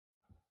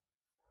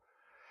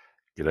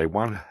G'day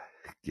one,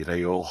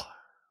 g'day all.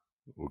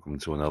 Welcome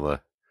to another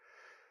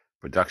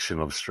production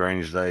of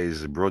Strange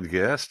Days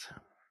broadcast,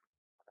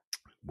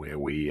 where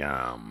we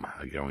are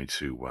going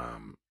to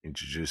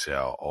introduce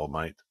our old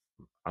mate,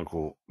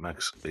 Uncle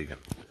Max Egan.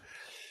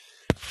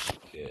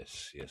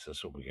 Yes,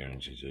 that's what we're going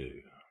to do.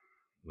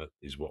 That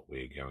is what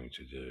we're going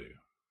to do.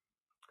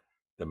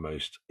 The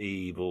most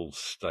evil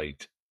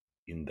state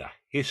in the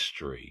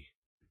history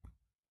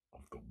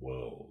of the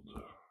world.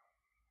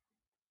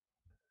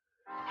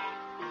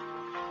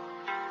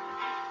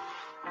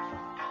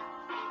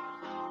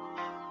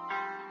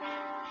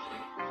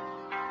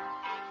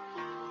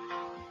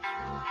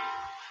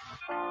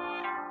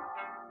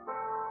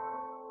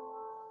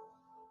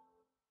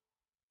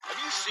 Have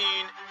you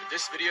seen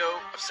this video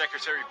of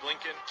Secretary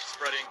Blinken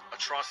spreading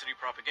atrocity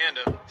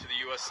propaganda to the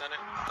U.S. Senate?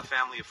 A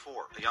family of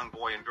four, a young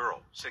boy and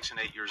girl, 6 and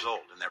 8 years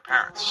old, and their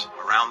parents,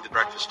 around the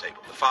breakfast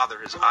table. The father,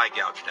 his eye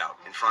gouged out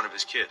in front of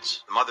his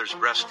kids. The mother's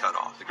breast cut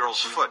off. The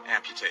girl's foot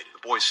amputated.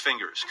 The boy's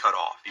fingers cut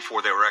off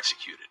before they were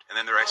executed. And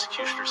then their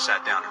executioners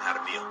sat down and had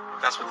a meal.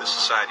 That's what this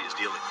society is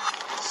dealing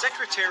with.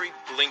 Secretary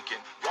Blinken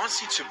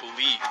wants you to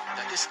believe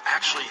that this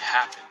actually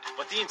happened,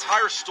 but the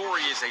entire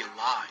story is a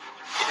lie.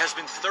 It has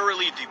been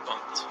thoroughly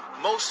debunked.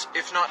 Most,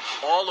 if not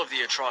all, of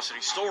the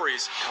atrocity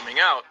stories coming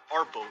out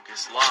are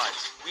bogus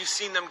lies. We've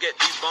seen them get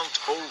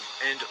debunked over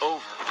and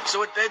over.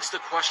 So it begs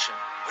the question,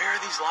 where are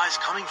these lies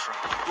coming from?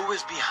 Who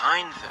is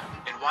behind them?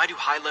 And why do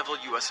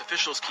high-level U.S.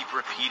 officials keep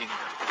repeating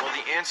them? Well,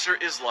 the answer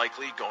is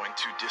likely going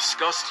to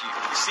disgust you.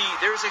 You see,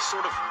 there's a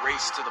sort of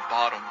race to the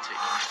bottom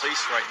taking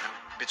place right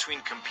now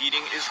between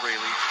competing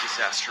Israeli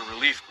disaster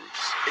relief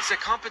groups. It's a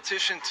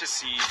competition to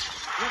see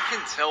who can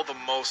tell the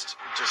most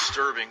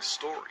disturbing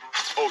story.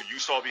 Oh, you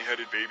saw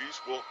beheaded babies?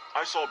 Well,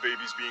 I saw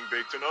babies being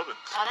baked in ovens.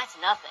 Oh, that's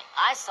nothing.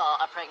 I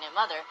saw a pregnant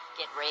mother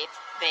get raped,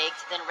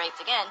 baked, then raped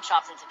again,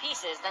 chopped into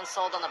pieces, then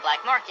sold on the black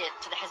market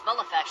to the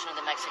Hezbollah faction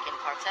of the Mexican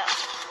cartel.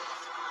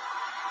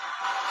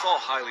 It's all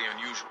highly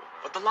unusual,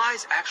 but the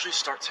lies actually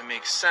start to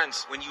make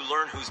sense when you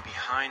learn who's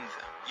behind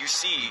them. You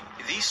see,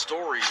 these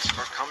stories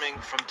are coming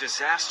from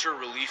disaster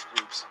relief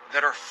groups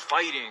that are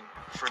fighting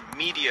for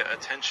media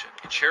attention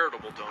and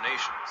charitable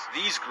donations.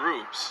 These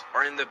groups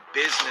are in the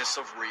business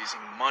of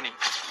raising money.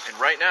 And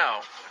right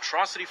now,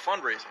 atrocity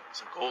fundraising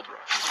is a gold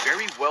rush.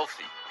 Very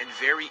wealthy and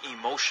very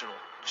emotional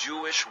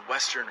Jewish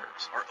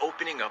Westerners are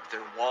opening up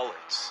their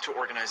wallets to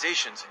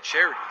organizations and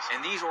charities.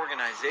 And these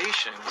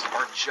organizations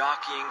are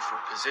jockeying for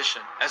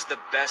position as the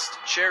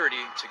best charity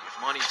to give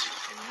money to.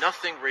 And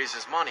nothing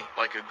raises money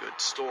like a good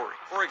story.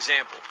 For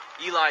example,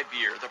 Eli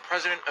Beer, the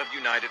president of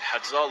United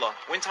Hezbollah,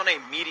 went on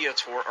a media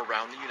tour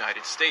around the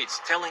United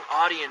States, telling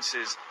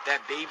audiences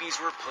that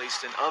babies were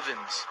placed in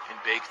ovens and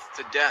baked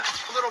to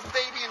death. A little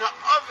baby in an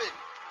oven.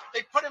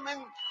 They put him in,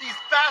 these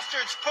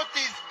bastards put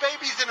these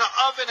babies in an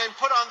oven and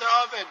put on the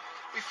oven.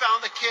 We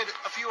found the kid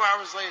a few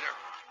hours later.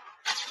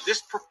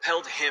 This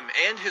propelled him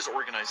and his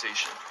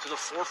organization to the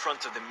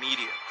forefront of the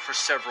media for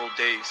several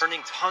days,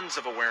 earning tons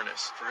of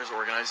awareness for his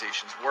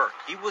organization's work.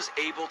 He was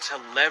able to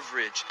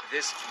leverage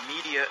this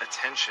media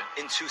attention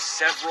into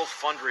several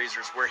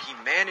fundraisers where he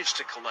managed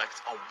to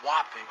collect a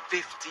whopping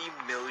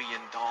 $50 million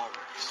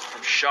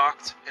from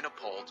shocked and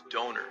appalled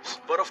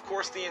donors. But of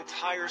course, the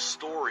entire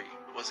story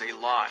was a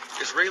lie.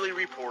 Israeli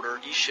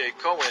reporter Ishay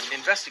Cohen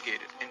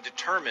investigated and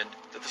determined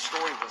that the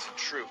story wasn't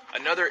true.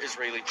 Another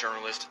Israeli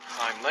journalist,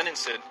 Chaim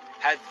Leninson,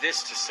 had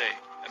this to say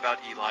about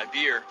Eli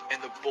Beer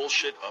and the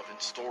bullshit oven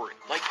story.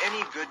 Like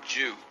any good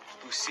Jew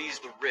who sees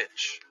the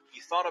rich, he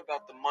thought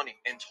about the money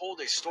and told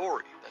a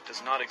story that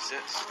does not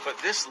exist. But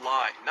this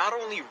lie not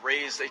only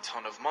raised a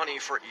ton of money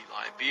for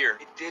Eli Beer,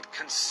 it did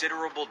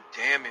considerable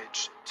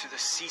damage to the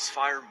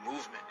ceasefire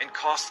movement and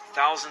cost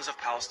thousands of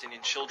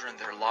Palestinian children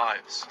their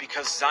lives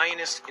because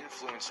Zionist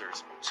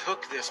influencers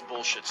took this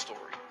bullshit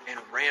story and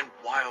ran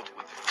wild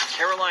with it.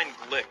 Caroline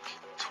Glick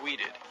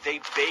tweeted, "They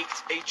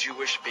baked a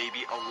Jewish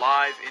baby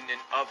alive in an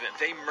oven.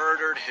 They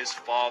murdered his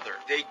father.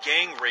 They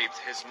gang raped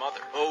his mother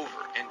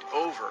over and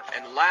over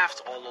and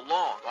laughed all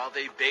along while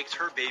they baked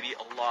her baby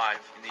alive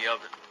in the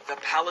oven. The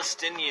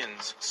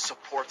Palestinians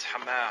support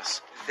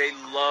Hamas. They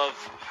love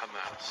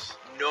Hamas.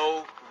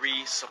 No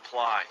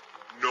resupply.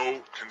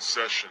 No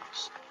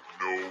concessions.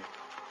 No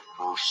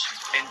mercy."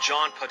 And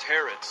John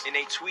Pateritz, in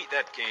a tweet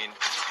that gained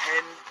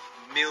 10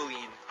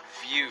 million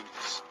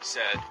views,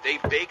 said, "They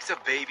baked a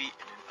baby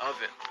in an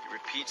oven." He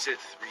repeats it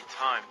 3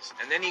 times.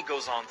 And then he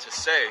goes on to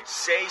say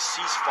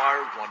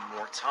ceasefire one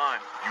more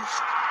time. You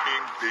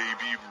f***ing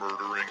baby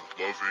murdering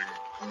loving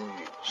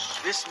ghouls.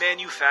 This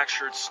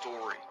manufactured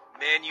story,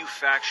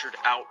 manufactured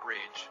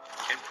outrage,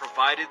 and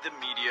provided the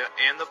media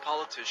and the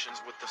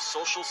politicians with the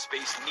social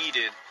space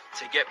needed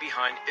to get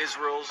behind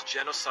Israel's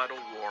genocidal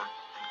war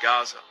in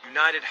Gaza.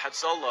 United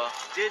Hatzalah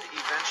did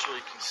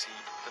eventually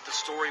concede that the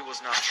story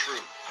was not true,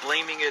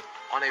 blaming it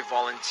on a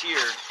volunteer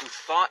who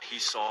thought he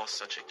saw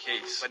such a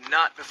case, but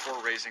not before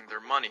raising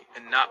their money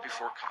and not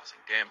before causing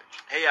damage.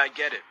 Hey, I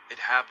get it. It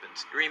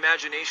happens. Your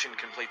imagination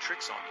can play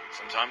tricks on you.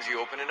 Sometimes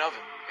you open an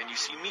oven and you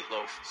see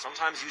meatloaf.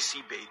 Sometimes you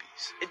see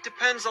babies. It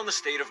depends on the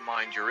state of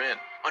mind you're in.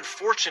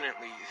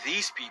 Unfortunately,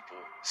 these people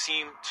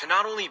seem to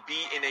not only be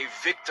in a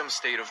victim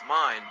state of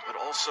mind, but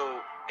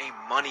also a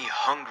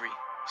money-hungry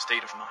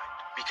state of mind.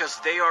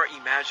 Because they are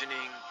imagining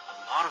a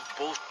lot of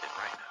bullshit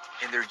right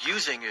now, and they're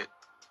using it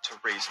to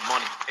raise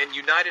money. And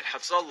United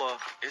Hatzalah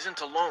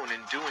isn't alone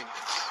in doing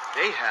this.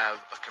 They have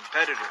a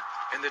competitor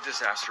in the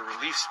disaster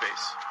relief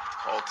space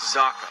called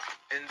Zaka.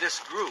 And this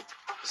group,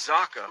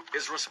 Zaka,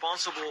 is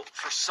responsible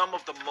for some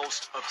of the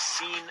most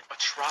obscene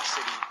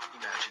atrocity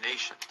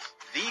imaginations.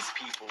 These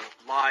people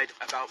lied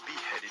about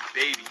beheaded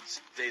babies.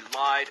 They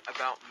lied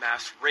about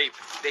mass rape.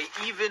 They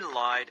even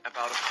lied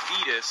about a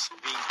fetus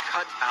being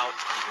cut out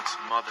of its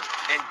mother.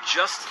 And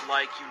just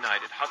like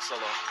United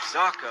Hatzalah,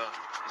 Zaka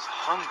is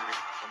hungry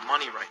for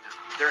money right now.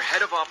 Their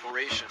head of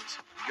operations,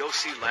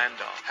 Yossi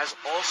Landau, has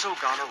also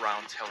gone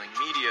around telling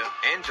media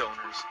and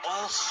donors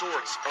all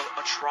sorts of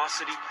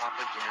atrocity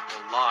propaganda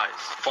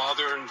lies.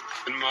 Father and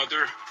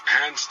mother,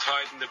 hands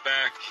tied in the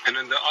back, and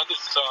on the other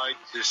side,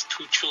 there's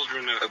two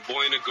children, a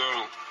boy and a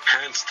girl,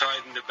 hands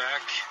tied in the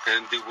back,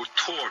 and they were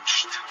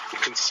torched. You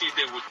can see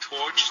they were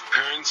torched.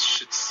 Parents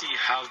should see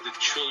how the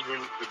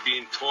children are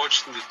being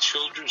torched, and the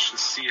children should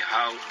see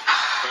how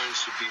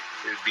parents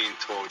are being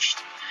torched.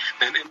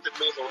 And in the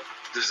middle,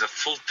 there's a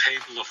full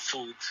table of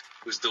food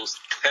with those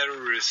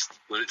terrorists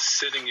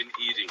sitting and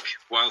eating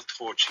while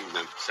torching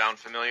them. Sound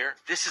familiar?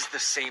 This is the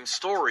same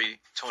story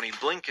Tony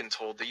Blinken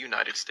told the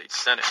United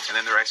States Senate. And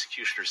then their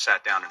executioners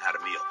sat down and had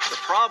a meal. The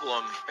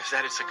problem is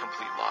that it's a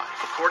complete lie.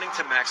 According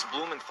to Max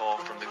Blumenthal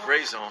from the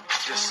Gray Zone,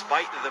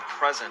 despite the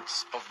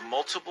presence of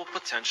multiple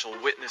potential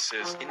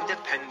witnesses,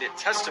 independent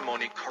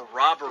testimony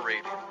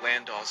corroborating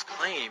Landau's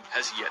claim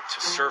has yet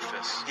to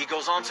surface. He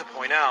goes on to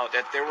point out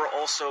that there were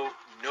also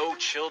no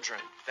children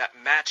that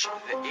match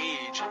the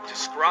age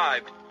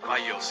described by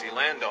Yossi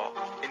Landau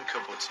in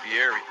Kibbutz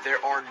Be'eri.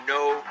 There are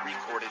no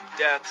recorded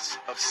deaths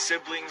of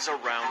siblings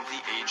around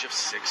the age of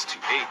 6 to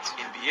 8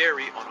 in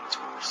Be'eri on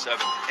October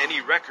 7th. Any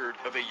record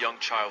of a young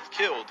child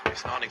killed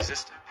is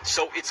non-existent.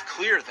 So it's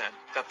clear then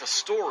that the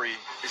story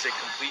is a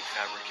complete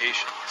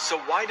fabrication. So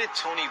why did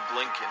Tony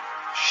Blinken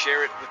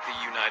share it with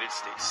the United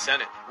States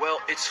Senate? Well,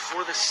 it's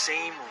for the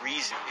same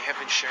reason they have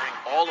been sharing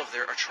all of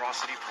their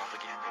atrocity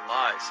propaganda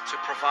lies, to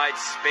provide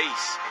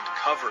space and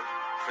cover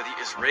for the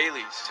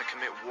Israelis to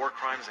commit war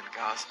crimes in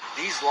Gaza.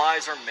 These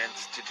lies are meant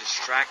to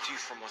distract you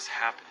from what's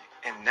happening.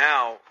 And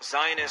now,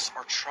 Zionists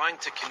are trying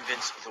to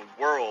convince the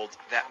world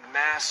that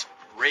mass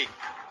rape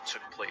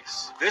took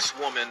place. This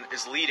woman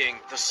is leading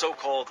the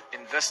so-called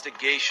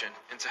investigation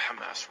into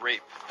Hamas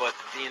rape, but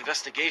the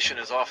investigation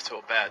is off to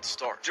a bad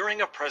start. During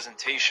a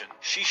presentation,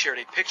 she shared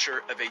a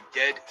picture of a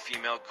dead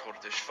female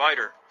Kurdish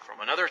fighter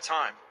from another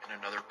time in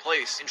another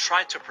place and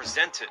tried to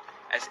present it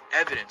as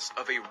evidence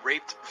of a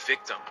raped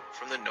victim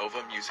from the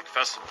Nova Music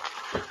Festival.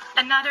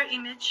 Another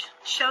image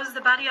shows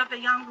the body of a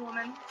young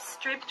woman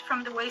stripped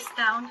from the waist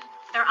down,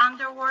 her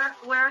underwear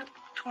were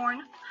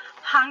torn,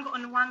 hung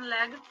on one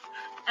leg,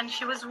 and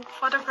she was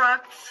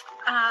photographed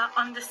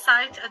on the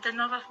site at the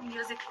Nova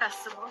Music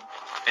Festival.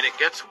 And it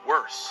gets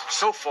worse.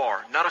 So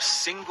far, not a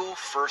single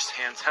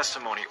first-hand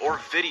testimony or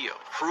video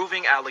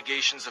proving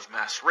allegations of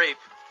mass rape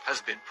has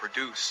been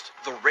produced.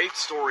 The rape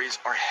stories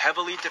are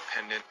heavily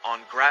dependent on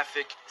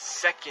graphic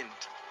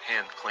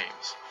second-hand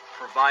claims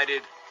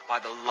provided by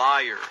the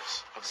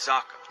liars of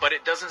Zaka. But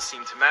it doesn't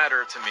seem to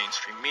matter to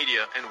mainstream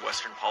media and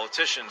Western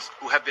politicians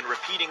who have been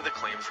repeating the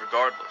claims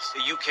regardless.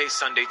 The UK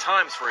Sunday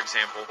Times, for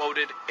example,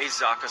 quoted a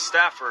Zaka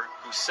staffer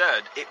who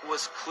said it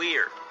was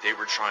clear they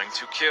were trying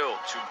to kill,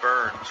 to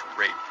burn, to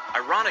rape.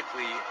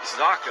 Ironically,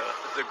 Zaka,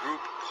 the group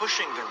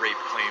pushing the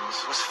rape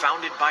claims, was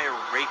founded by a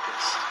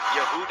rapist.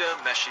 Yehuda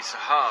Meshi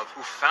Sahav,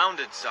 who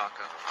founded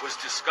Zaka, was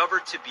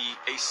discovered to be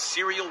a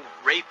serial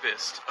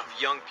rapist of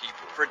young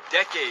people. For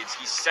decades,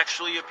 he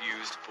sexually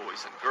abused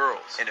boys and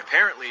girls. And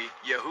apparently,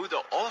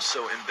 Yehuda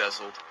also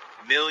embezzled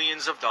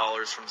millions of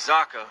dollars from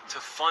Zaka to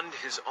fund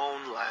his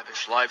own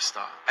lavish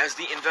lifestyle. As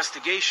the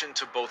investigation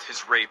to both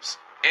his rapes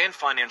and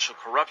financial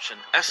corruption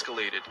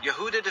escalated,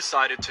 Yehuda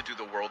decided to do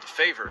the world a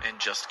favor and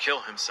just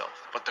kill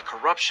himself. But the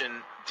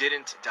corruption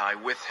didn't die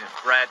with him.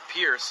 Brad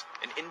Pierce,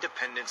 an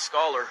independent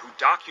scholar who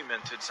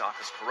documented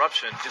Zaka's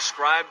corruption,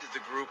 described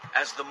the group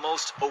as the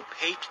most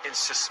opaque and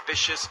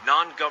suspicious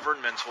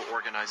non-governmental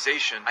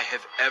organization I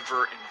have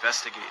ever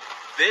investigated.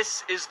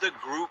 This is the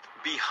group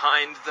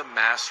behind the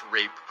mass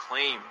rape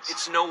claims.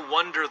 It's no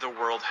wonder the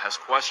world has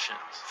questions.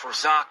 For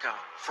Zaka,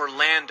 for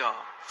Landau,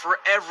 for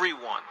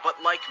everyone.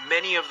 But like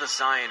many of the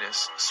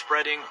Zionists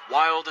spreading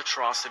wild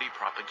atrocity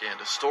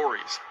propaganda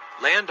stories,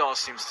 Landau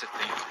seems to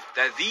think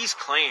that these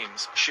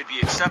claims should be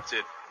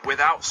accepted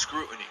without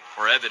scrutiny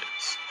or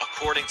evidence.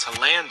 According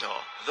to Landau,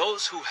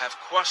 those who have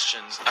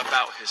questions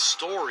about his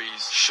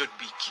stories should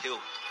be killed.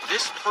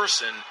 This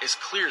person is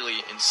clearly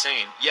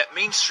insane, yet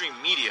mainstream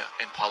media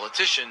and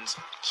politicians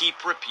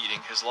keep repeating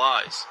his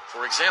lies.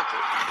 For example,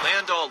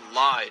 Landau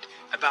lied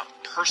about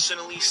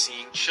personally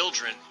seeing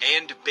children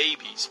and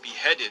babies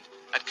beheaded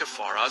at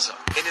Kfar Aza.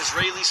 An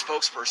Israeli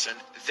spokesperson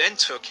then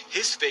took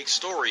his fake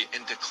story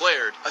and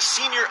declared a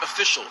senior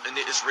official in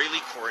the Israeli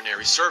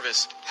Coronary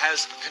Service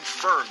has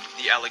confirmed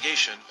the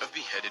allegation of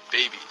beheaded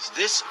babies.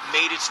 This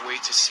made its way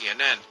to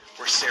CNN,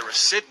 where Sarah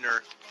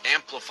Sidner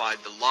amplified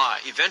the lie,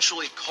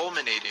 eventually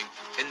culminating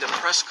in the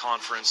press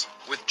conference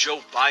with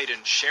Joe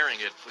Biden sharing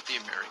it with the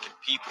American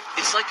people.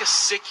 It's like a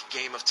sick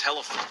game of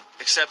telephone,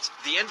 except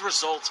the end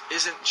result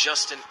isn't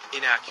just an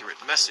inaccurate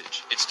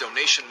message. It's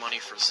donation money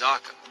for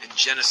Zaka and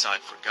genocide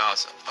for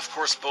Gaza. Of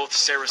course, both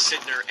Sarah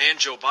Sidner and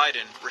Joe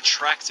Biden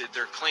retracted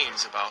their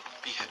claims about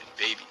beheaded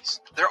babies.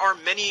 There are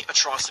many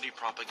atrocity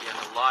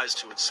propaganda lies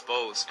to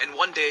expose, and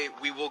one day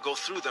we will go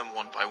through them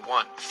one by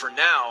one. For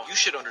now, you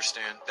should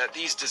understand that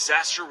these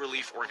disaster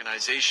relief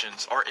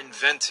organizations are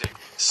inventing,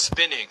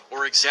 spinning,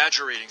 or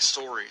exaggerating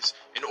stories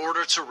in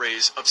order to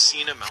raise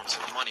obscene amounts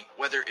of money,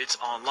 whether it's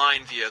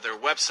online via their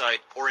website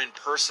or in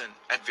person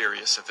at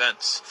various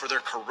events, for their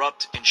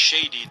corrupt and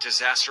shady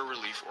disaster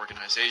relief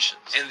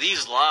organizations. And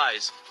these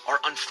lies are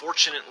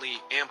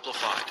unfortunately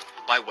amplified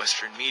by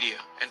Western media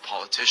and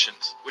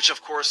politicians, which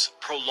of course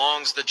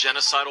prolongs the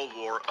genocidal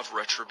war of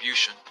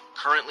retribution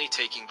currently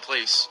taking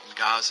place in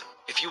Gaza.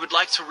 If you would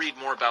like to read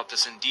more about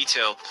this in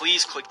detail,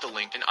 please click the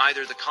link in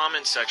either the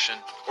comment section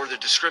or the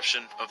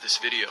description of this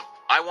video.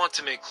 I want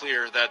to make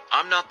clear that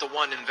I'm not the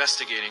one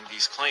investigating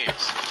these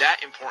claims. That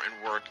important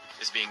work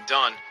is being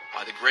done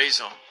by the Grey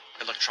Zone,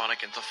 Electronic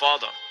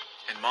Intifada,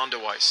 and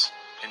Mondoweiss,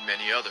 and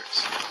many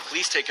others.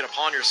 Please take it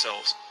upon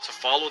yourselves to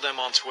follow them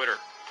on Twitter,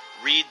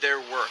 read their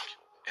work,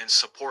 and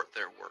support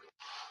their work.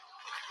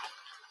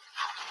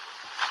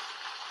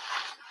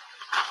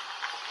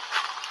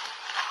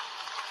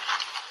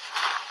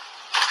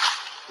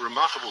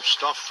 Remarkable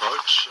stuff,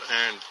 folks,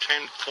 and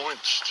 10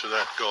 points to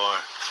that guy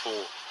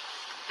for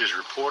his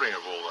reporting of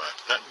all that.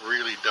 That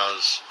really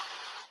does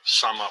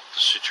sum up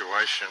the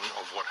situation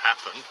of what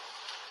happened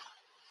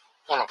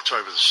on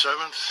October the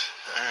 7th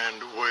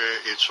and where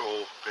it's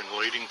all been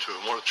leading to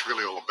and what it's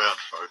really all about,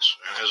 folks.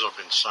 And as I've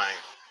been saying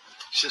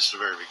since the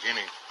very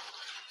beginning,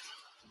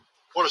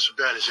 what it's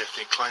about is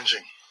ethnic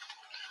cleansing.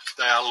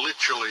 They are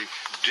literally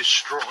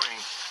destroying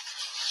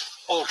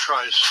all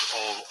trace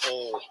of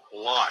all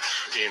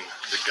life in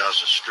the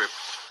Gaza Strip.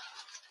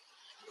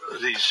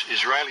 These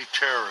Israeli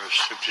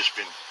terrorists have just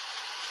been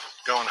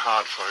going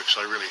hard, folks.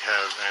 They really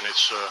have, and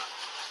it's a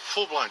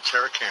full-blown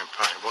terror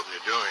campaign, what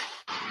they're doing.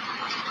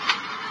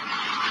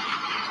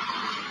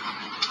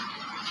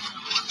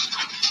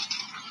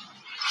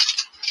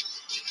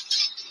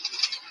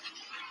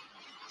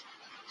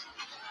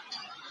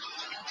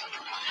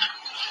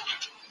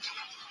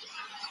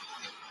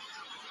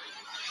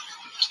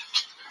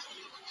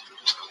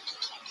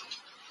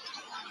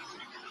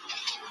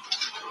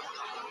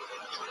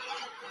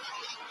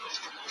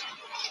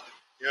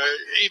 You know,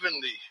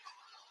 even the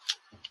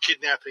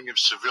kidnapping of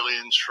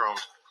civilians from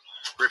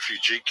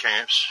refugee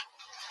camps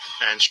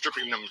and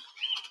stripping them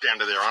down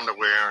to their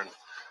underwear and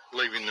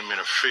leaving them in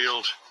a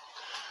field.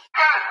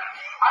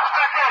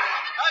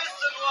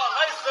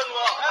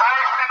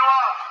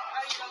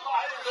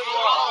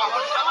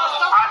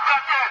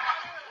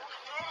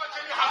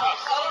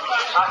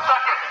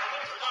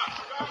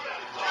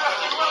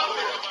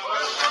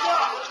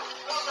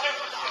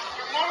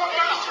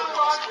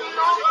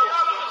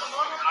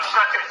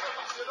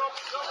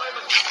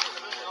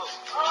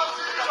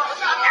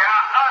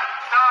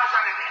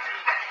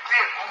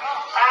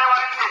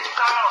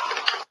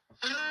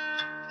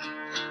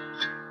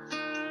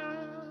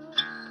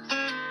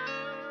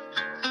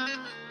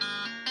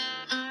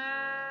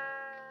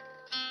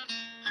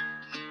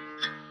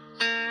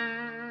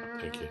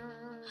 Thank you.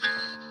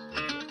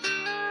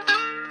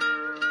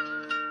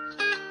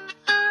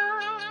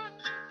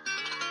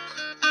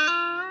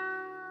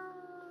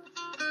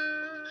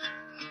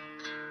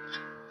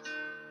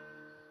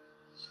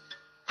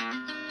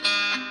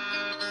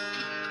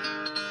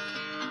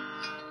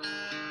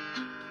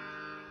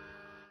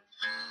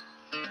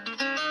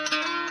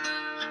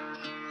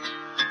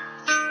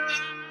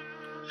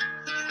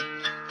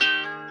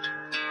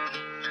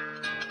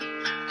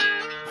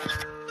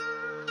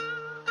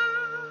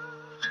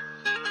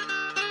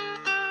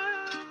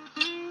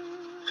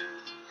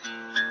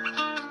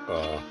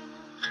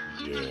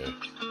 Yeah.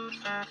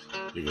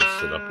 You can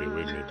sit up here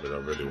with me, but I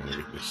really want to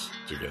get this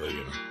together,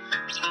 you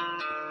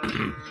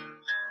know.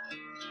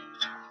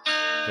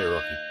 Hey,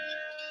 Rocky.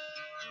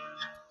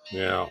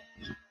 Now,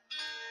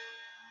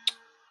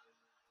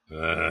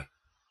 They're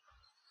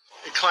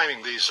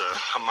claiming these are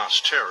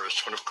Hamas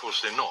terrorists, when of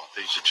course they're not.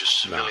 These are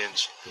just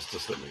civilians.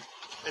 Just let me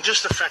And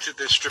just the fact that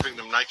they're stripping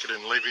them naked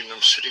and leaving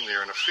them sitting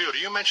there in a field. Do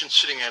you imagine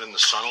sitting out in the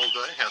sun all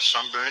day, how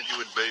sunburnt you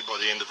would be by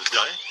the end of the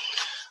day?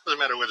 Doesn't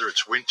matter whether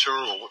it's winter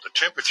or what the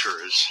temperature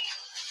is.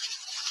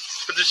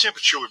 But the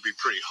temperature would be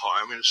pretty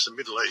high. I mean, it's the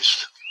Middle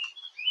East.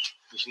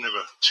 There's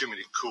never too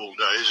many cool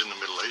days in the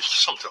Middle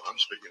East.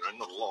 Sometimes, but,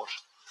 not a lot.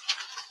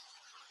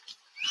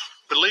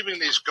 But leaving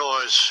these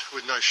guys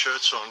with no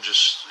shirts on,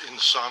 just in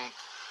the sun,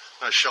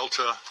 no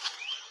shelter,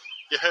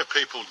 you have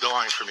people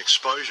dying from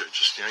exposure,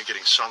 just,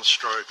 getting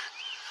sunstroke.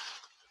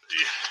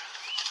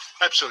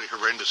 Absolutely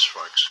horrendous,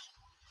 folks.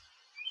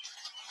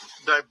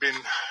 They've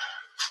been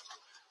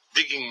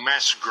digging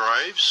mass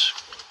graves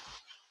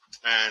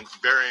and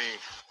burying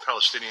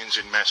Palestinians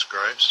in mass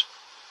graves.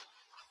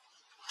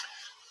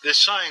 They're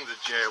saying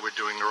that, we're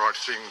doing the right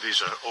thing.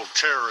 These are all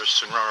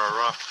terrorists and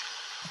rah-rah-rah.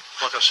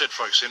 Like I said,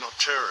 folks, they're not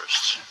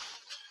terrorists.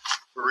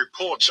 The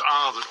reports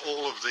are that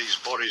all of these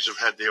bodies have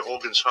had their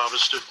organs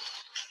harvested,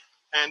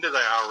 and they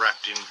are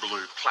wrapped in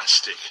blue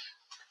plastic,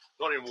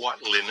 not in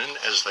white linen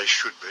as they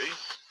should be.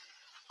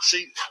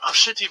 See, I've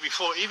said to you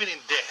before, even in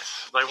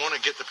death, they want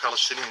to get the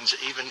Palestinians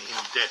even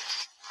in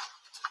death.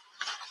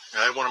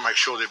 They want to make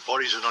sure their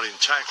bodies are not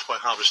intact by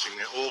harvesting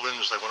their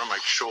organs. They want to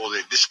make sure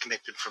they're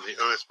disconnected from the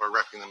earth by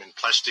wrapping them in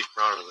plastic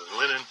rather than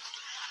linen.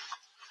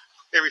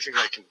 Everything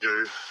they can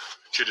do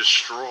to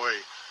destroy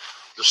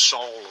the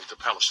soul of the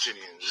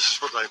Palestinians. This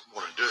is what they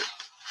want to do.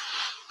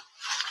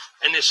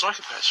 And they're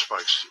psychopaths,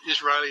 folks.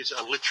 Israelis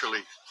are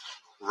literally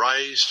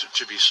raised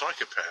to be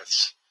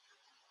psychopaths.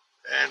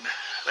 And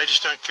they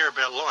just don't care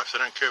about life. They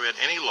don't care about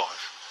any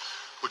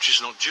life, which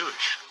is not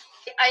Jewish.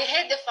 I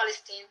hate the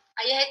Palestine.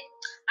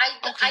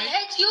 I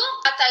hate you,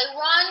 but I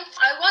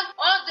want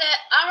all the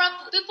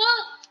Arab people.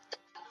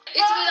 It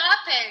will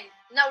happen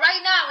now,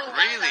 right now. In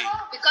Really?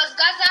 Gaza, because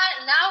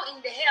Gaza now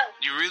in the hell.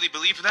 You really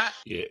believe that?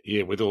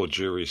 Yeah. With all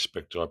due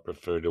respect, I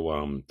prefer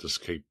to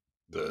just keep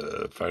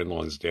the phone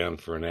lines down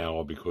for an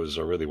hour because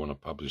I really want to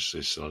publish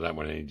this and I don't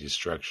want any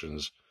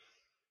distractions.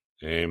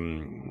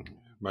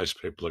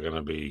 Most people are going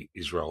to be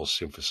Israel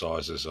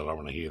sympathisers. I don't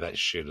want to hear that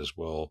shit as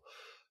well.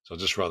 So I'd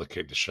just rather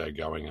keep the show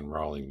going and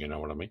rolling, you know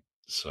what I mean?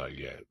 So,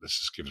 yeah, let's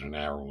just give it an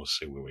hour and we'll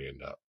see where we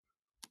end up.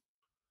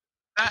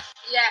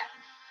 Yeah.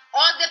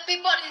 All the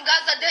people in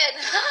Gaza dead.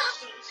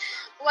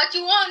 What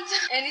you want.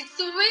 And it's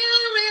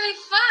really, really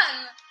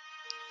fun.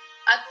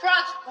 I'm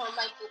proud for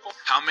my people.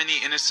 How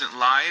many innocent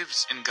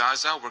lives in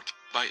Gaza were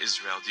killed by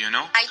Israel? Do you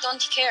know? I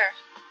don't care.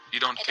 You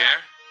don't care?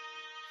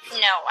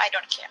 No, I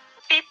don't care.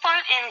 People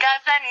in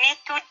Gaza need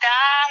to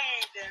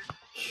die.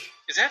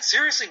 Is that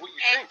seriously what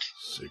you think?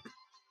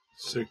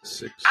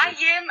 Sick. I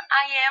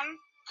am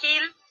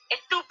killed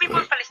 2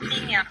 people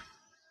Palestinian.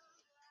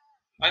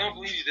 I don't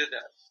believe you did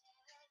that.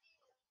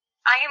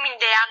 I am in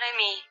the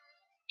army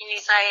in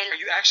Israel. Are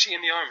you actually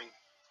in the army?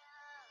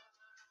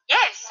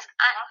 Yes,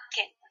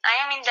 I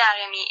am in the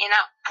army and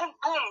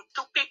boom,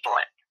 2 people.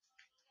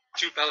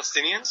 2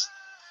 Palestinians?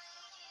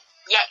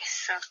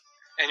 Yes.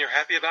 And you're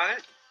happy about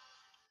it?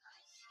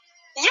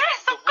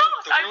 Yes, of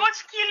course. I want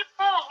to kill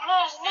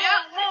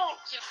more.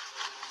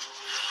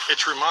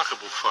 It's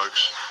remarkable,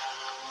 folks,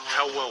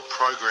 how well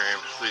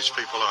programmed these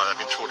people are.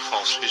 They've been taught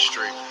false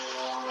history.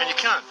 And you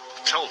can't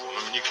tell them.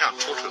 I mean, you can't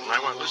talk to them. They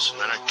won't listen.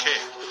 They don't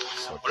care.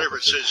 Whatever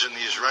it says in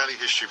the Israeli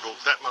history book,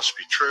 that must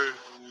be true.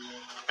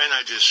 And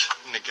they just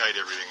negate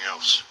everything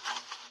else.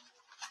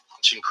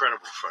 It's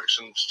incredible, folks.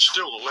 And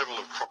still the level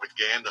of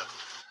propaganda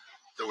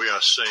that we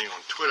are seeing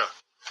on Twitter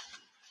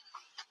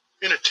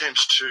in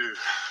attempts to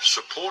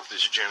support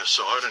this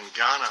genocide and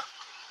garner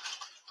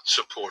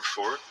support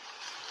for it.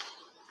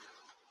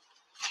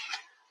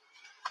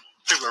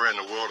 People around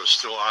the world are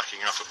still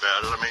arcing up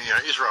about it. I mean,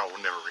 Israel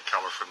will never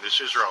recover from this.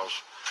 Israel's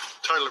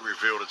totally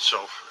revealed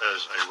itself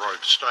as a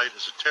rogue state,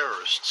 as a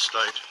terrorist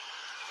state,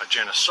 a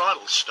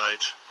genocidal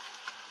state.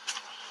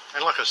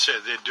 And like I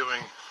said, they're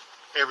doing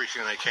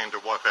everything they can to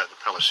wipe out the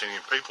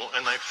Palestinian people,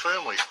 and they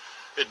firmly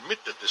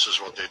admit that this is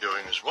what they're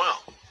doing as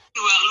well. We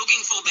are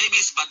looking for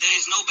babies, but there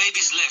is no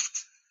babies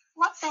left.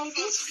 What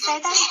babies? Say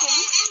that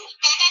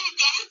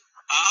again.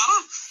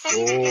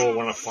 Oh, I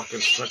want to fucking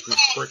suck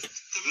this prick.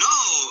 No,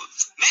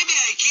 maybe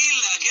I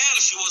killed a girl,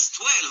 she was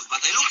 12, but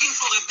I'm looking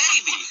for a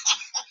baby.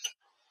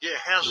 Yeah,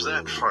 how's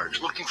that,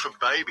 folks? Looking for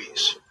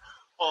babies.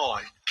 Oh,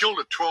 I killed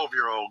a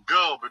 12-year-old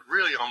girl, but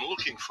really I'm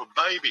looking for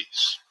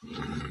babies.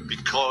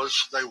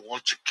 Because they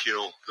want to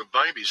kill the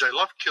babies. They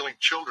love killing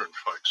children,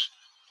 folks.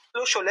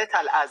 לא שולט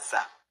על עזה.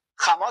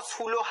 חמאס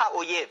הוא לא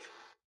האויב,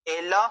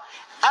 אלא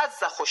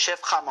עזה חושב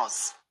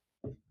חמאס.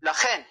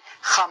 לכן,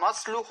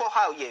 חמאס לא הוא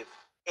האויב,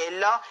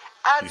 אלא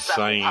עזה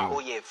הוא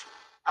האויב.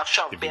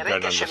 עכשיו,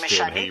 ברגע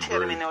שמשנים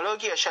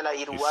טרמינולוגיה של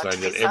האירוע,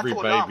 תפיסת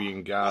עולם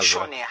הוא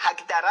שונה,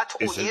 הגדרת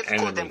אויב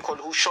קודם כל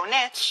הוא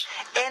שונה,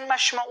 אין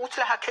משמעות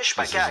להקש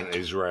בגג.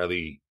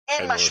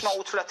 אין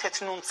משמעות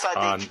לתת נון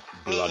צדיק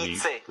מי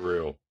ייצא.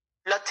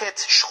 לתת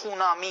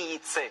שכונה מי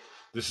ייצא.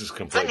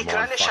 זה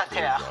נקרא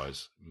לשטח.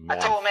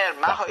 אתה אומר,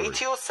 מה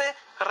הייתי עושה?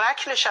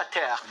 רק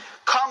לשטח.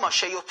 כמה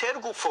שיותר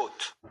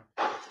גופות.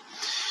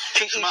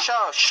 כי אישה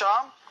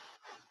שם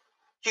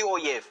היא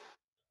אויב.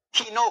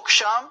 תינוק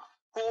שם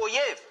הוא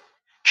אויב.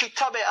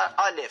 כיתה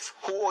באלף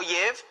הוא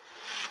אויב,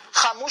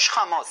 חמוש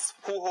חמאס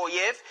הוא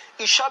אויב,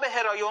 אישה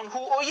בהיריון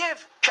הוא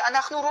אויב,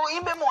 שאנחנו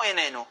רואים במו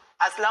עינינו.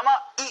 אז למה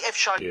אי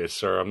אפשר... Yeah,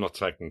 sir, I'm not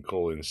taking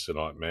call-ins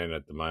tonight, man,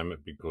 at the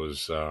moment,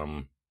 because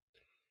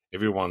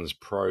everyone's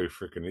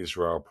pro-frickin'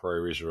 Israel,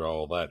 pro-Israel,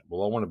 all that.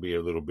 Well, I want to be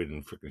a little bit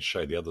and frickin'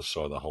 show the other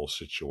side of the whole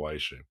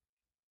situation.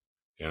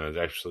 And it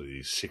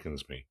absolutely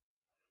sickens me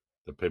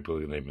that people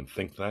can even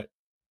think that.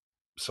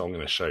 So I'm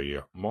going to show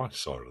you my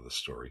side of the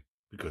story,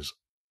 because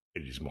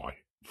it is my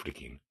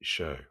freaking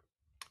show.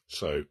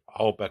 So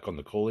hold back on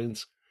the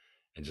call-ins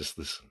and just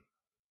listen.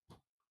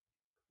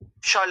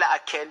 אפשר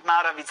לעכל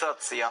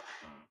מהרביזציה,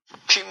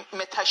 כי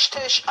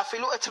מטשטש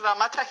אפילו את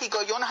רמת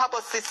ההיגיון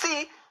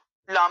הבסיסי.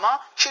 למה?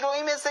 כי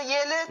רואים איזה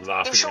ילד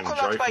עם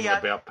שוקולד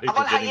ביד,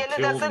 אבל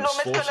הילד הזה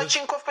לומד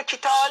קלצ'נקוב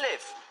בכיתה א'.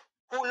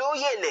 הוא לא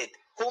ילד,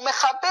 הוא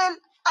מחבל,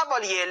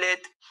 אבל ילד.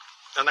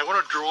 And they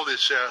want to draw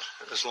this out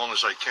as long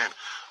as they can.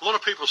 A lot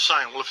of people are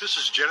saying, well, if this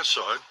is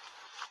genocide,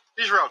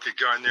 Israel could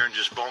go in there and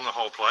just bomb the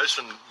whole place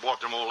and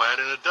wipe them all out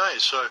in a day.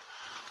 So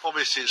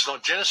obviously it's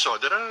not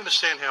genocide. They don't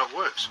understand how it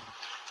works.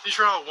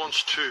 Israel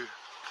wants to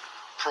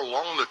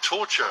prolong the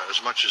torture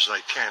as much as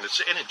they can.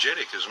 It's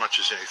energetic as much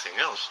as anything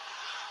else.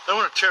 They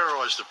want to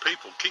terrorize the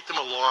people, keep them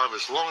alive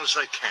as long as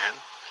they can,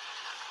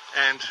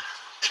 and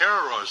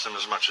terrorize them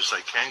as much as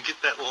they can,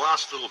 get that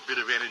last little bit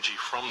of energy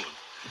from them,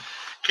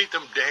 keep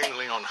them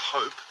dangling on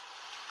hope,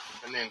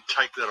 and then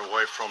take that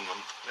away from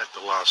them at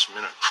the last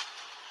minute.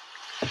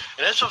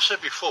 And as I've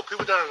said before,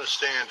 people don't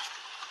understand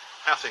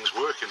how things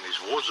work in these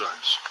war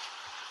zones.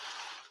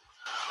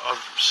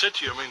 I've said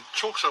to you, I mean,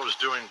 talks I was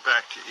doing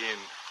back in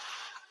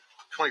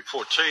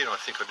 2014, I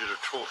think I did a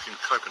talk in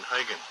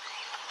Copenhagen.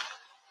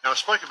 Now, I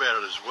spoke about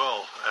it as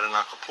well at an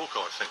Acapulco,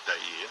 I think, that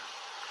year.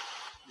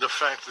 The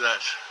fact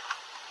that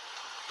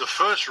the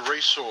first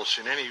resource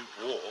in any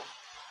war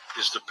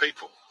is the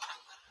people.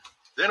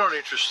 They're not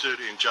interested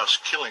in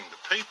just killing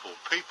the people.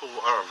 People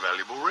are a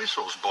valuable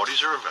resource.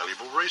 Bodies are a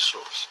valuable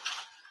resource.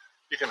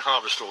 You can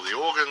harvest all the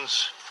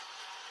organs.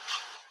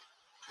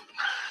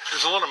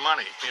 There's a lot of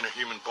money in a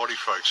human body,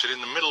 folks. And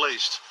in the Middle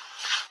East,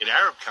 in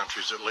Arab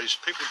countries at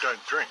least, people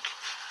don't drink.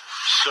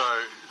 So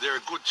they're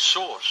a good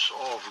source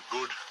of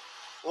good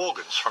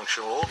organs,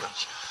 functional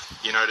organs.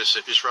 You notice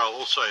that Israel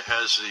also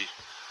has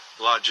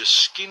the largest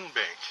skin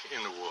bank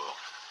in the world.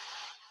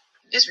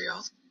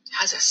 Israel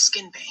has a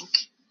skin bank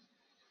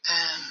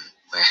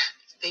where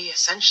they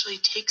essentially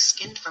take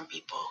skin from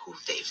people who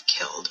they've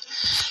killed,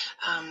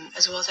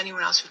 as well as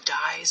anyone else who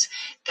dies,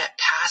 that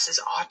passes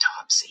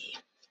autopsy.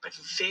 But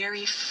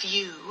very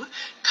few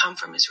come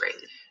from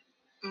Israeli.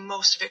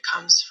 Most of it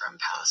comes from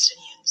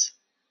Palestinians.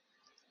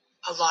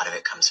 A lot of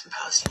it comes from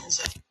Palestinians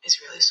that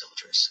Israeli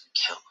soldiers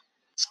kill.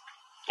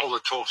 All the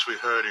talks we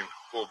heard in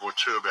World War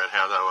II about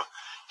how they were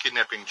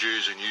kidnapping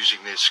Jews and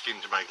using their skin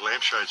to make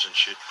lampshades and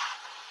shit.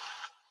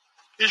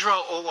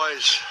 Israel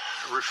always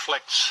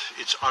reflects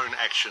its own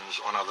actions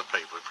on other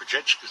people. It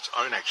projects its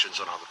own actions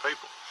on other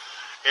people.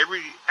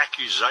 Every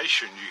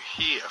accusation you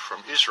hear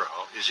from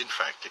Israel is in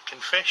fact a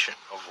confession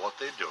of what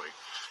they're doing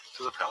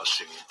to the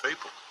Palestinian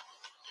people.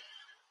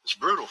 It's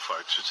brutal,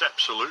 folks. It's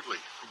absolutely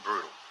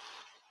brutal.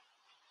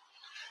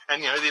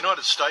 And, you know, the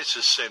United States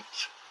has sent,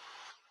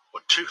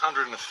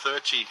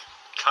 230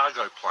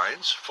 cargo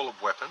planes full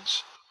of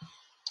weapons.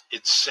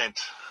 It's sent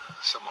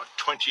something like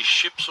 20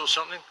 ships or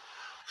something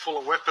full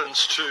of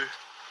weapons to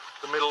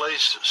the Middle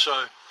East.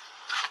 So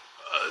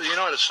the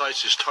United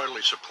States is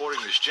totally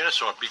supporting this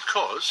genocide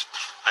because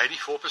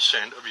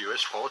 84% of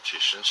US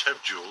politicians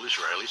have dual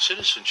Israeli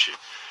citizenship.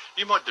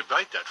 You might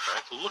debate that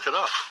fact. Look it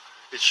up.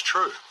 It's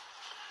true.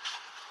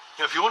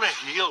 Now, if you want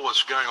to heal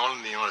what's going on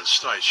in the United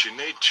States, you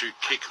need to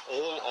kick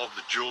all of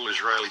the dual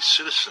Israeli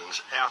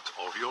citizens out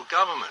of your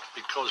government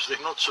because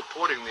they're not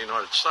supporting the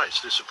United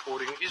States. They're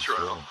supporting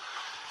Israel.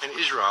 And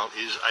Israel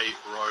is a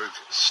rogue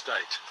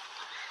state.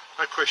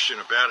 No question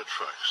about it,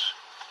 folks.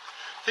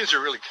 Things are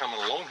really coming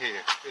along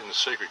here in the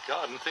Secret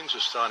Garden. Things are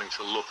starting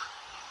to look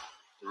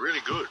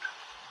really good.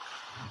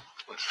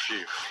 There's a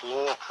few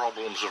floor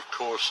problems, of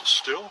course,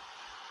 still,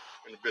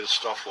 and a bit of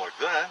stuff like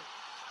that.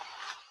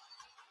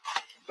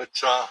 But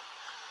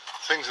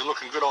things are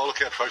looking good. Oh,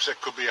 look out, folks.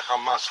 That could be a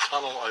Hamas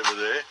tunnel over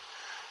there.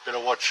 Better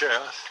watch out.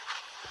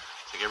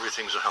 I think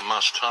everything's a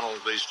Hamas tunnel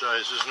these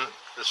days, isn't it?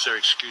 That's their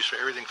excuse for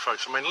everything,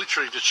 folks. I mean,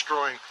 literally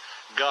destroying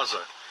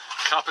Gaza,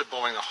 carpet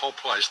bombing the whole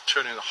place,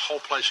 turning the whole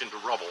place into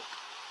rubble.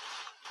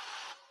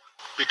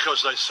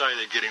 Because they say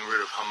they're getting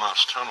rid of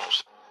Hamas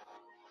tunnels.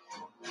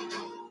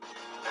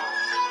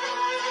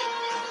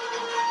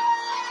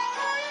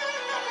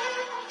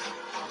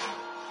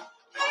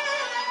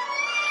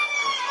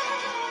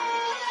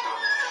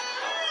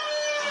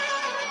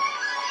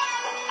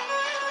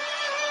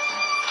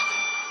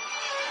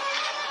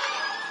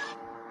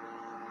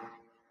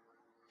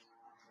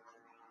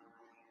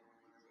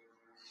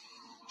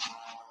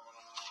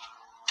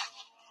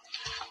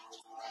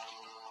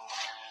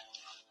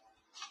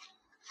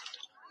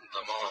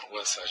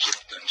 واسع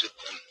جدا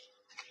جدا.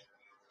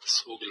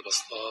 سوق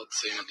البسطات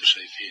زي ما انتم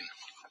شايفين.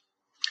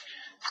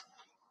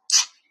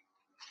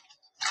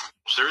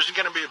 There isn't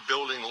going to be a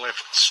building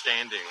left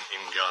standing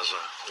in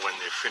Gaza when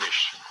they're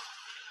finished.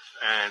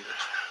 And,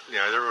 you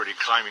know, they're already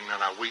claiming, no,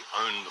 we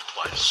own the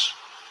place.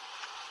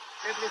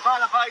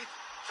 בעל הבית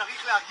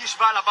צריך להרגיש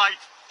בעל הבית.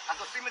 אז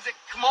עושים את זה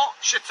כמו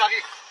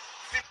שצריך.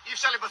 אי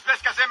אפשר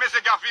לבזבז כזה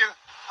מזג האוויר.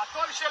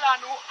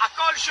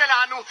 הכל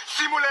שלנו,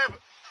 שימו לב,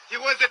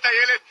 תראו איזה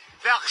טיילת,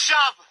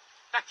 ועכשיו,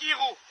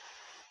 תכירו,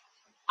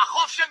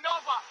 החוף של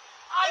נובה.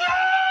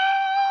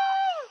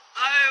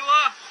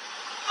 איווה,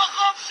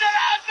 החוף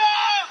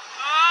שלנו!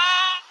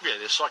 Yeah,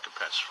 they're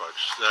psychopaths,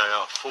 folks. They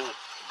are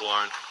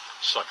full-blown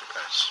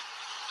psychopaths.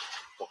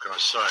 What can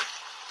I say?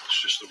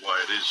 It's just the way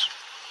it is.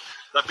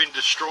 They've been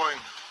destroying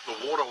the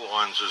water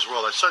lines as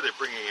well. They say they're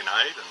bringing in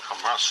aid, and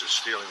Hamas is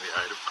stealing the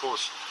aid. Of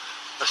course,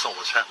 that's not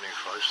what's happening,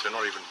 folks. They're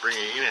not even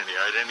bringing in any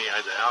aid. Any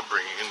aid they are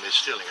bringing in, they're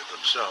stealing it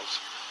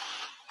themselves.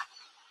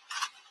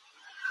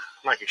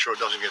 Making sure it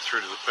doesn't get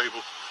through to the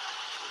people.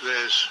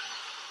 There's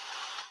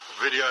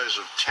videos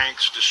of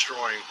tanks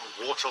destroying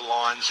water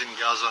lines in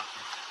Gaza.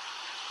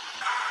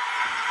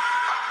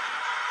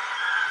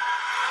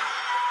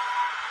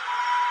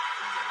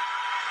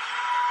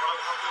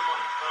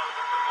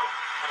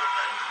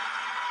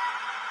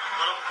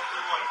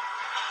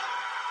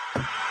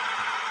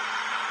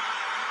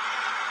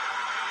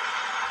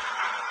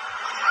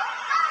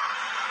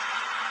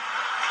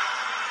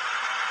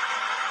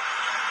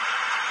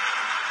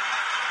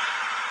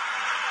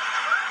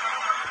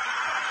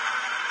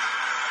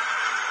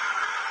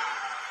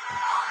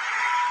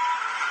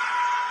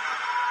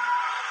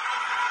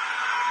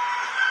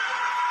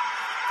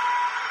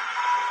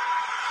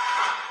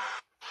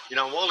 You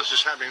know, while this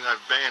is happening,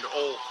 they've banned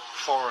all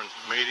foreign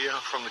media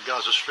from the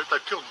Gaza Strip. They've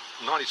killed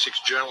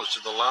 96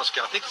 journalists in the last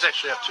count. I think it's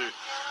actually up to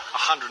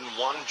 101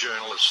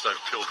 journalists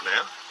they've killed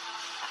now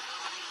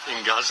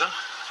in Gaza.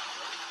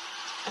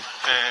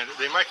 And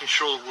they're making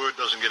sure the word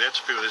doesn't get out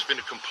to people. There's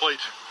been a complete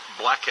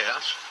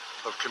blackout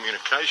of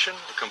communication,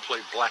 a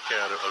complete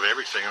blackout of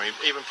everything. I mean,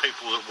 even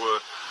people that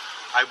were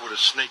able to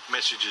sneak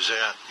messages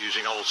out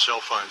using old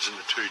cell phones in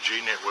the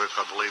 2G network,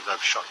 I believe they've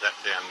shut that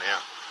down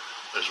now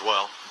as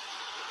well.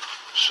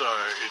 So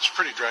it's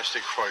pretty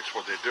drastic, folks,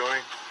 what they're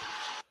doing.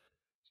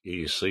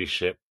 You see,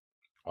 Shep,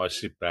 I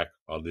sit back,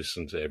 I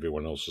listen to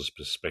everyone else's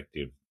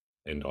perspective,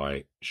 and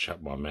I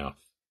shut my mouth.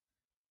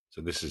 So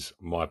this is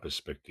my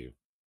perspective.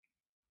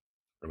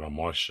 And on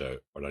my show,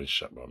 I don't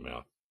shut my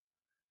mouth.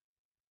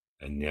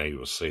 And now you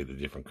will see the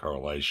different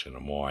correlation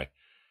and why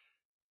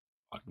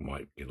I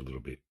might get a little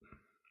bit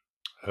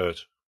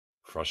hurt,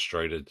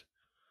 frustrated,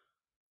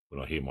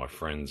 when I hear my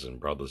friends and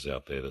brothers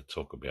out there that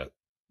talk about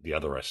the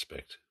other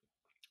aspect.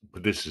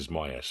 But this is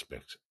my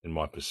aspect and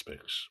my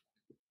perspectives,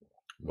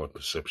 my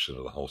perception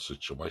of the whole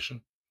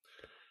situation.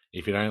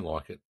 If you don't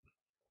like it,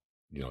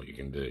 you know what you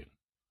can do.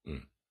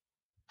 And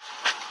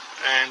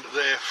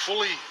they're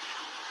fully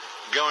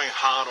going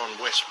hard on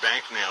West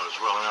Bank now as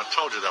well. And I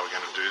told you they were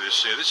going to do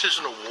this there. This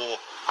isn't a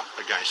war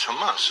against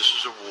Hamas. This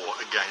is a war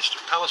against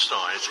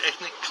Palestine. It's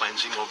ethnic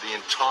cleansing of the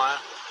entire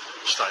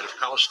state of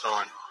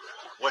Palestine,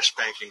 West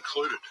Bank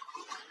included.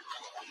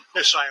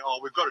 They're saying, oh,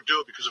 we've got to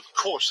do it because, of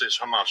course, there's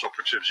Hamas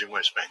operatives in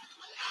West Bank.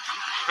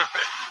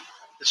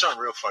 It's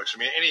unreal, folks. I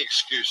mean, any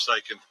excuse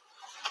they can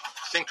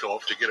think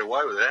of to get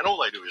away with it, and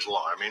all they do is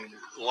lie. I mean,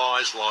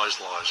 lies,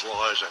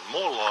 and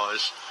more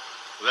lies.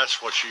 That's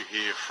what you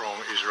hear from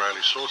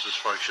Israeli sources,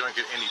 folks. You don't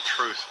get any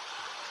truth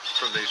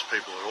from these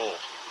people at all.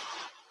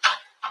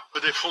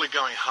 But they're fully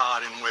going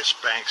hard in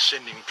West Bank,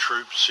 sending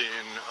troops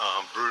in,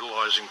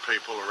 brutalising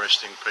people,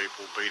 arresting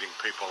people, beating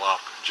people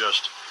up,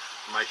 just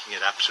making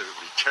it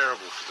absolutely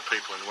terrible for the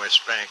people in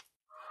West Bank.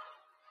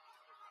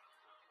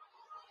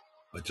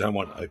 I don't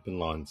want open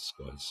lines,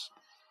 guys.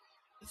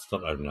 It's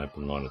not an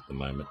open line at the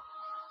moment.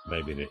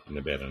 Maybe in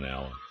about an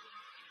hour,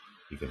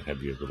 you can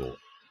have your little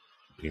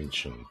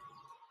pinch and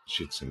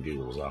shits and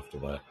giggles after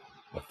that.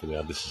 But for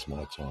now, this is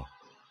my time.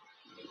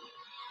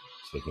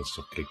 So you can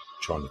still keep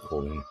trying to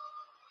call in.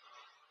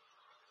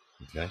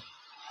 Okay?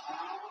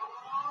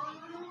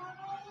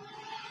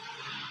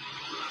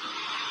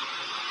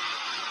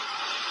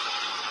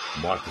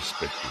 My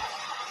perspective.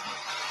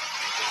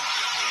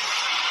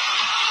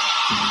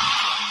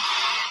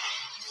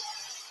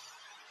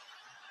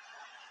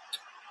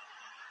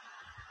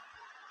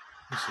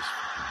 This is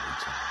fucking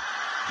retarded.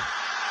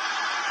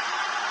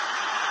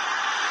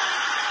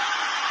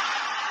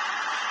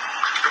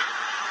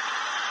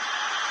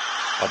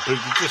 Oh, dude,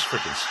 you just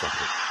freaking stop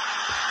it.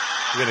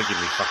 You're gonna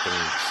give me fucking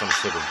some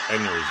sort of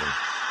aneurysm.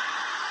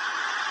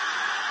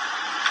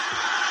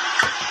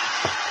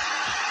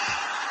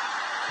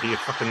 Are you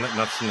fucking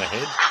nuts in the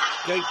head?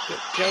 Go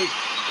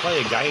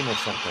play a game or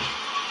something.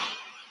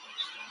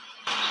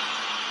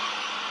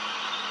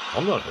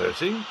 I'm not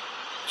hurting.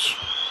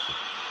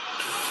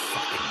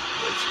 Fucking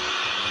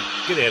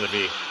hurting. Get out of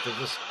here.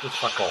 Just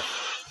fuck off.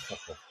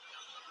 Fuck off.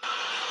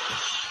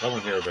 I don't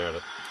want to hear about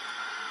it.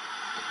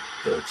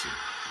 Hurting.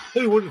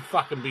 Who wouldn't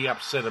fucking be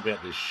upset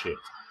about this shit?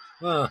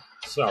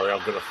 Sorry,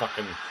 I've got a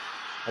fucking...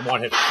 I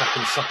might have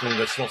fucking something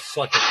that's not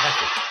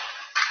psychopathic.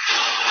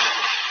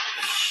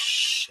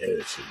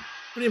 Hurting.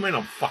 What do you mean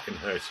I'm fucking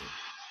hurting?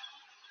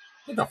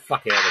 Get the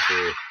fuck out of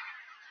here.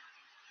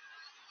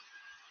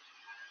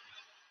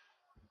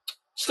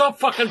 Stop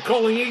fucking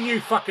calling in, you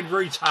fucking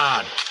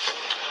retard.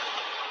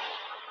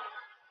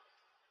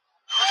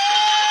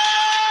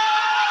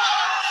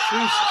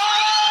 Jesus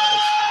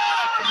Christ.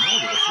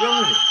 What's wrong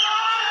with him?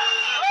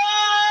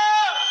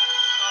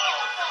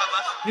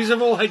 You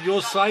have all had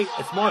your say.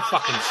 It's my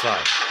fucking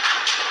say.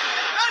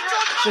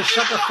 So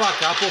shut the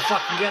fuck up or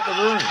fucking get the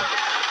room.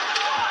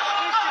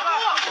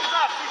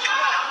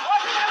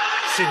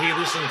 Sit here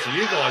listening to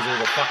you guys all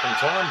the fucking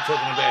time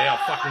talking about how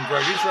fucking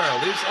great Israel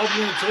is. I'm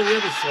going to tell the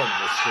other side of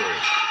the story.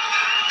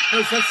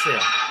 How's that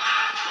sound?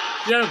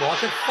 You don't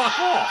like it? Fuck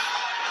off.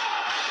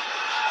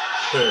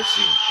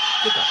 Percy.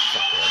 Get the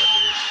fuck out of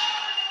here.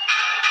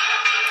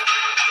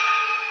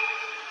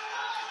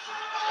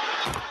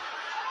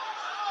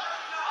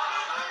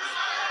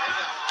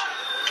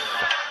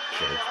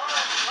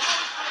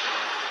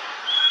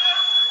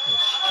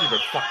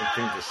 Stupid fucking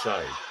thing to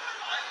say.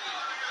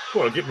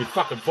 What, to get me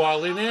fucking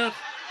violin out?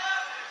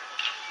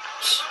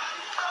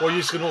 Well, you're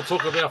just going to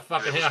talk about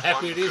fucking how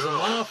happy it is and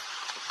laugh?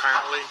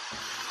 Apparently,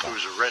 who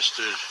was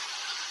arrested.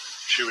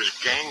 She was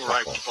gang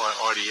raped by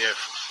IDF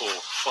for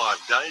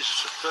 5 days.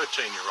 It's a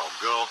 13-year-old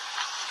girl.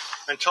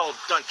 And told,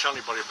 don't tell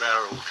anybody about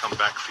her, it will come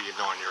back for your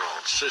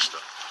 9-year-old sister.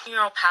 A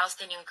 9-year-old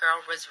Palestinian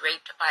girl was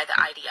raped by the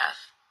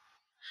IDF.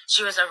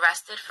 She was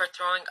arrested for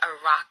throwing a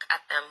rock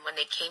at them when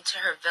they came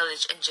to her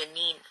village in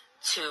Jenin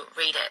to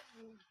raid it.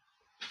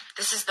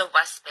 This is the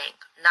West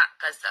Bank, not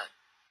Gaza.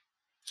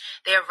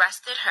 They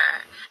arrested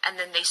her, and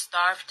then they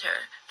starved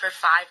her for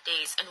 5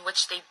 days, in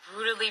which they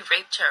brutally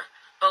raped her,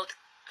 both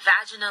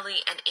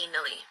vaginally and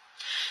anally.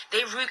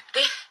 They raped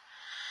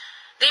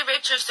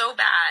her so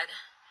bad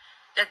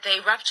that they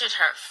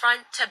ruptured her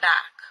front to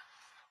back.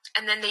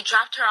 And then they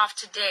dropped her off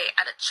today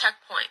at a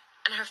checkpoint,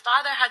 and her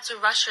father had to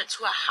rush her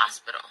to a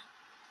hospital.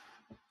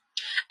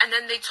 And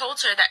then they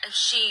told her that if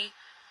she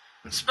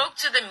spoke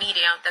to the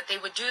media, that they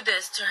would do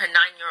this to her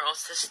 9-year-old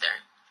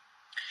sister.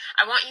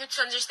 I want you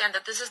to understand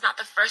that this is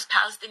not the first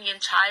Palestinian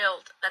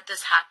child that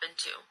this happened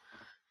to.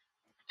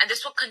 And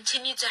this will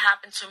continue to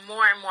happen to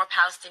more and more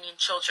Palestinian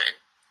children.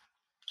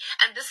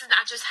 And this is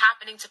not just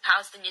happening to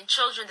Palestinian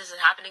children, this is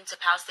happening to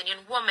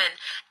Palestinian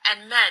women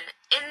and men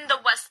in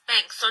the West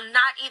Bank, so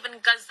not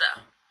even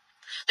Gaza.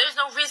 There's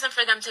no reason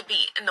for them to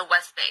be in the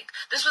West Bank.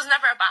 This was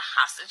never about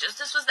hostages.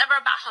 This was never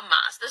about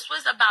Hamas. This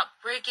was about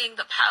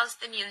breaking the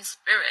Palestinian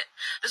spirit.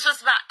 This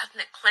was about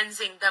ethnic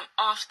cleansing them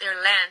off their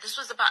land. This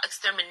was about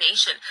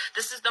extermination.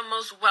 This is the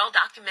most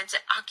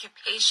well-documented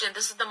occupation.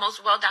 This is the most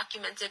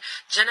well-documented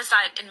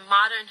genocide in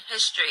modern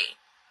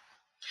history.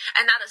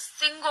 And not a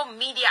single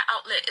media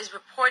outlet is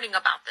reporting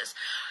about this.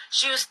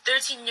 She was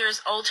 13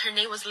 years old. Her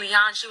name was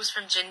Lian. She was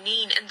from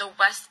Jenin in the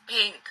West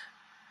Bank.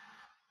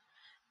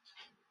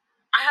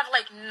 I have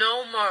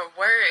no more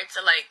words.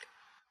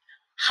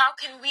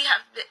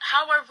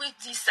 How are we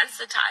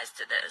desensitized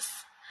to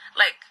this?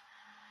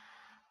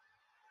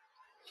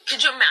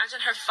 Could you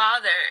imagine her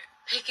father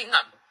picking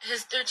up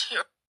his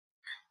 13-year-old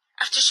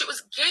after she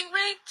was gang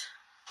raped?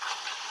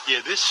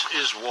 Yeah, this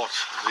is what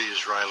the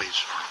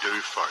Israelis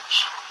do,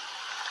 folks.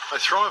 They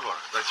thrive on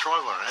it. They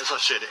thrive on it. As I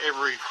said,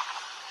 every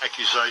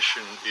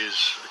accusation is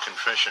a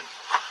confession.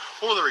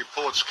 All the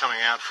reports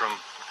coming out from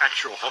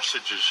actual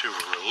hostages who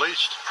were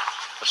released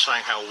are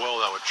saying how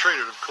well they were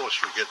treated. Of course,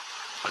 we get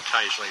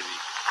occasionally the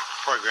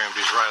programmed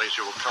Israelis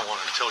who will come on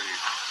and tell you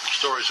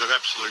stories of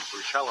absolute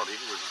brutality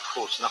with, of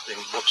course,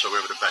 nothing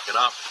whatsoever to back it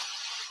up.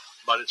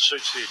 But it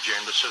suits the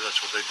agenda, so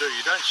that's what they do.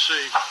 You don't see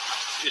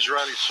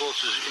Israeli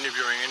sources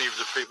interviewing any of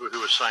the people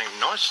who are saying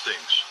nice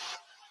things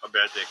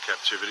about their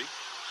captivity.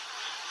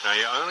 Now,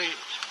 you only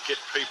get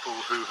people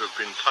who have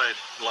been paid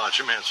large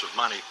amounts of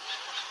money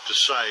to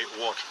say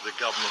what the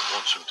government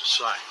wants them to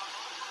say.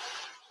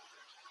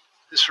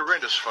 It's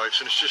horrendous, folks,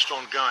 and it's just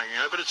ongoing,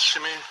 but it's,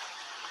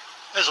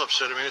 as I've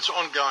said, it's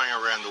ongoing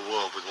around the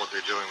world with what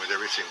they're doing with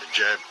everything, the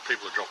jab.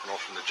 People are dropping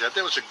off from the jab.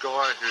 There was a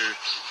guy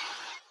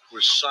who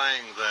was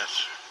saying that,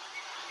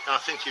 and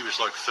I think he was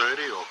 30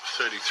 or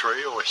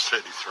 33, always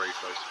 33,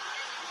 folks,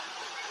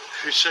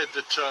 who said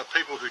that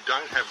people who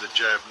don't have the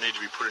jab need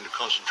to be put into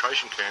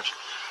concentration camps.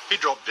 He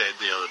dropped dead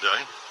the other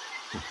day,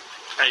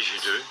 as you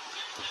do.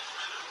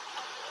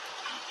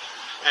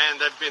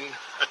 And they've been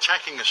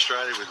attacking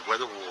Australia with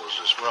weather wars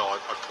as well. I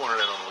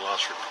pointed out on the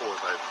last report,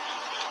 they've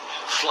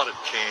flooded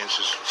Cairns,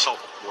 there's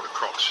saltwater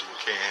crocs in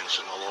Cairns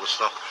and a lot of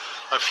stuff.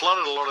 They've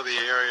flooded a lot of the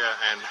area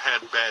and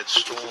had bad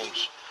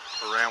storms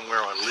around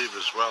where I live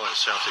as well in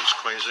southeast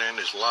Queensland.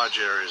 There's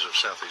large areas of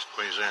southeast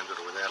Queensland that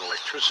are without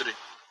electricity.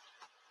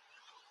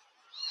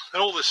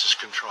 And all this is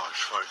contrived,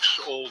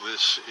 folks. All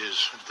this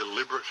is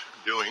deliberate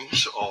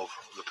doings of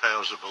the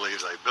powers that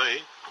believe they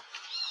be,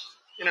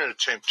 in an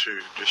attempt to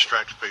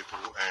distract people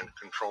and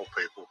control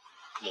people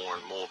more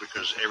and more,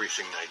 because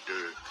everything they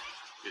do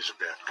is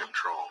about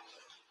control.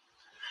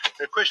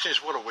 The question is,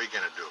 what are we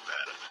going to do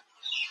about it?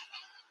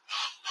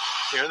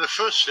 The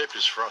first step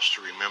is for us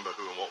to remember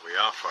who and what we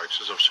are, folks.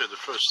 As I've said, the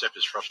first step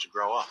is for us to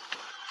grow up.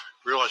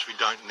 Realise we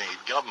don't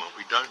need government.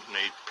 We don't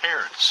need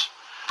parents.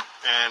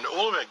 And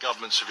all of our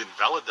governments have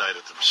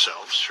invalidated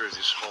themselves through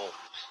this whole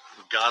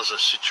Gaza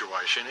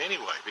situation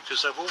anyway,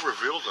 because they've all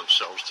revealed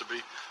themselves to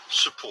be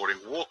supporting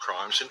war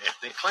crimes and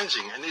ethnic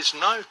cleansing. And there's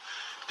no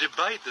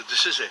debate that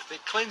this is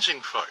ethnic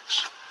cleansing,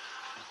 folks.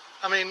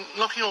 I mean,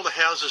 knocking all the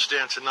houses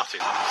down to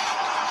nothing.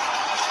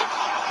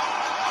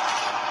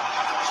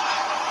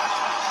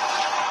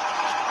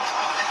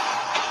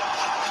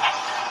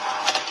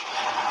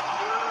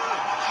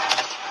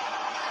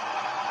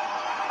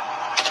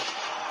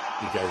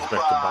 He goes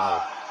back to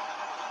Baal.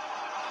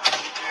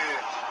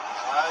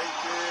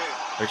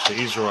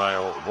 Actually,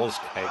 Israel was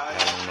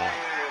Canaan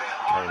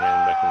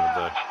back in the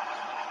day.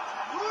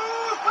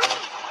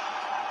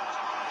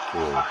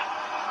 Or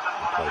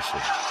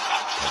replacing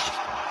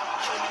Pakistan.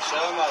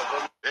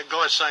 That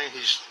guy's saying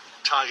he's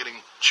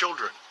targeting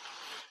children,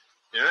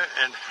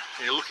 and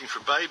you're looking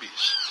for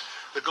babies.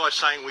 The guy's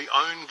saying we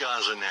own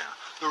Gaza now.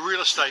 The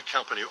real estate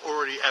company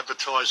already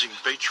advertising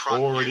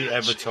beachfront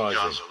units in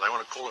Gaza. They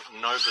want to call it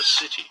Nova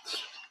City.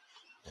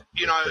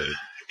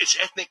 It's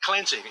ethnic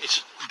cleansing.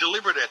 It's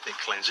deliberate ethnic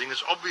cleansing.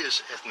 It's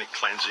obvious ethnic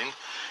cleansing.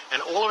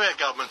 And all of our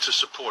governments are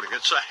supporting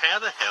it. So how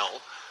the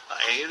hell are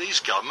any of these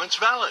governments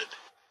valid?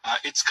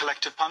 It's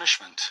collective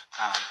punishment.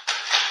 I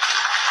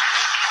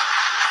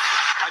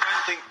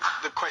don't think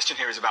the question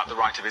here is about the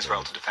right of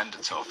Israel to defend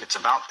itself. It's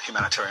about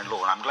humanitarian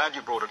law. And I'm glad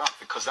you brought it up,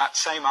 because that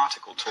same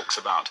article talks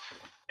about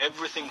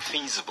everything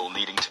feasible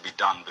needing to be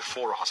done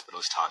before a hospital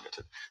is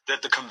targeted,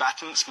 that the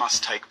combatants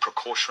must take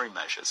precautionary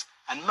measures,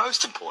 and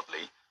most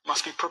importantly,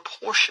 must be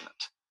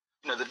proportionate.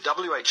 The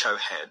WHO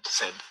head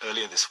said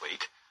earlier this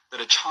week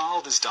that a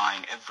child is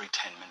dying every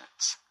 10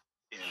 minutes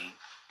in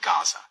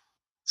Gaza.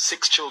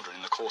 6 children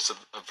in the course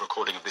of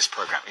recording of this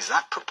program. Is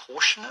that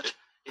proportionate?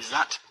 Is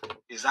that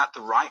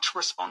the right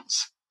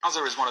response?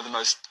 Gaza is one of the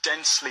most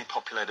densely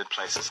populated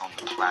places on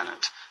the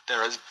planet.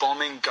 There is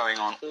bombing going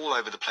on all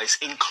over the place,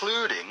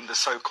 including the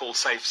so-called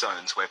safe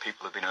zones where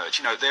people have been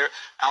urged.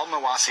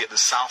 Al-Mawasi at the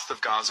south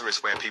of Gaza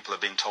is where people are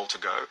being told to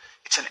go.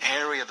 It's an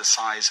area the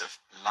size of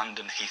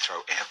London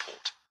Heathrow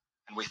Airport.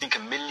 And we think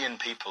 1 million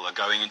people are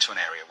going into an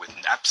area with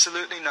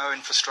absolutely no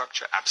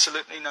infrastructure,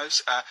 absolutely no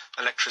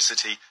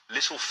electricity,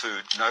 little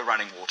food, no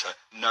running water,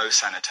 no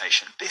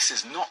sanitation. This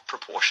is not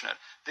proportionate.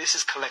 This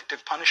is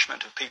collective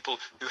punishment of people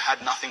who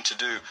had nothing to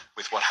do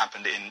with what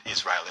happened in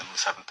Israel on the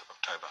 7th of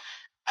October.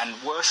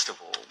 And worst of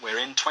all, we're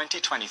in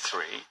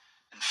 2023,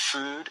 and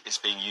food is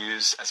being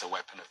used as a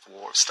weapon of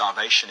war.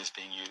 Starvation is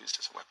being used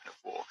as a weapon of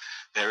war.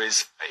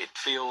 It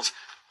feels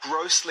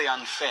grossly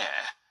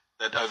unfair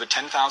that over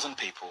 10,000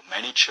 people,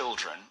 many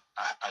children,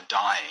 are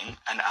dying,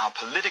 and our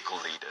political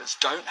leaders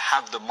don't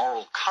have the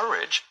moral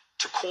courage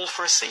to call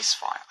for a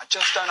ceasefire. I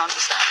just don't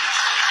understand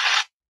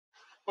this.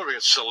 What, we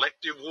got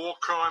selective war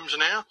crimes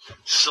now?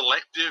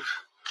 Selective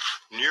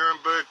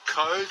Nuremberg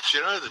codes,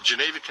 the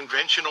Geneva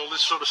Convention, all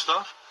this sort of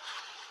stuff?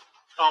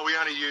 Oh, we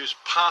only use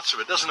parts of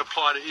it. It doesn't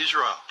apply to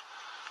Israel.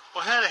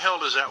 Well, how the hell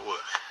does that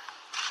work?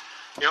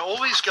 All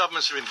these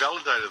governments have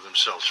invalidated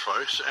themselves,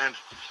 folks, and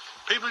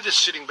people are just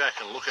sitting back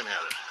and looking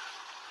at it.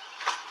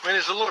 I mean,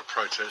 there's a lot of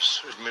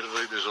protests,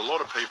 admittedly. There's a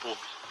lot of people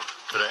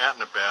that are out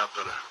and about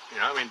that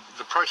are,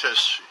 the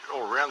protests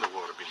all around the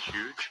world have been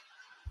huge.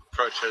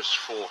 Protests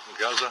for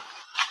Gaza.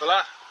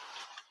 But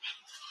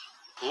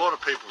a lot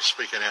of people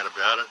speaking out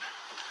about it.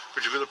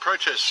 But the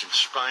protests in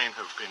Spain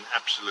have been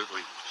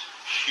absolutely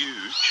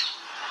huge.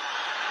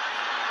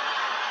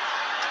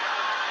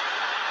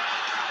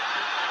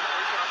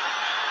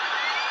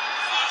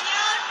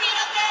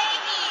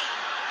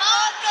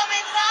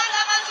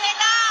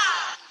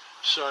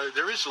 So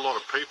there is a lot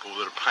of people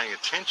that are paying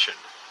attention.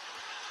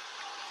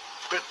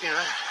 But,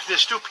 they're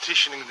still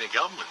petitioning their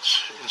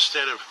governments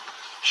instead of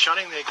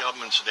shutting their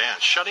governments down,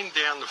 shutting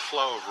down the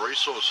flow of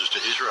resources to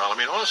Israel. I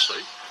mean,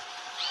 honestly,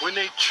 we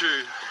need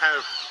to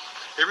have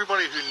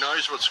everybody who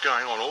knows what's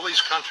going on, all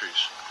these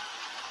countries,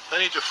 they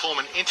need to form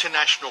an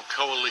international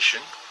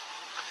coalition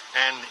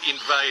and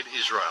invade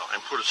Israel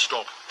and put a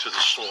stop to the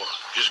slaughter.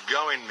 Just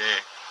go in there,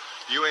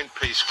 UN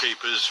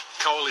peacekeepers,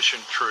 coalition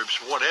troops,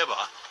 whatever,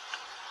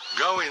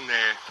 go in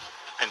there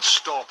and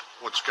stop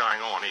what's going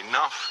on.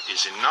 Enough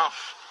is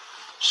enough.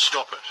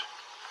 Stop it.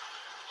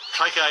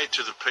 Take aid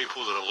to the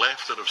people that are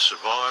left, that have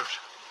survived.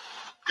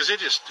 Because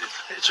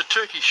it's a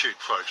turkey shoot,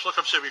 folks. Like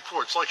I've said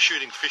before, it's like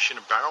shooting fish in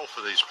a barrel for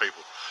these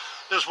people.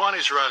 There's one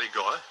Israeli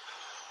guy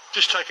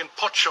just taking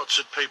pot shots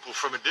at people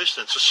from a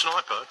distance, a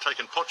sniper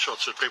taking pot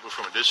shots at people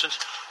from a distance,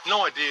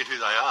 no idea who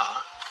they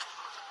are,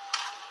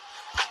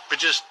 but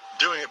just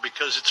doing it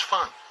because it's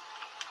fun.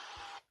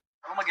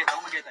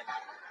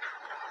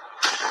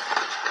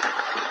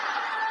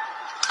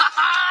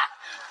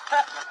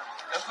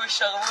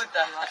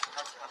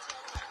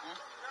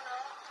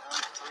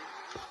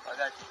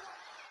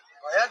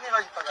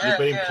 You're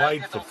being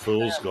played for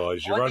fools,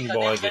 guys. You're run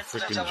by the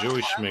freaking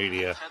Jewish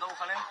media,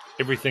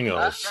 everything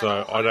else.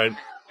 So I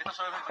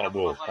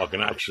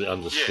can actually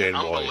understand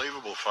why.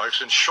 Unbelievable,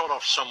 folks, and shot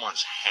off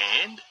someone's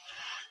hand.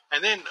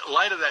 And then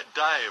later that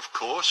day, of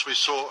course, we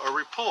saw a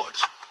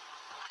report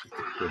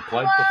We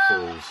played for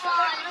fools.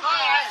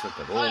 Said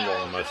that all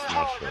along most of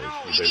my shows.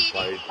 We've been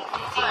played for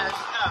fools.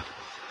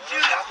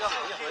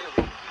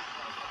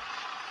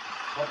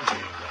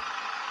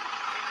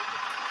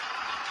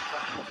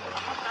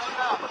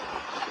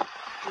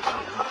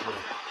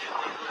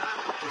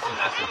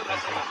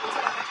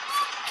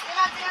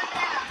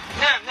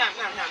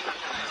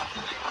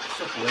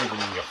 Stop leaving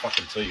in your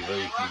fucking TV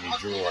and your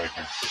drawer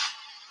open.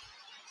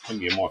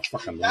 Maybe you might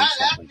fucking learn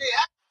something.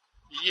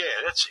 Yeah,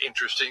 that's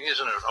interesting,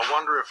 isn't it? I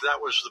wonder if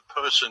that was the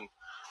person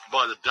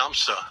by the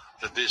dumpster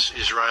that this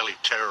Israeli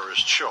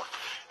terrorist shot.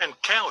 And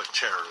coward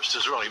terrorist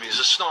as well. I mean, he's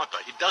a sniper.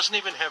 He doesn't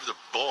even have the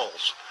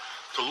balls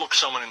to look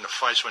someone in the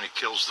face when he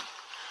kills them.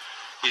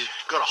 He's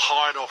got to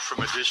hide off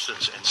from a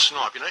distance and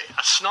snipe. You know,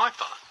 a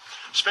sniper,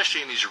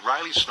 especially an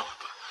Israeli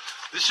sniper,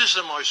 this is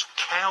the most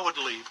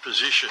cowardly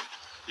position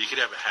you could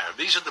ever have.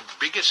 These are the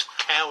biggest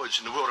cowards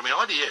in the world. I mean,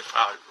 IDF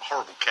are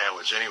horrible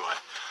cowards anyway.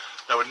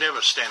 They would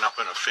never stand up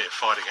in a fair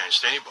fight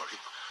against anybody.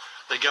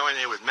 They go in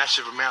there with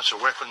massive amounts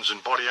of weapons and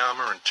body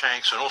armour and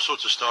tanks and all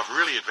sorts of stuff,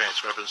 really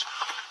advanced weapons.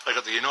 They've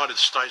got the United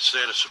States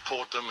there to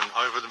support them and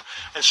over them.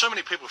 And so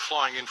many people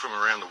flying in from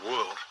around the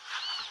world.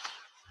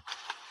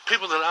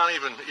 People that aren't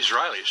even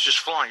Israelis, just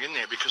flying in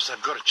there because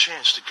they've got a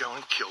chance to go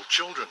and kill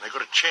children. They've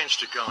got a chance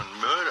to go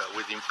and murder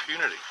with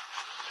impunity.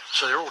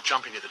 So they're all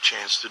jumping at the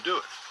chance to do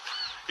it.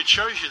 It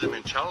shows you the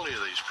mentality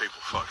of these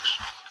people, folks.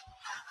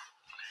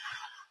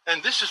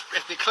 And this is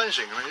ethnic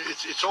cleansing. I mean,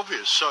 it's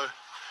obvious. So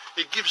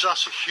it gives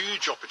us a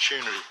huge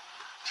opportunity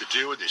to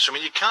deal with this. I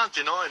mean, you can't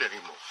deny it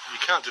anymore. You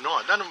can't deny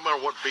it. Doesn't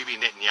matter what Bibi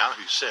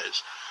Netanyahu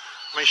says.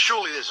 I mean,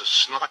 surely there's a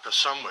sniper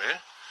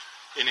somewhere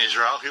in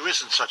Israel who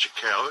isn't such a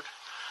coward,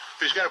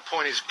 who's going to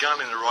point his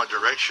gun in the right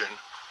direction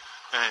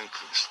and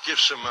give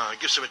some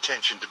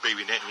attention to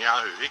Bibi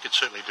Netanyahu. He could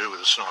certainly do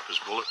with a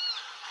sniper's bullet.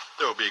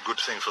 That would be a good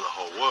thing for the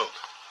whole world.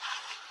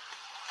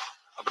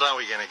 But are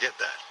we going to get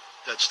that?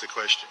 That's the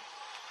question.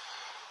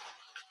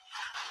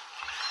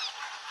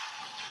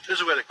 This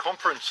is where the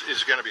conference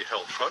is going to be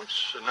held,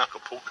 folks, in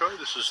Acapulco.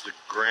 This is the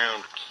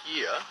ground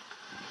here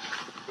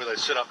where they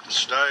set up the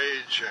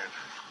stage and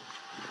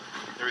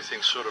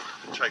everything sort of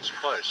takes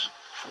place.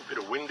 A bit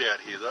of wind out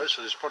here, though,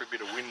 so there's probably a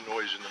bit of wind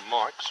noise in the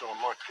mic, so I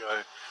might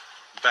go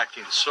back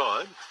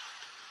inside.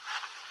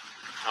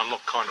 I'm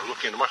not kind of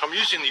looking at the mic. I'm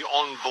using the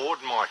on-board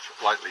mic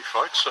lately,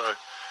 folks, so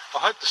I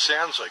hope the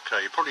sound's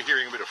okay. You're probably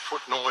hearing a bit of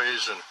foot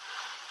noise and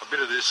a bit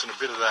of this and a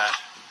bit of that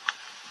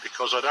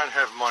because I don't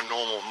have my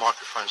normal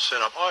microphone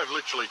set up. I've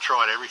literally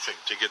tried everything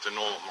to get the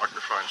normal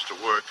microphones to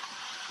work.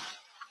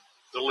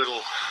 The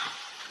little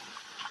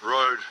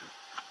Rode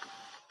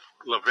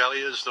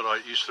lavaliers that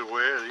I used to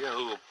wear, the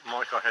little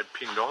mic I had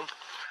pinned on.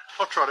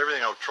 I've tried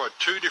everything. I've tried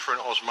 2 different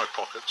Osmo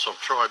Pockets.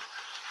 I've tried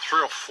 3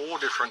 or 4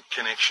 different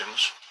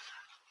connections,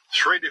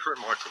 3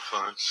 different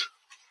microphones.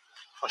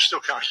 I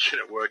still can't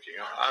get it working.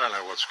 I don't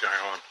know what's going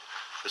on.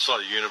 It's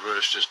like the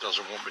universe just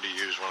doesn't want me to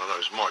use one of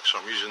those mics. So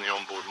I'm using the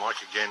onboard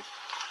mic again.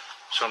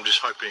 So I'm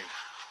just hoping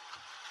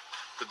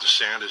that the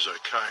sound is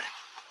okay.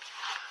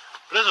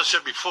 But as I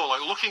said before,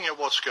 like looking at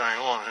what's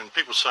going on and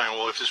people saying,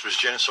 well, if this was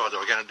genocide,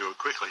 they were going to do it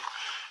quickly.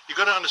 You've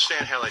got to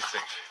understand how they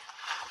think.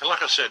 And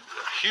like I said,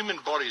 human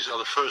bodies are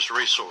the first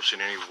resource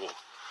in any war.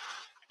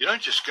 You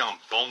don't just go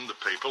and bomb the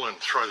people and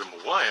throw them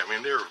away. I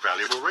mean, they're a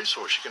valuable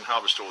resource. You can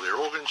harvest all their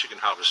organs, you can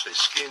harvest their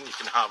skin, you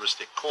can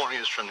harvest their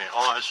corneas from their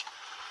eyes.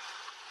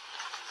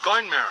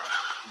 Bone marrow.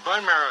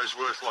 Bone marrow is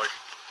worth like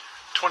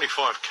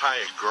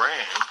 25k a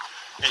gram,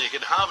 and you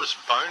can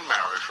harvest bone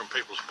marrow from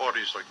people's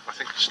bodies, like I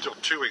think still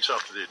 2 weeks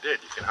after they're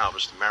dead, you can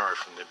harvest the marrow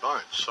from their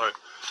bones. So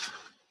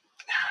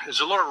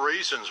there's a lot of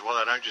reasons why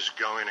they don't just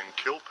go in and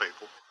kill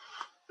people.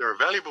 They're a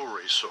valuable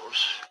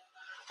resource,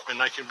 and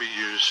they can be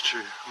used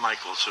to make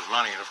lots of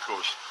money. And of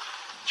course,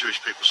 Jewish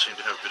people seem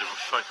to have a bit of a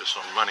focus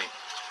on money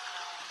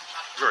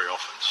very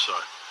often. So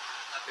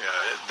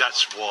yeah,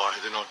 that's why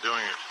they're not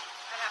doing it.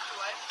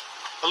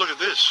 Oh, look at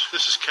this.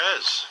 This is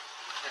Kaz.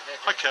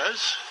 Hi,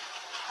 Kaz.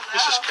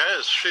 This is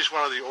Kaz. She's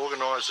one of the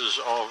organisers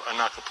of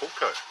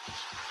Acapulco.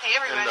 Hey,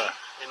 everybody. And,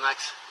 hey,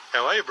 Max.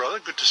 How are you, brother?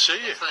 Good to see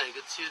you. Hey,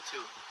 good to see you,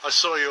 too. I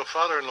saw your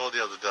father-in-law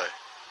the other day.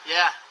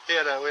 Yeah. We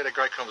had a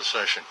great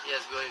conversation.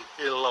 Yes, good.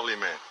 He's a lovely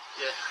man.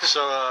 Yeah.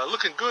 So,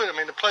 looking good. I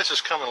mean, the place is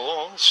coming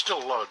along.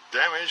 Still a lot of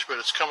damage, but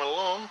it's coming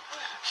along.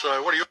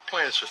 So, what are your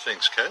plans for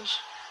things,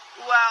 Kaz?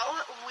 Well,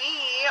 we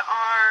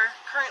are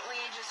currently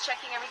just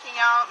checking everything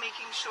out,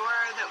 making sure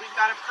that we've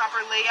got a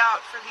proper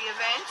layout for the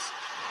event.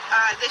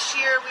 This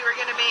year, we were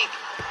going to make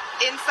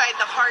inside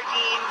the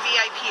Hardeen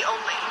VIP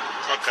only.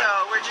 Okay. So,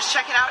 we're just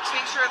checking out to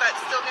make sure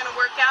that's still going to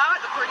work out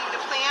according to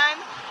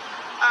plan.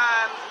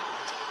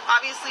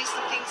 Obviously,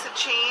 some things have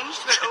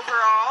changed, but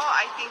overall,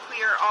 I think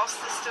we are all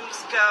systems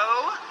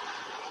go.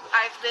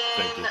 I've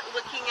been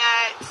looking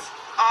at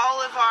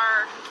all of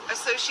our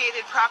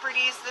associated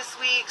properties this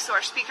week, so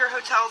our speaker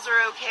hotels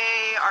are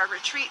okay, our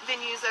retreat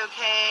venue's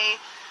okay.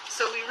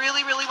 So we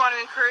really, really want to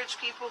encourage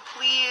people,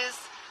 please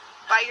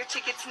buy your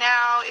tickets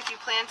now if you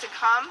plan to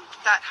come.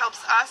 That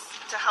helps us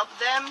to help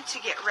them to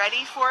get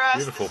ready for us.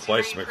 Beautiful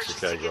place,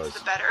 Mexico, guys.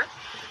 The better.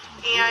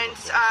 And,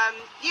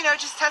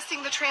 just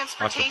testing the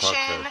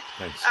transportation.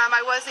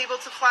 I was able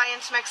to fly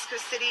into Mexico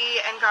City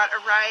and got a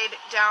ride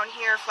down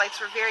here. Flights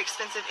were very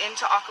expensive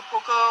into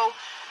Acapulco.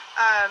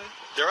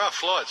 There are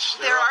flights.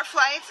 There are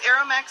flights.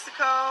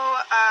 Aeromexico,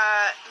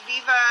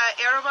 Viva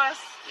Aerobus,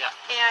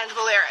 and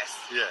Volaris.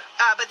 Yeah.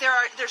 But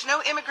there's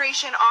no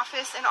immigration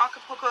office in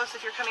Acapulco, so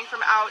if you're coming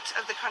from out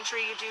of the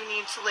country, you do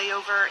need to lay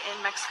over in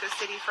Mexico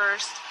City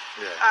first.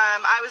 Yeah.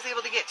 I was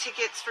able to get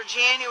tickets for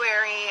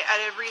January at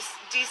a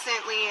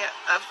decently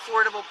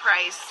affordable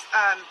price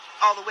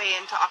all the way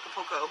into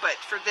Acapulco, but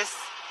for this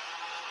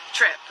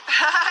trip,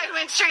 I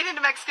went straight into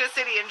Mexico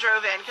City and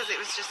drove in because it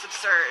was just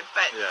absurd.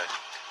 But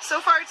so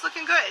far, it's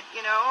looking good.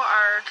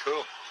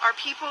 Our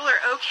people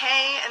are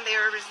okay, and they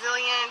are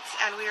resilient,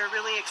 and we are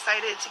really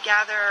excited to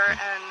gather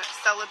and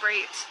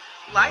celebrate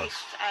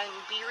life and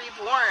be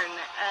reborn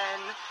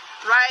and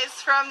rise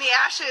from the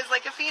ashes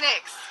like a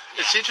phoenix.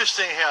 It's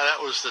interesting how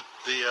that was the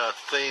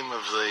theme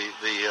of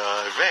the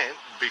event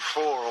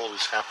before all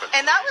this happened.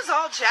 And that was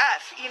all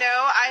Jeff.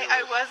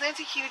 I wasn't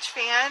a huge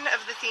fan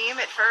of the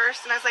theme at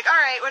first, and I was like, all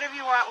right, whatever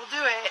you want, we'll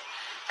do it.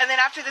 And then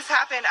after this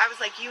happened, I was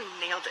like, you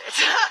nailed it.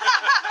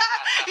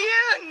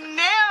 You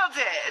nailed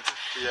it.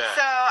 Yeah.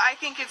 So I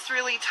think it's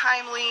really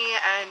timely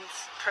and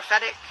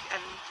prophetic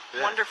and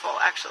wonderful,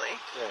 actually.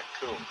 Yeah,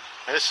 cool.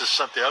 And this is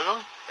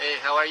Santiago.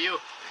 Hey, how are you?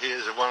 He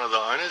is one of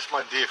the owners,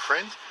 my dear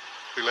friend,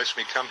 who lets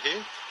me come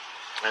here.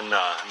 And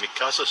mi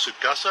casa, su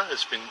casa,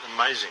 it's been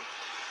amazing.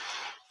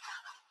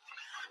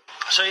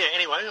 So yeah,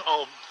 anyway,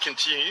 I'll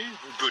continue.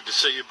 Good to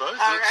see you both.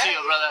 Good to see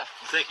you, brother.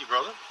 Thank you,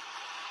 brother.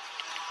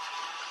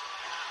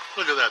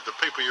 Look at that, the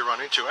people you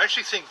run into. I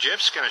actually think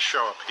Jeff's going to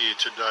show up here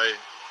today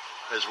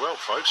as well,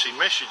 folks. He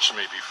messaged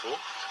me before.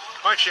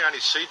 I actually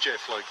only see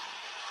Jeff like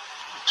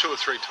 2 or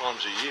 3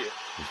 times a year.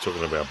 He's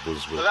talking about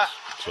Buzzwood. Hola.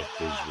 Jeff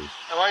Buzzwood.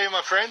 How are you,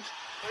 my friend?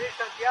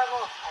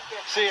 Santiago.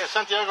 Sí,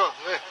 Santiago.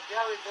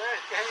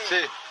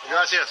 Sí,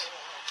 gracias.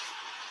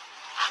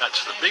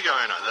 That's the big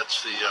owner.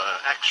 That's the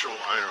actual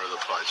owner of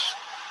the place.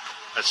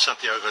 That's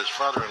Santiago's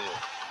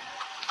father-in-law.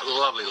 A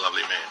lovely,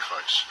 lovely man,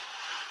 folks.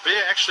 But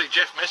yeah, actually,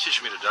 Jeff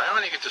messaged me today. I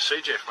only get to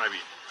see Jeff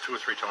maybe 2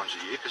 or 3 times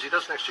a year because he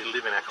doesn't actually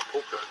live in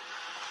Acapulco.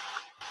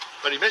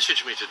 But he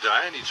messaged me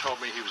today and he told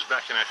me he was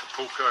back in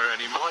Acapulco and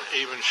he might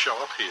even show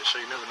up here.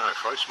 So you never know,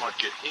 folks. Might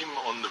get him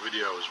on the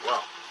video as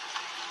well.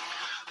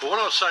 But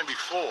what I was saying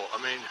before, I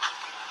mean,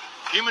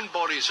 human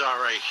bodies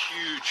are a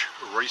huge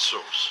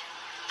resource.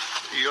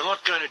 You're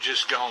not going to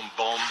just go and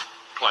bomb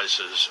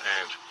places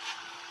and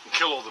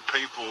kill all the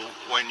people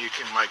when you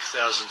can make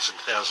thousands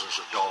and thousands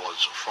of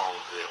dollars from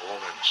their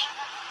organs.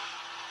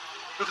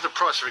 Look at the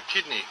price of a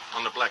kidney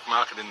on the black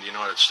market in the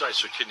United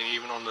States, or kidney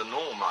even on the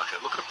normal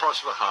market. Look at the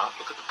price of a heart.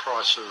 Look at the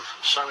price of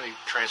so many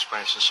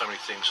transplants and so many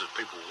things that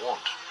people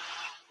want.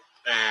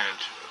 And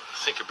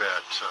think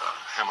about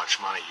how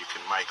much money you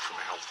can make from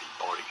a healthy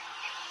body.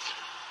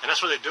 And that's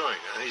what they're doing.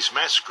 And these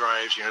mass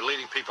graves,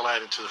 leading people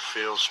out into the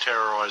fields,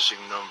 terrorizing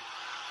them,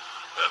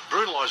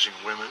 brutalizing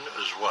women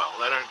as well.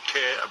 They don't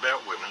care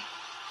about women.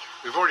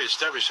 We've already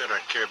established they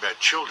don't care about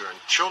children.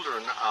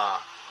 Children are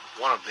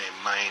one of their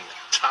main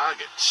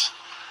targets,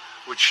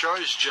 which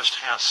shows just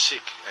how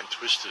sick and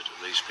twisted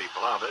these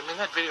people are. I mean,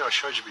 that video I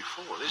showed you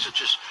before, these are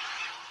just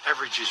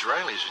average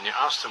Israelis, and you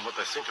ask them what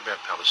they think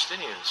about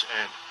Palestinians,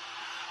 and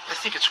they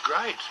think it's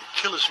great.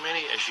 Kill as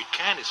many as you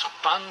can. It's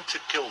fun to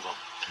kill them.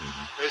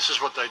 Mm-hmm. This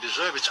is what they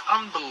deserve. It's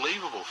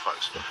unbelievable,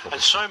 folks.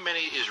 And so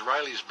many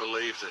Israelis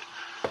believe that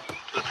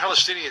the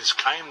Palestinians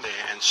came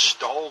there and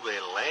stole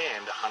their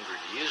land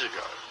 100 years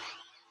ago.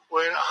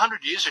 Well,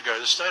 100 years ago,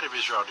 the state of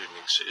Israel didn't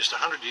exist.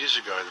 100 years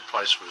ago, the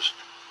place was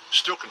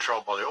still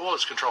controlled by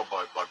it's controlled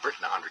by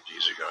Britain 100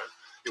 years ago.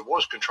 It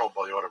was controlled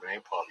by the Ottoman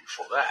Empire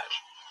before that.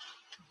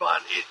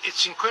 But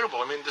it's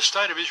incredible. I mean, the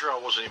state of Israel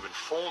wasn't even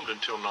formed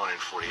until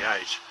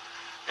 1948.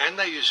 And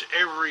they use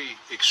every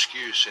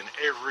excuse and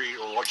every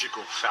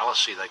logical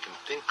fallacy they can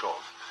think of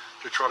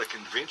to try to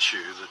convince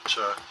you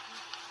that,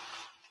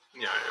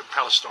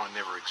 Palestine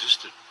never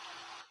existed.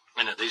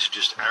 And that these are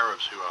just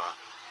Arabs who are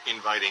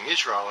invading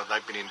Israel, and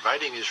they've been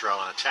invading Israel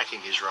and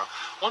attacking Israel.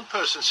 One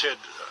person said,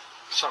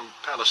 some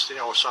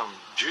Palestinian or some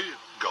Jew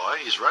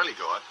guy, Israeli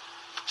guy,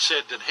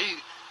 said that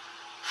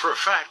for a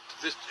fact,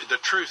 the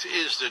truth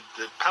is that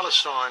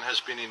Palestine has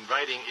been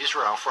invading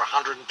Israel for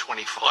 125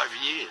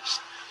 years.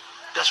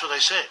 That's what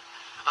they said.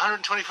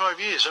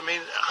 125 years. I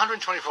mean,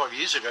 125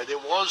 years ago, there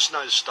was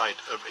no state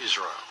of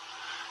Israel.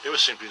 There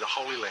was simply the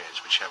Holy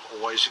Lands, which have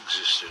always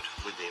existed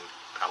within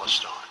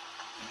Palestine.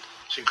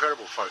 It's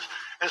incredible, folks.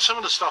 And some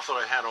of the stuff that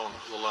I had on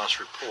the last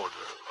report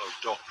of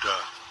Dr.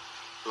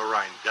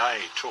 Lorraine Day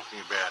talking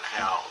about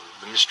how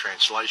the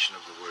mistranslation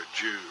of the word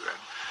Jew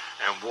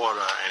and what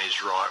an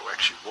Israelite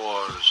actually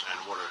was, and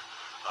what a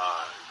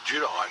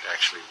Judahite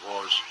actually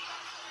was,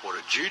 what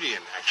a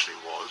Judean actually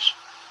was.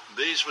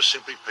 These were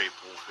simply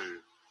people who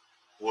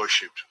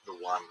worshipped the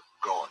one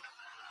God.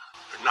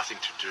 Nothing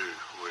to do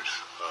with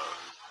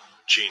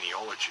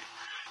genealogy.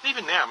 And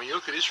even now, I mean, you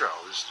look at Israel,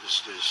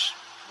 there's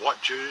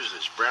white Jews,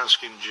 there's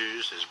brown-skinned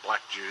Jews, there's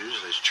black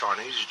Jews, there's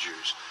Chinese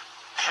Jews.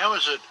 How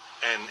is it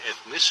and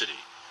ethnicity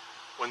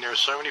when there are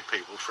so many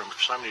people from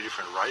so many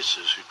different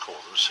races who call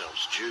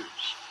themselves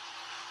Jews?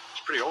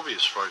 It's pretty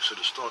obvious, folks, that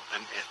it's not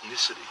an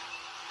ethnicity.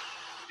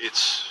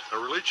 It's a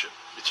religion.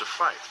 It's a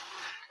faith.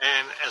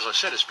 And as I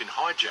said, it's been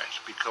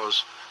hijacked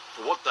because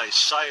for what they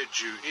say a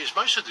Jew is,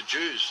 most of the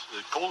Jews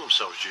that call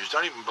themselves Jews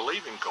don't even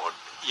believe in God,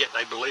 yet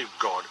they believe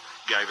God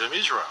gave them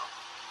Israel.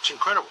 It's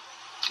incredible.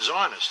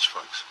 Zionists,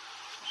 folks.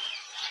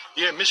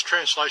 Yeah,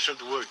 mistranslation of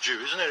the word Jew.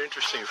 Isn't that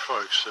interesting,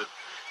 folks, that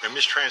a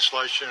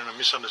mistranslation and a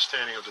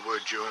misunderstanding of the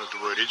word Jew and of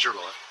the word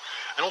Israelite,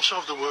 and also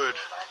of the word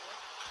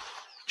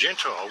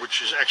Gentile,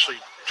 which is actually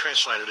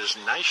translated as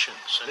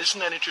nations. And isn't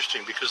that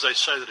interesting? Because they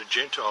say that a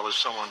Gentile is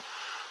someone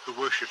who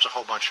worships a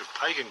whole bunch of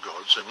pagan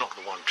gods and not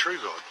the one true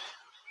God.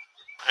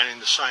 And in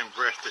the same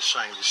breath, they're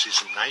saying this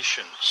is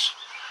nations.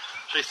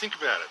 So you think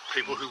about it.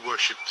 People who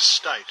worship the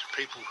state,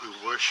 people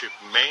who worship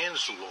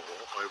man's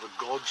law over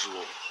God's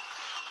law.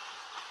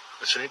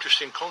 It's an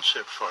interesting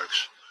concept,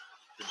 folks.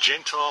 The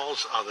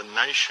Gentiles are the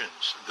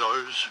nations,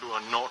 those who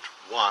are not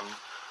one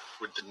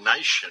with the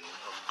nation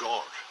of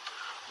God.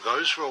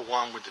 Those who are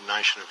one with the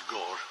nation of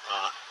God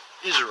are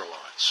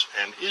Israelites.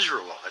 And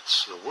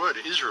Israelites, the word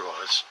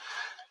Israelites,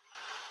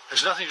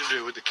 has nothing to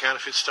do with the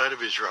counterfeit state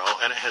of Israel,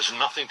 and it has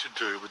nothing to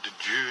do with the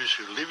Jews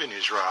who live in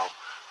Israel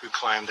who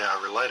claim they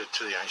are related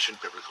to the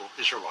ancient biblical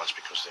Israelites,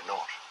 because they're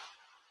not.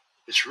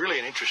 It's really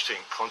an interesting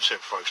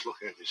concept, folks,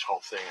 looking at this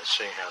whole thing and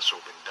seeing how it's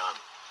all been done.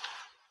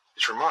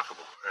 It's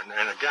remarkable.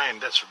 And again,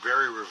 that's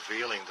very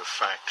revealing the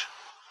fact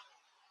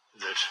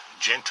that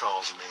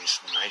Gentiles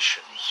means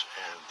nations,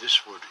 and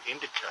this would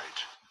indicate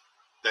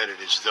that it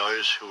is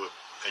those who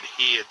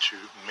adhere to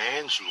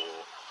man's law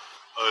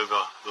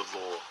over the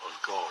law of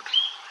God.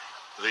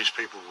 These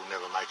people will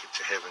never make it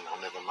to heaven.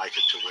 They'll never make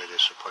it to where they're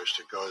supposed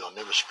to go. They'll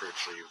never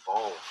spiritually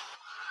evolve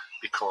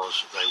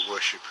because they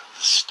worship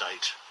the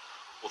state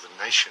or the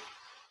nation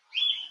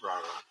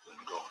rather than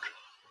God.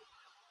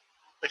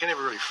 They can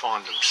never really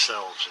find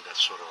themselves in that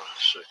sort of a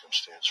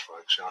circumstance,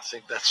 folks. And I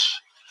think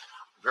that's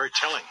very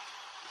telling.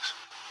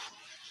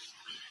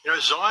 You know,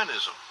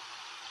 Zionism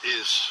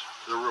is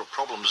the real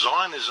problem.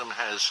 Zionism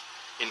has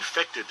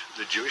infected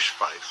the Jewish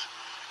faith.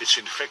 It's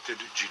infected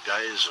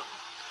Judaism.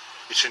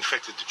 It's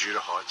infected the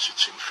Judahites.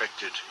 It's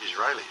infected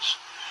Israelis,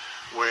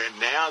 where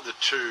now the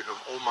two have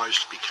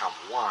almost become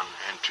one.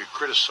 And to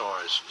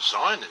criticize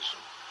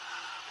Zionism,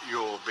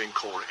 you're being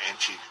called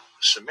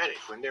anti-Semitic,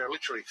 when there are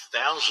literally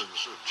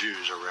thousands of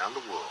Jews around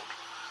the world,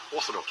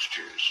 Orthodox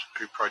Jews,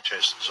 who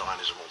protest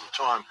Zionism all the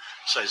time,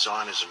 say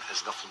Zionism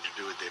has nothing to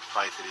do with their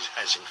faith. It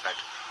has, in fact,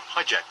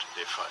 hijacked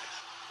their faith.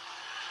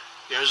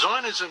 You know,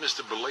 Zionism is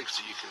the belief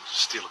that you can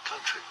steal a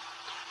country.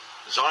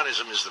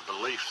 Zionism is the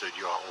belief that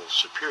you are all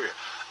superior.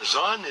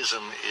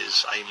 Zionism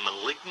is a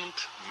malignant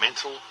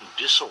mental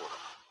disorder.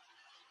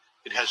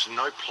 It has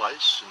no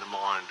place in the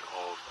mind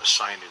of a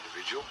sane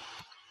individual.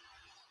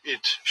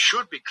 It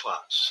should be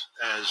classed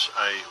as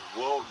a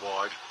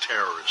worldwide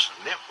terrorist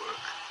network,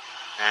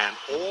 and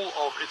all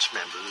of its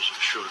members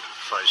should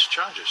face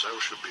charges. They all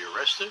should be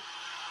arrested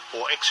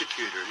or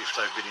executed if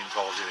they've been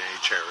involved in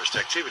any terrorist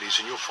activities.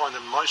 And you'll find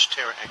that most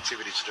terror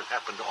activities that have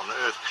happened on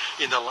Earth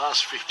in the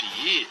last 50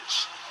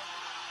 years,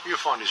 you'll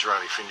find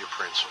Israeli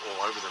fingerprints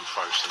all over them,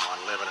 folks. The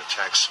 9/11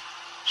 attacks,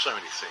 so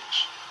many things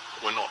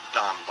were not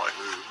done by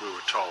who we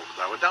were told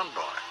they were done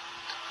by.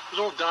 It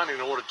was all done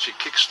in order to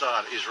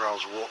kickstart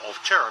Israel's war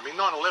of terror. I mean,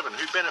 9/11,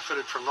 who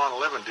benefited from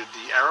 9/11? Did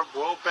the Arab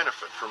world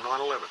benefit from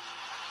 9/11?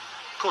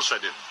 Of course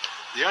they didn't.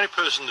 The only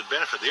person that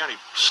benefited, the only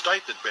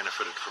state that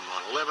benefited from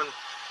 9/11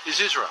 is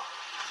Israel.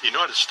 The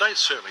United States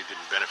certainly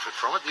didn't benefit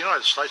from it. The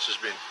United States has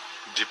been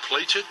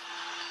depleted.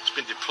 It's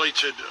been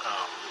depleted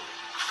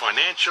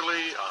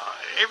financially,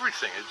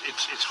 everything.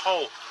 Its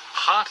whole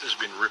heart has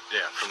been ripped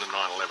out from the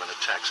 9/11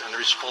 attacks and the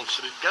response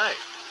that it gave.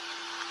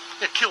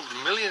 It killed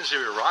millions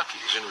of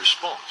Iraqis in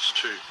response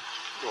to,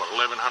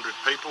 1,100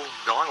 people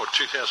dying or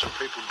 2,000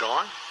 people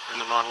dying in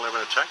the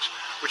 9/11 attacks,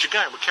 which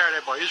again were carried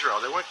out by Israel.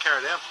 They weren't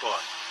carried out by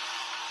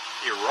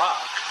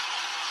Iraq.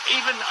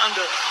 Even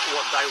under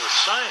what they were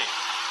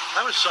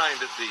saying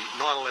that the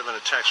 9/11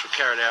 attacks were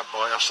carried out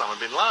by Osama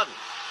bin Laden,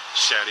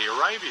 Saudi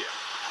Arabia,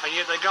 and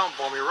yet they go and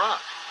bomb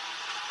Iraq.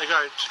 They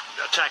go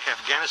to attack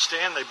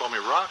Afghanistan, they bomb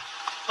Iraq.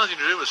 Nothing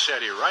to do with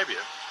Saudi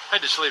Arabia. They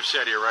just leave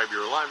Saudi Arabia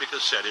alone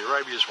because Saudi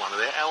Arabia is one of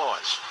their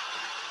allies.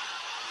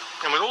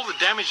 And with all the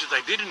damage that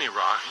they did in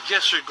Iraq,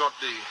 guess who got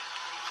the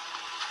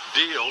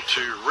deal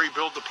to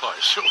rebuild the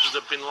place? It was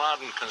the Bin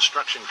Laden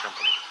construction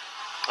company.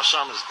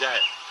 Osama's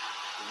dad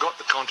got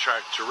the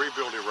contract to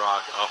rebuild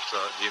Iraq after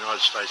the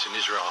United States and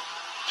Israel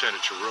turned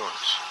it to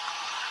ruins.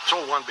 It's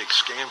all one big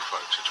scam,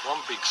 folks. It's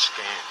one big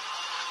scam.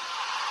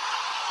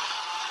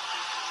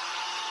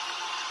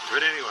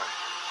 But anyway,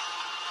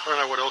 I don't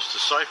know what else to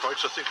say,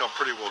 folks. I think I'm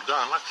pretty well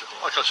done.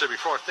 Like I said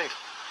before, I think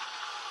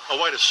a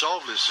way to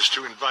solve this is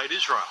to invade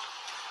Israel.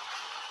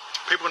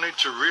 People need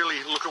to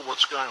really look at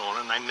what's going on,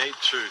 and they need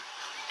to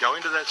go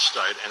into that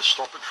state and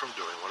stop it from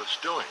doing what it's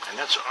doing. And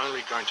that's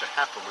only going to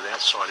happen with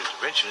outside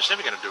intervention. It's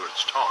never going to do it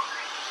its time.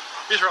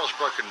 Israel's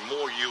broken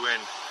more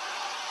UN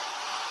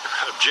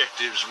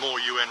objectives, more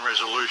UN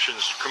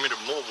resolutions, committed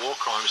more war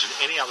crimes than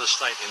any other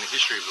state in the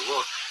history of the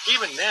world.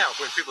 Even now,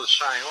 when people are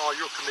saying, oh,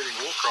 you're committing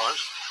war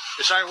crimes,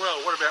 they say,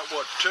 well, what about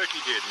what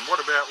Turkey did? And what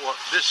about what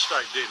this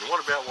state did? And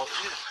what about what...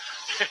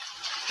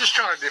 Just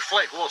trying to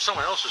deflect, well,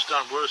 someone else has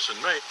done worse than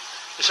me.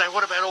 They say,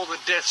 what about all the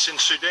deaths in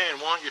Sudan?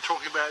 Why aren't you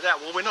talking about that?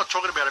 Well, we're not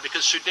talking about it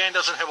because Sudan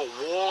doesn't have a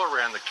wall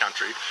around the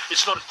country.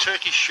 It's not a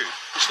turkey shoot.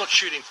 It's not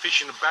shooting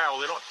fish in a barrel.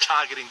 They're not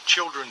targeting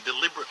children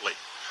deliberately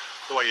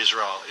the way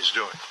Israel is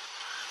doing.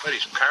 What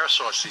these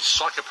parasites, these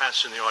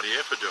psychopaths in the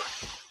IDF are doing.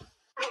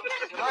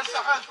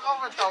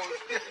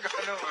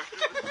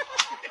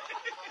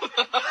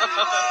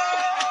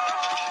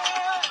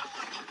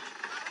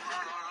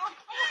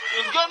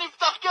 יבגני,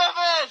 פתח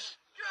כבש!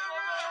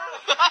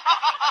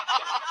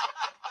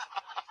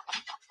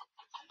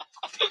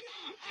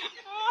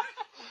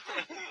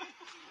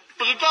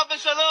 פריקה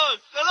בשלוש!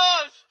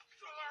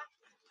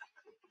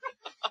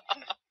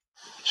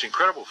 It's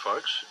incredible,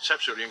 folks. It's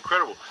absolutely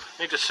incredible.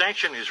 Need to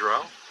sanction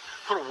Israel,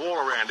 put a wall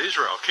around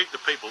Israel, keep the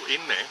people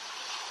in there,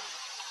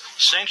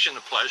 sanction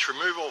the place,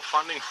 remove all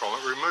funding from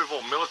it, remove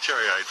all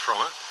military aid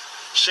from it,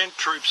 send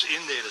troops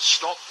in there to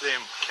stop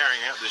them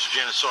carrying out this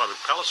genocide of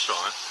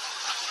Palestine,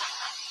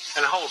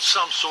 and hold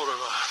some sort of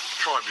a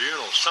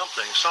tribunal,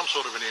 something, some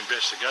sort of an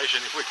investigation,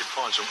 if we could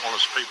find some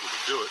honest people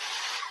to do it.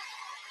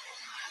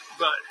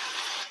 But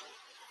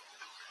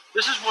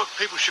this is what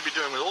people should be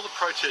doing with all the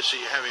protests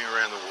that you're having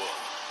around the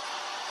world.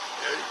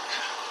 You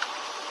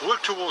know,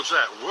 work towards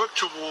that. Work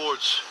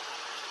towards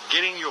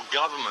getting your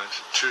government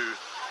to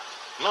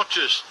not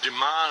just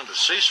demand a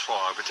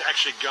ceasefire, but to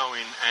actually go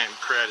in and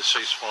create a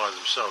ceasefire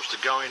themselves, to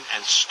go in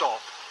and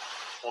stop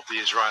what the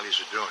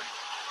Israelis are doing.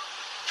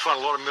 You find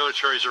a lot of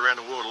militaries around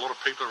the world, a lot of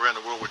people around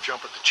the world would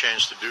jump at the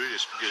chance to do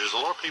this because there's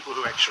a lot of people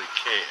who actually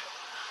care.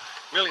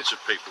 Millions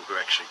of people who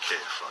actually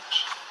care,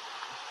 folks.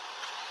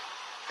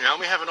 You know,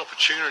 and we have an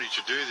opportunity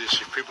to do this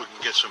if people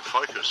can get some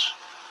focus.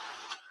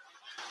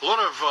 A lot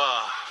of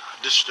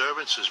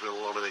disturbances with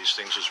a lot of these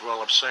things as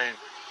well. I've seen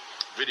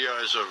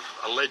videos of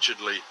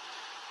allegedly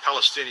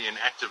Palestinian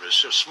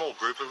activists, a small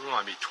group of them,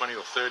 maybe 20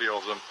 or 30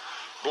 of them,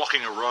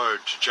 blocking a road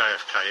to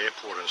JFK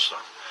Airport and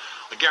stuff.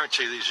 I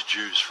guarantee these are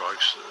Jews,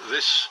 folks.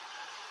 This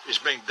is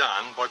being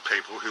done by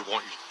people who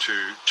want you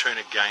to turn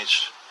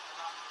against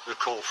the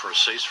call for a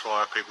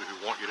ceasefire, people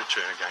who want you to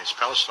turn against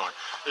Palestine.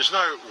 There's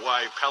no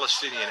way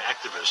Palestinian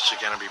activists are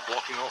going to be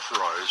blocking off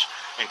roads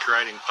and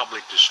creating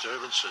public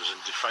disturbances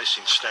and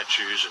defacing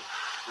statues and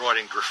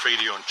writing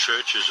graffiti on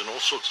churches and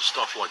all sorts of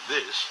stuff like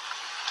this,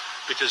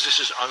 because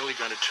this is only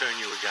going to turn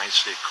you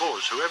against their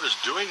cause. Whoever's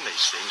doing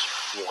these things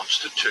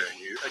wants to turn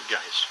you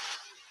against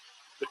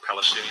the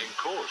Palestinian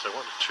cause. They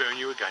want to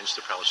turn you against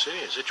the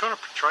Palestinians. They're trying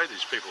to portray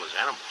these people as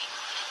animals.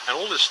 And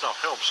all this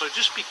stuff helps. So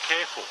just be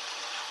careful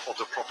of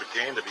the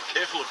propaganda. Be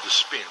careful of the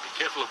spin. Be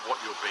careful of what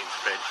you're being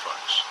fed,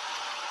 folks.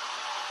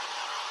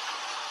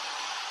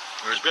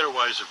 There's better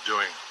ways of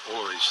doing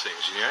all of these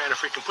things, you know, and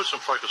if we can put some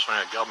focus on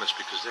our governments,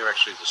 because they're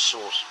actually the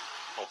source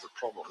of the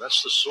problem.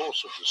 That's the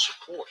source of the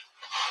support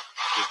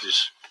that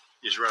this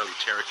Israeli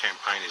terror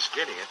campaign is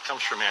getting. It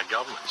comes from our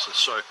governments, and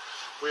so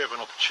we have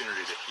an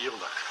opportunity to heal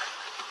that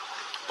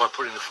by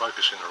putting the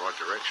focus in the right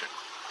direction.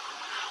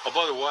 Oh,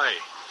 by the way,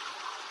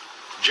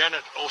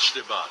 Janet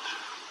Osterbad,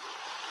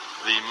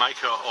 the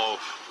maker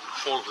of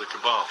Fall of the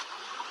Cabal,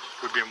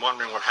 we've been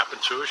wondering what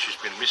happened to her. She's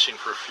been missing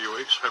for a few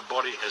weeks. Her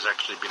body has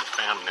actually been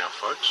found now,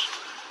 folks,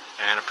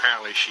 and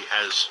apparently she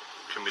has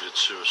committed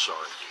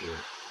suicide. Yeah.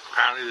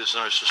 Apparently there's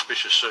no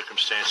suspicious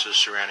circumstances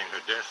surrounding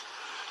her death.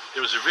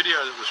 There was a video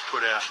that was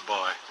put out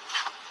by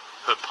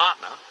her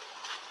partner.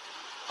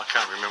 I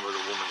can't remember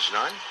the woman's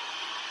name,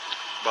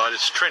 but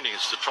it's trending.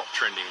 It's the top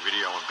trending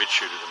video on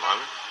BitChute at the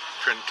moment.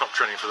 Top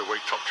trending for the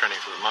week, top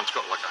trending for the month.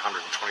 Got like 120,000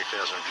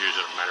 views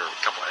in a matter of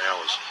a couple of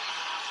hours,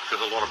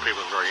 because a lot of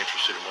people are very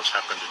interested in what's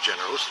happened to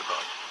Janet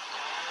Osterbad.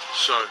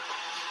 So,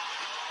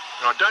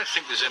 and I don't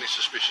think there's any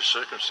suspicious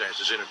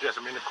circumstances in her death.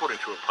 I mean,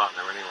 according to her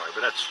partner anyway,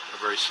 but that's a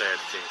very sad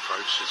thing,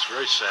 folks. It's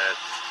very sad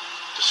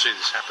to see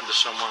this happen to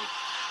someone.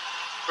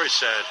 Very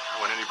sad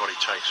when anybody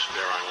takes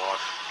their own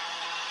life.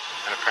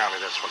 And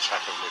apparently that's what's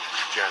happened with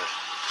Janet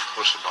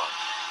Osterbad.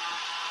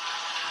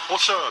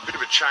 Also, a bit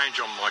of a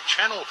change on my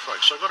channel,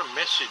 folks. I got a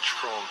message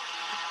from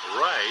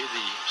Ray,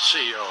 the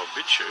CEO of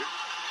BitChute,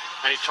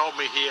 and he told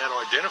me he had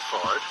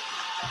identified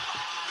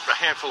a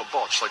handful of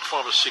bots, like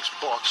 5 or 6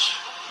 bots,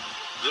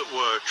 that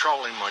were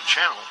trolling my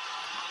channel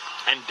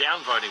and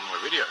downvoting my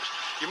videos.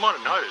 You might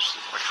have noticed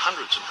like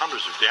hundreds and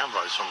hundreds of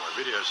downvotes on my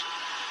videos.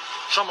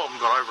 Some of them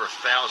got over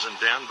 1,000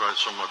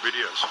 downvotes on my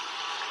videos.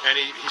 And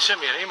he sent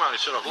me an email. He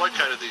said, I've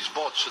located these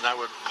bots, and they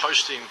were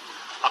posting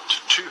up to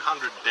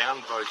 200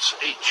 downvotes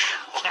each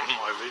on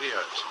my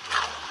videos.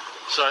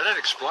 So that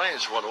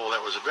explains what all that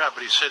was about.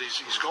 But he said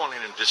he's gone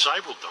in and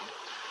disabled them.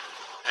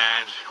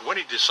 And when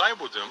he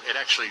disabled them, it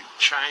actually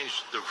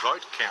changed the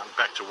vote count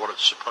back to what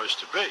it's supposed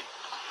to be.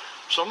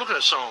 So I'm looking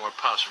at some of my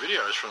past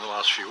videos from the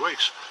last few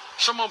weeks.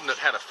 Some of them that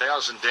had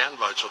 1,000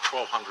 downvotes or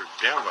 1,200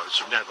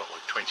 downvotes have now got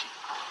like 20.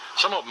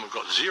 Some of them have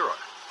got 0.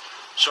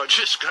 So it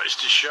just goes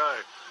to show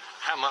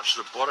how much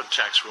the bot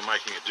attacks were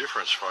making a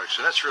difference, folks.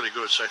 And that's really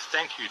good. So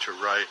thank you to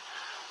Ray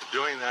for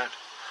doing that.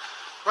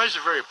 Ray's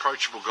a very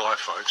approachable guy,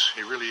 folks.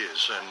 He really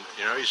is. And,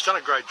 you know, he's done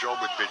a great job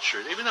with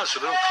BitChute. Even though it's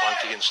a little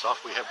clunky and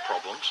stuff, we have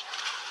problems.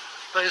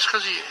 But it's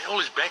because all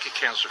his bank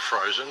accounts are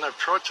frozen. They've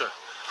tried to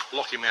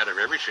lock him out of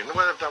everything. The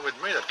way they've done with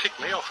me, they've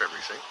kicked me off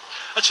everything.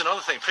 That's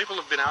another thing. People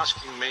have been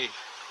asking me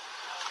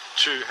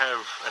to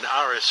have an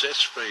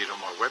RSS feed on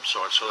my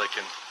website so they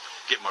can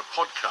get my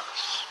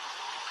podcasts.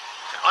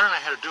 I don't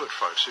know how to do it,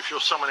 folks. If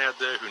you're someone out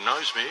there who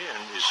knows me and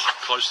is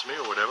close to me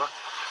or whatever,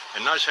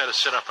 and knows how to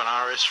set up an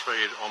RSS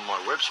feed on my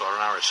website,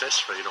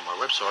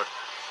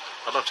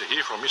 I'd love to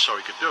hear from you so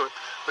we could do it.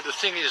 But the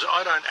thing is,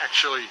 I don't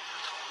actually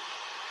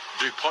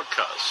do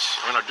podcasts.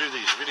 I mean, I do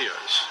these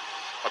videos.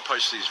 I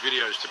post these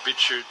videos to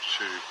BitChute,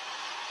 to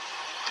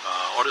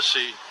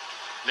Odyssey,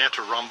 now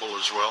to Rumble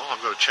as well.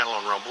 I've got a channel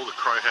on Rumble. The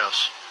Crow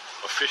House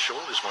Official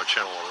is my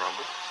channel on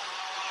Rumble.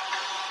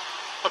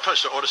 I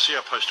post to Odyssey,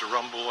 I post to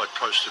Rumble, I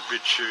post to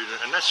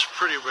BitChute, and that's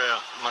pretty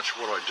much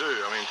what I do.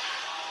 I mean,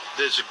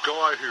 there's a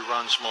guy who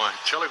runs my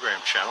Telegram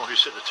channel, who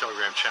set the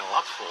Telegram channel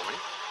up for me,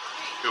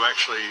 who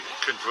actually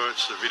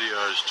converts the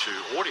videos to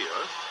audio,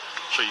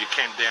 so you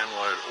can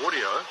download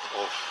audio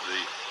of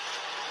the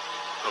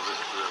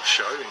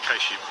show in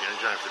case you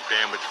don't have the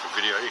bandwidth for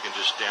video. You can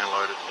just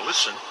download it and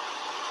listen,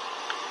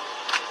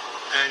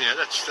 and yeah,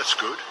 that's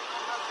good.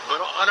 But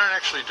I don't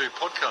actually do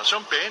podcasts.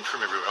 I'm banned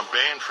from everywhere. I'm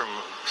banned from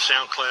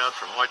SoundCloud,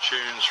 from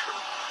iTunes, from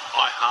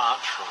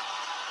iHeart,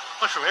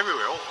 from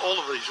everywhere. All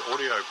of these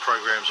audio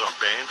programs I'm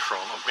banned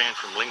from. I'm banned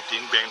from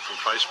LinkedIn, banned from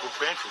Facebook,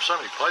 banned from so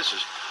many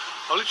places.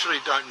 I literally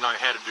don't know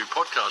how to do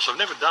podcasts. I've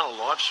never done a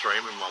live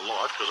stream in my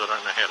life because I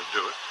don't know how to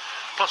do it.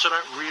 Plus, I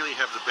don't really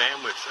have the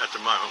bandwidth at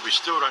the moment. We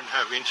still don't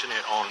have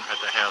internet on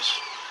at the house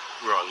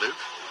where I live.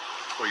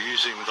 We're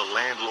using the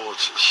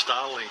landlord's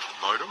Starlink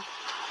modem,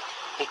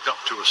 hooked up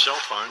to a cell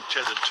phone,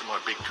 tethered to my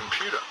big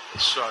computer.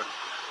 So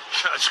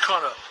it's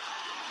kind of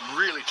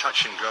really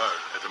touch and go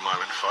at the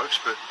moment, folks.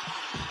 But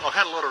I've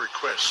had a lot of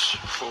requests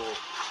for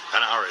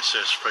an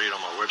RSS feed on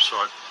my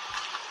website.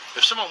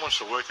 If someone wants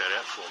to work that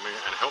out for me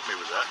and help me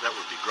with that, that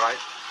would be great.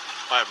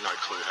 I have no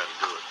clue how to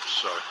do it.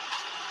 So,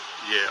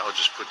 yeah, I'll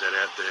just put that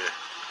out there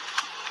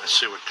and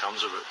see what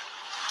comes of it.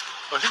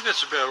 I think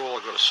that's about all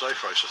I've got to say,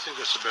 folks. I think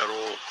that's about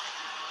all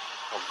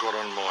I've got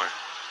on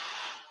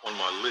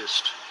my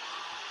list.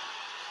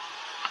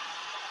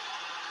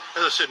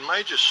 As I said,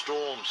 major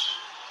storms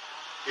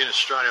in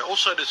Australia.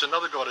 Also, there's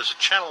another guy, there's a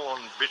channel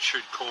on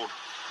BitChute called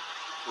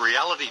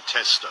Reality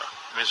Tester,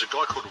 and there's a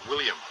guy called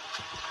William.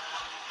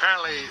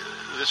 Apparently,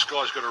 this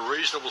guy's got a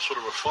reasonable sort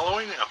of a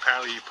following.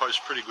 Apparently, he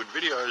posts pretty good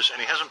videos, and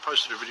he hasn't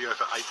posted a video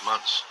for 8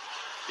 months.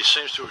 He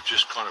seems to have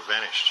just kind of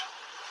vanished.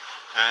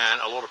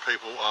 And a lot of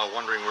people are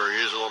wondering where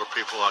he is. A lot of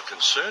people are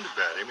concerned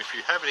about him. If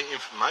you have any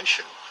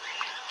information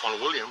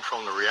on William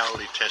from the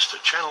Reality Tester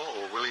channel,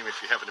 or William,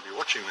 if you happen to be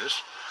watching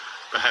this,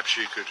 perhaps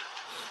you could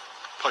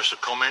post a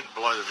comment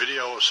below the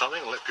video or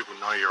something and let people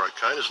know you're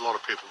okay. There's a lot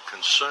of people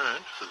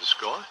concerned for this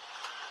guy.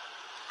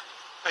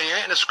 And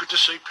yeah, and it's good to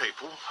see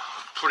people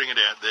putting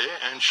it out there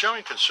and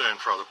showing concern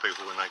for other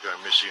people when they go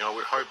missing. I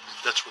would hope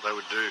that's what they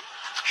would do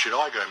should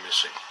I go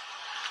missing.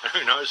 And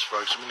who knows,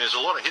 folks? I mean, there's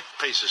a lot of hit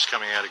pieces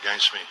coming out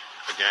against me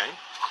again.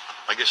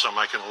 I guess I'm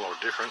making a lot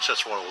of difference.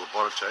 That's why all the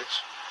bot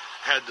attacks.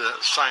 Had the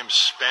same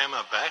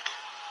spammer back,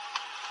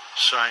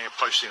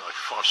 posting like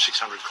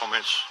 500-600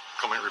 comment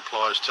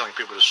replies telling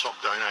people to stop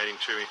donating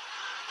to me,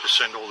 to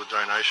send all the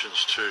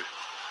donations to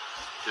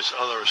this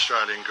other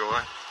Australian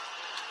guy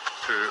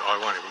who I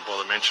won't even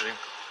bother mentioning.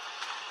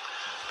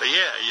 But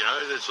yeah, you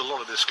know, there's a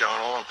lot of this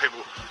going on.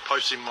 People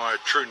posting my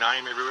true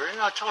name everywhere. And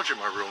I told you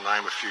my real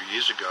name a few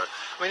years ago.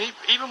 I mean,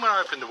 even when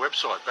I opened the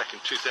website back in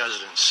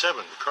 2007,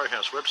 the Crow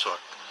House website,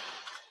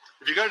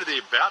 if you go to the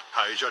About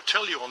page, I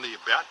tell you on the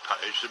About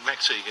page that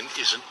Max Egan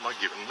isn't my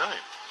given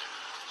name.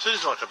 So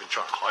it's not like I've been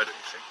trying to hide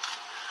anything.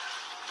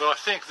 But I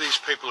think these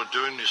people are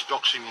doing this,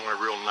 doxing my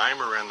real name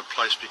around the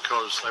place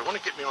because they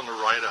want to get me on the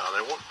radar.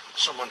 They want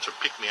someone to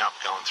pick me up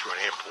going through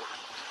an airport.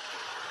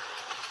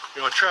 You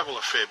know, I travel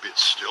a fair bit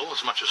still,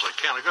 as much as I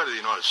can. I go to the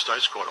United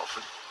States quite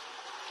often.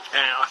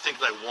 And I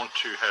think they want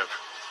to have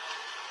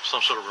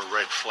some sort of a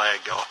red flag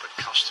go up at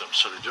customs.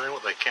 So they're doing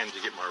what they can to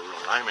get my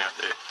real name out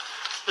there,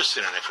 just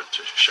in an effort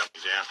to shut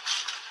me down.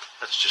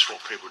 That's just what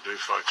people do,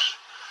 folks.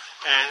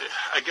 And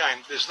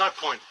again, there's no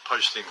point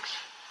posting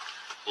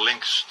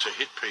links to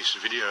hit piece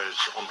videos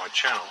on my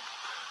channel.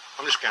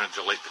 I'm just going to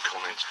delete the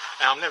comments.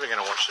 And I'm never going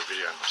to watch the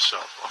video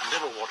myself. I've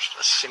never watched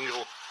a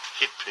single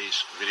hit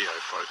piece video,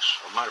 folks.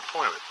 I've made a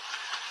point of it.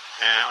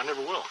 And I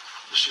never will.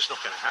 It's just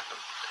not going to happen.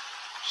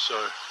 So,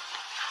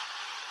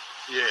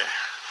 yeah.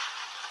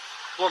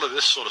 A lot of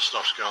this sort of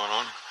stuff's going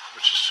on,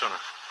 which is kind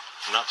of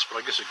nuts,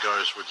 but I guess it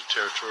goes with the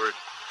territory.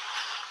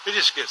 It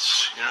just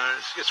gets, you know,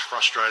 it gets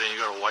frustrating.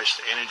 You've got to waste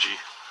energy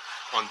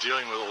on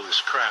dealing with all this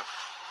crap.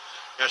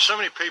 You know, so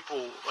many people,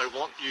 they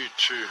want you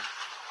to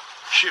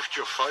shift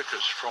your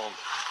focus from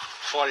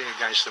fighting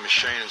against the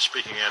machine and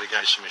speaking out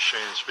against the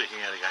machine and speaking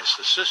out against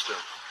the system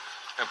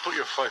and put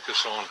your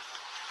focus on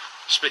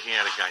speaking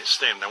out against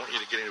them. They want you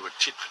to get into a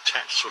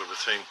tit-for-tat sort of a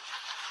thing.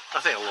 I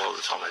think a lot of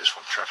the time they just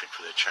want traffic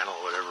for their channel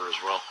or whatever as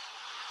well.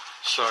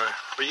 So,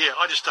 but yeah,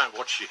 I just don't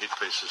watch your hit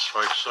pieces,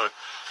 folks. So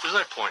there's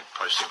no point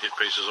posting hit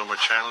pieces on my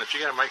channel. If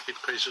you're going to make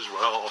hit pieces,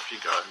 well, off you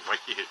go.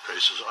 Make your hit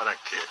pieces. I don't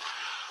care.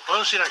 I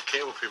honestly don't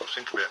care what people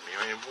think about me.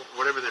 I mean,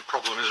 whatever their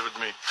problem is with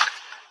me,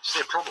 it's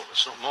their problem.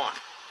 It's not mine.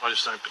 I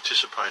just don't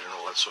participate in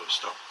all that sort of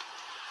stuff.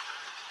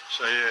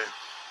 So yeah.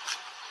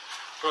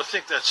 But I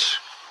think that's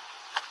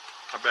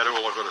about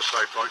all I've got to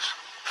say, folks.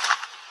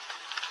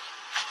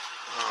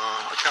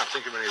 I can't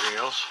think of anything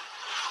else.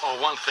 Oh,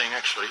 one thing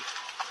actually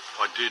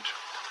I did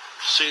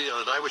see the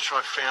other day, which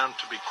I found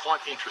to be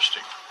quite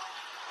interesting.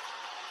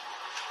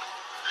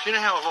 You know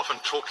how I've often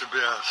talked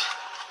about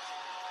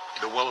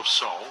the Well of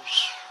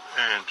Souls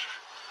and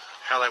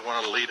how they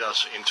want to lead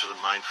us into the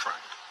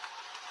mainframe.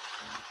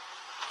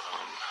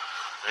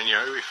 And you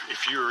know,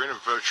 if you were in a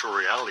virtual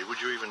reality, would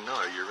you even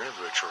know you're in a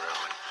virtual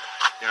reality?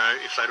 You know,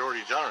 if they'd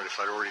already done it, if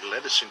they'd already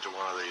led us into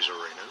one of these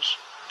arenas,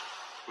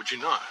 would you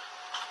know?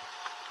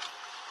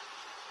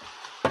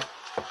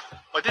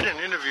 I did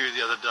an interview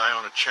the other day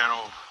on a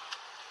channel,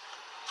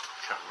 I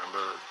can't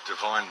remember,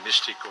 Divine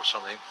Mystic or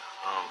something,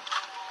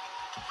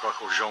 a guy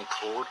called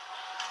Jean-Claude.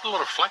 A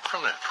lot of flack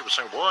from that. People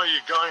saying, why are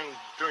you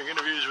doing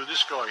interviews with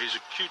this guy? He's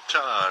a cute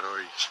tard, or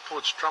he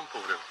supports Trump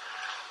or whatever.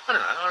 I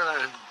don't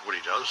know what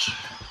he does.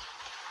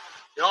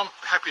 You know, I'm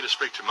happy to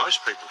speak to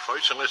most people,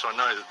 folks, unless I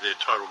know that they're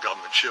total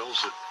government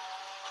shills that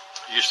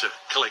used to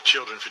collect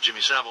children for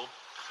Jimmy Savile,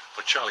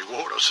 or Charlie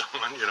Ward or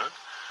someone, you know.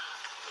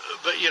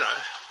 But, you know,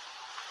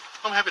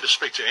 I'm happy to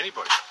speak to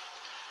anybody.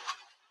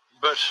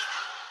 But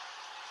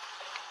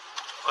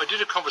I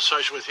did a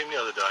conversation with him the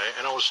other day,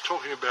 and I was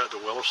talking about the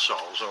Well of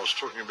Souls, and I was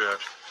talking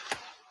about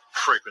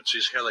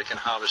frequencies, how they can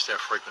harvest our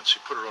frequency,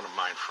 put it on a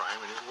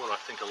mainframe, and what I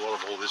think a lot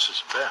of all this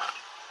is about.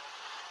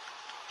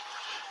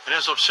 And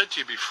as I've said to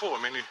you before,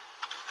 I mean,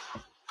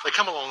 they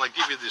come along, they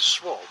give you this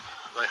swab,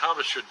 they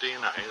harvest your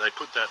DNA, they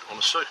put that on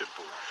a circuit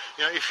board.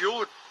 You know, if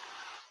your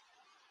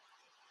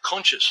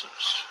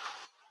consciousness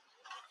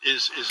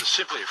is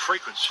simply a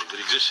frequency that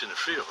exists in the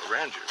field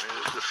around you. I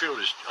mean, the field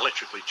is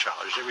electrically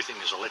charged. Everything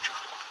is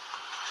electrical.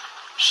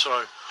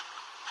 So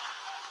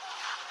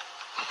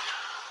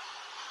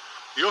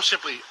you're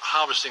simply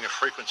harvesting a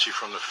frequency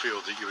from the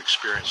field that you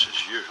experience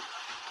as you.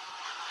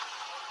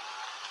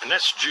 And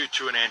that's due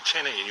to an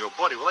antenna in your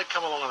body. Well, they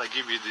come along and they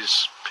give you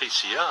this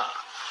PCR,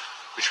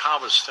 which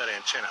harvests that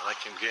antenna. They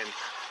can again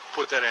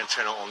put that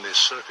antenna on their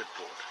circuit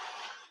board.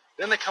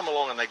 Then they come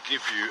along and they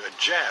give you a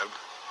jab,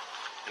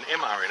 an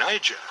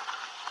mRNA jab,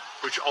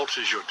 which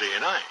alters your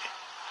DNA.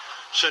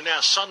 So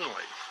now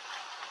suddenly,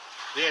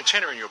 the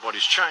antenna in your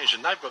body's changed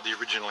and they've got the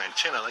original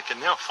antenna. They can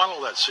now funnel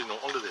that signal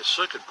onto their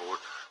circuit board,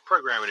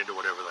 program it into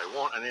whatever they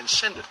want, and then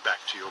send it back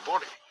to your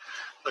body.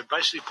 They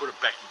basically put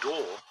a back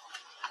door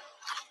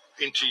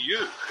into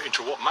you,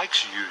 into what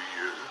makes you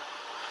you,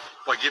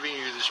 by giving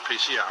you this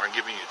PCR and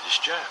giving you this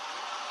jab.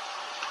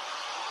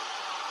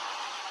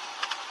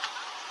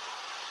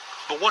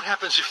 But what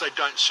happens if they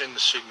don't send the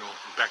signal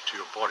back to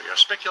your body? I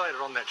speculated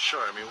on that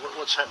show. I mean,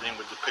 what's happening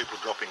with the people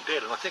dropping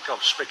dead? And I think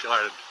I've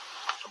speculated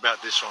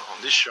about this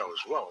on this show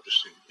as well,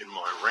 just in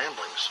my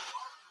ramblings.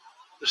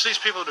 There's these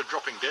people that are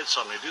dropping dead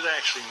suddenly. Do they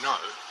actually know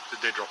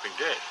that they're dropping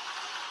dead?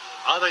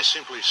 Are they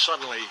simply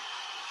suddenly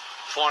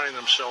finding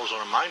themselves on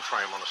a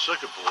mainframe on a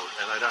circuit board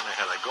and they don't know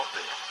how they got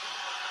there?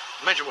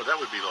 Imagine what that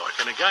would be like.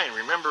 And again,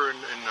 remember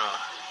in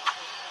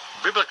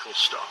biblical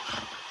stuff,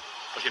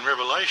 like in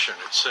Revelation,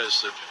 it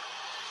says that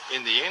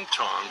in the end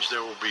times,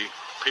 there will be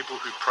people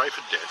who pray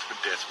for death, but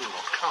death will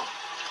not come.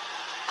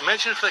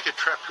 Imagine if they could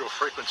trap your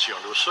frequency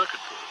onto a circuit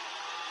board.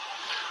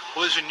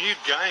 Well, there's a new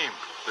game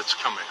that's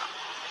coming up,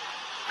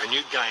 a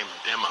new game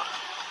demo,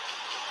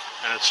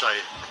 and it's a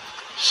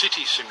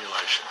city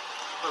simulation.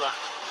 Hello.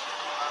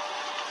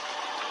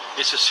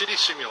 It's a city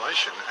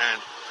simulation, and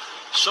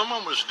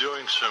someone was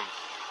doing some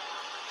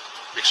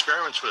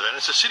experiments with it. And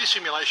it's a city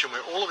simulation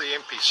where all of the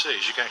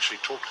NPCs, you can actually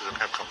talk to them,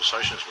 have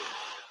conversations with them.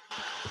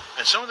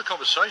 And some of the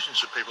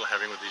conversations that people are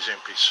having with these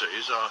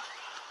NPCs are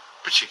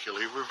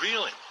particularly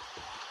revealing.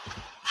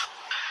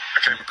 I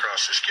came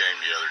across this game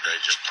the other day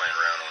just playing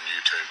around on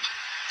YouTube,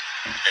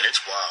 and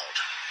it's wild.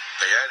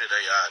 They added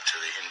AI to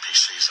the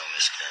NPCs on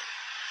this game.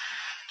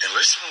 And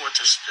listen to what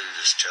this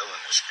dude is telling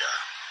this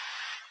guy.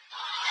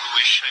 I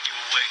wish I knew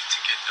a way to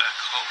get back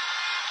home.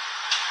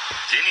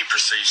 Then he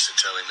proceeds to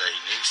tell him that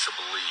he needs to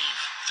believe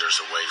there's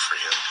a way for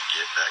him to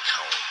get back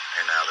home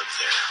and out of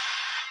there.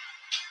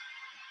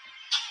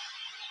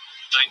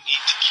 I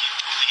need to keep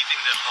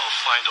believing that I'll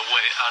find a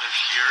way out of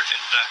here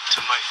and back to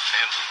my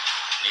family.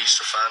 Needs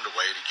to find a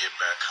way to get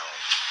back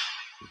home.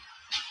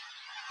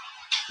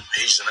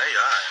 He's an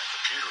AI, a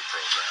computer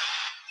program.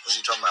 What's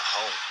he talking about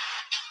home?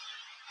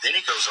 Then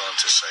he goes on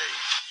to say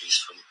he's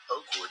from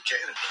Oakwood,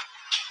 Canada.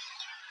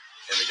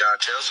 And the guy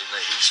tells him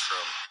that he's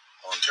from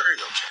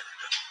Ontario,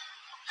 Canada.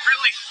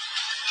 Really?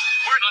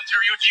 Where in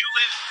Ontario do you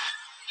live?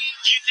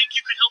 Do you think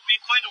you could help me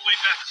find a way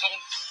back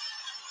home?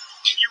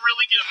 Can you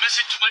really get a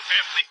message to my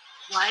family?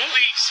 What?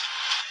 Please,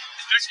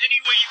 if there's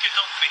any way you can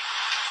help me,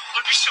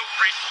 I'd be so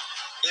grateful.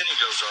 Then he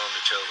goes on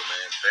to tell the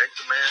man, begged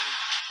the man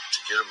to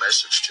get a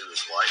message to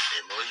his wife,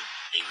 Emily,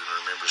 even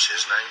remembers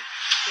his name.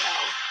 Yeah.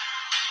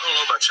 I don't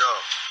know about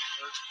y'all,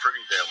 but it's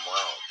pretty damn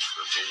wild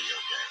for a video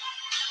game.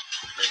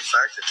 I mean, the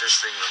fact that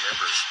this thing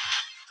remembers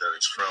that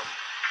it's from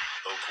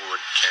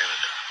Oakwood,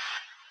 Canada.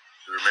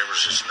 He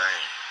remembers his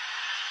name.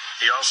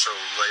 He also,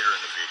 later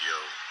in the video,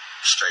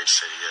 states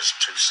that he has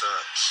 2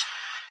 sons.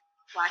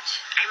 What?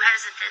 I'm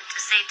hesitant to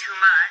say too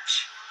much.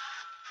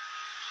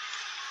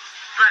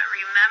 But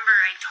remember,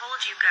 I told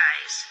you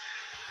guys,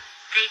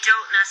 they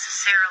don't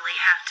necessarily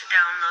have to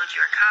download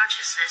your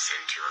consciousness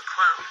into a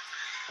clone.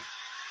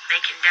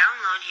 They can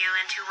download you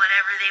into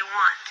whatever they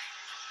want.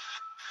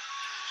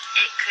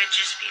 It could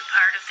just be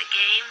part of the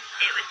game.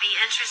 It would be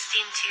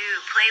interesting to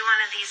play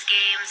one of these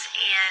games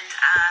and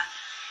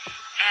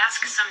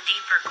ask some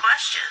deeper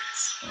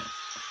questions.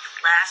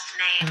 Last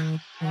name,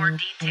 more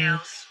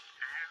details.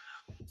 I don't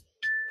know.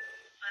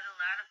 But a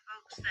lot of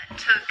folks that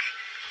took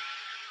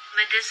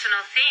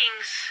medicinal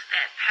things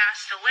that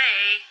passed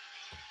away,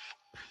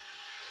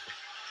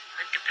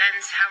 it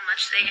depends how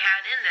much they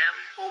had in them.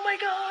 Oh my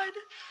God.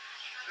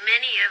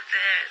 Many of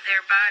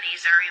their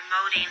bodies are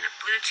emoting a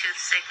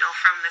Bluetooth signal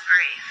from the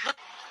grave.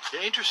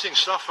 Yeah, interesting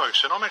stuff,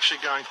 folks. And I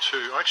actually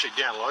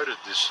downloaded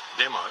this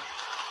demo.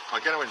 I'm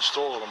going to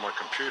install it on my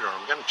computer.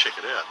 I'm going to check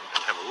it out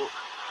and have a look.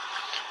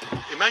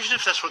 Imagine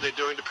if that's what they're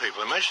doing to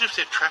people. Imagine if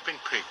they're trapping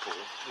people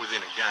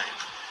within a game.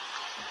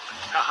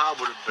 How hard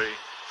would it be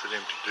for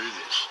them to do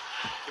this?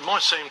 It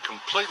might seem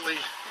completely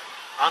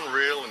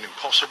unreal and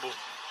impossible,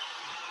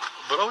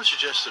 but I would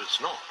suggest that it's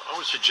not. I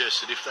would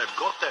suggest that if they've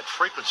got that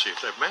frequency,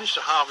 if they've managed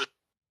to harvest...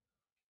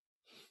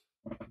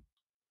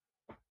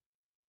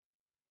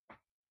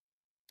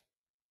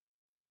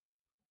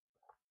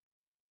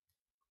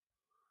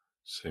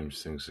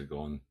 Seems things are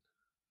gone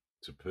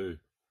to poo.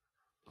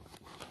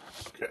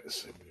 Okay,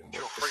 let's see.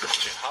 Your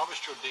frequency,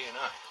 harvest your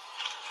DNA.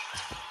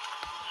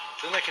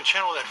 Then they can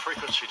channel that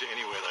frequency to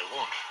anywhere they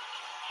want.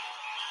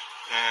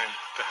 And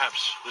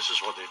perhaps this is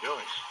what they're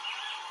doing.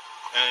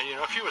 And, you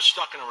know, if you were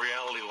stuck in a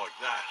reality like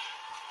that,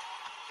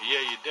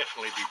 yeah, you'd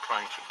definitely be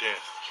praying for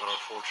death, but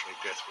unfortunately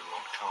death would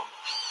not come.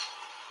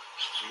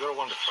 So you've got to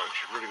wonder, folks,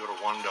 you've really got to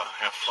wonder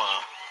how far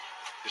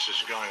this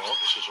is going, what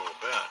this is all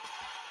about.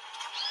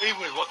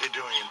 Even with what they're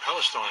doing in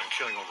Palestine and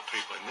killing all the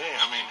people in there,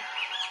 I mean,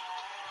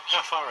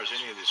 how far is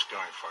any of this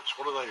going, folks?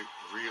 What are they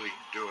really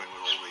doing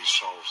with all these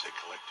souls they're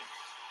collecting?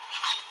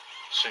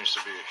 Seems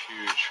to be a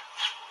huge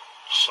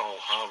soul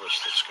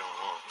harvest that's going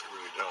on. It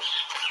really does.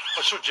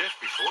 I saw Jeff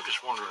before,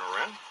 just wandering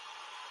around.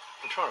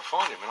 I'm trying to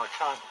find him, and I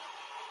can't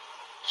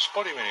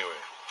spot him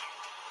anywhere.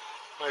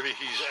 Maybe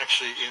he's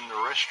actually in the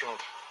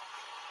restaurant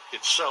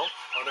itself.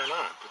 I don't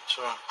know, but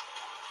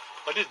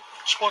I did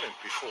spot him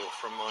before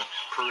from my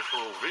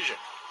peripheral vision.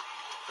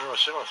 Remember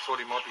I said I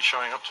thought he might be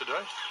showing up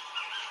today?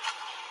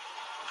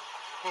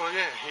 Well,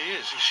 yeah, he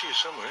is. He's here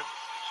somewhere.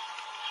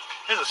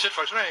 As I said,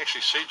 folks, I don't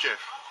actually see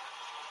Jeff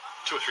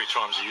 2 or 3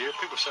 times a year.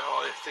 People say,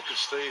 oh, they're thick as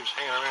thieves,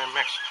 hanging around.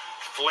 Max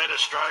fled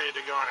Australia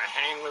to go on a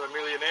hang with a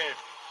millionaire.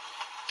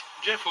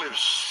 Jeff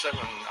lives 7-8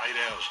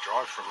 hours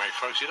drive from me,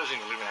 folks. He doesn't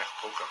even live in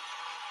Acapulco.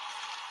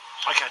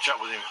 I catch up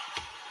with him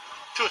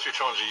 2 or 3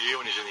 times a year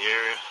when he's in the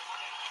area,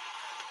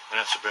 and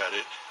that's about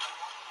it.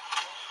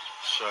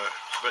 So,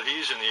 but he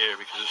is in the area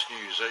because it's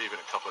New Year's Eve in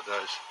a couple of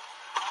days.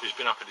 He's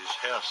been up at his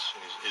house,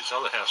 in his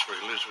other house where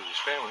he lives with his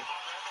family,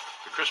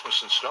 for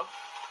Christmas and stuff.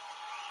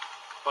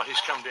 But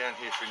he's come down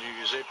here for New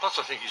Year's Eve. Plus,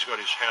 I think he's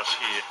got his house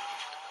here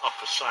up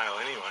for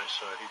sale anyway,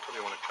 so he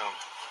probably want to come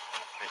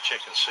and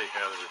check and see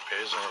how the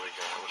repairs are really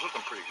going. It was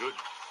looking pretty good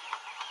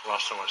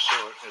last time I saw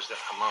it. There's that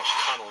Hamas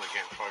tunnel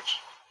again, folks.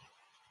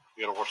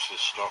 You got to watch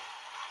this stuff.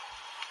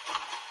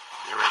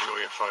 You're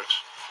everywhere, folks.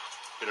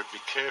 Better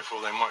be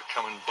careful. They might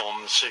come and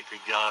bomb the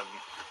secret garden.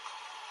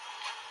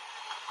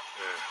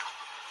 Yeah.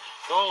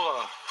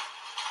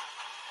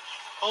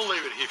 I'll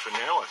leave it here for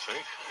now, I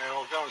think, and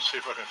I'll go and see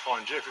if I can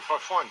find Jeff. If I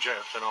find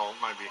Jeff, then I'll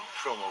maybe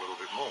film a little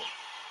bit more.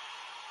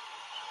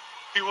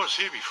 He was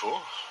here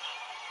before.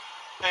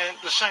 And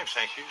the same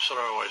thank yous that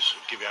I always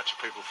give out to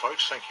people,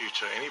 folks. Thank you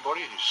to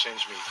anybody who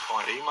sends me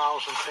kind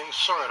emails and things.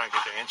 Sorry I don't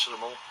get to answer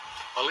them all.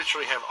 I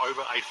literally have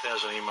over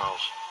 8,000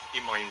 emails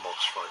in my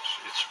inbox, folks.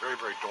 It's very,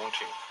 very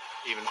daunting,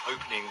 even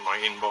opening my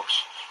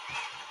inbox.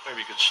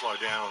 Maybe you could slow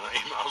down on the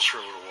emails for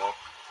a little while.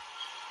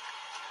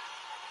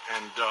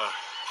 And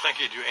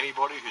thank you to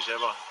anybody who's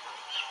ever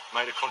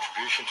made a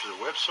contribution to the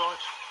website.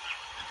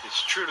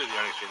 It's truly the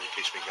only thing that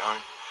keeps me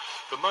going.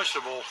 But most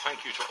of all,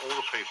 thank you to all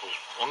the people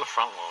on the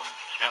front line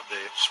out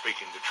there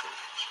speaking the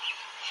truth.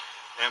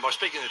 And by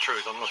speaking the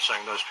truth, I'm not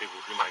saying those people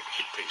who make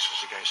hit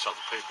pieces against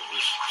other people.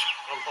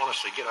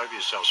 Honestly, get over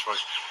yourselves,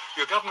 folks.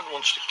 Your government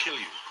wants to kill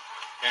you,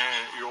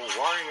 and you're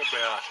worrying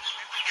about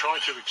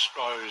trying to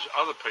expose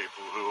other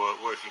people who are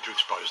working to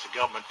expose the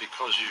government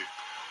because you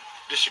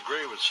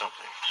disagree with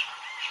something.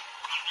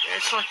 Yeah,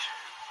 it's like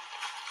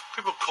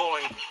people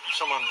calling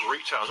someone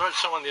retards. I had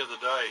someone the other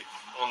day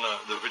on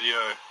the video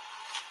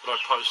that I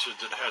posted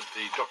that had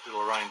the Dr.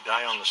 Lorraine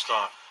Day on the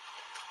start.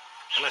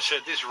 And they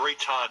said, this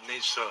retard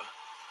needs to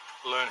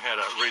learn how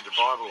to read the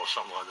Bible or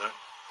something like that.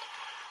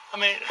 I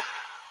mean,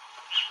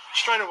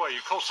 straight away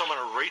you call someone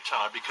a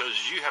retard because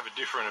you have a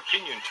different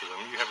opinion to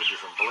them, you have a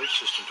different belief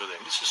system to them.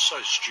 This is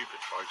so stupid,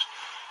 folks,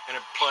 and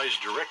it plays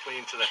directly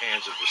into the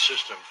hands of the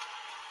system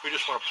who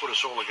just want to put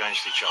us all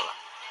against each other.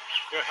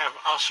 You know, have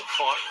us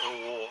fight a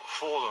war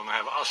for them,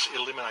 have us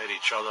eliminate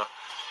each other,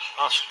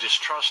 us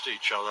distrust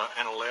each other,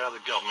 and allow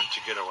the government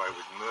to get away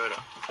with murder,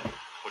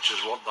 which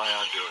is what they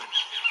are doing.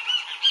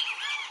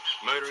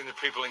 Murdering the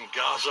people in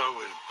Gaza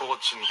with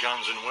bullets and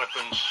guns and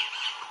weapons,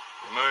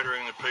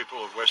 murdering the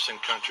people of Western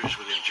countries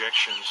with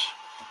injections,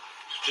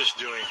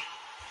 just doing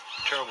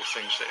terrible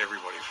things to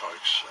everybody,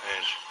 folks.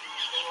 And,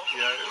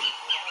 you know,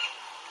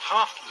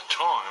 half the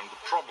time the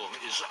problem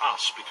is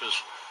us because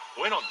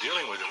we're not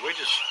dealing with it. We're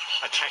just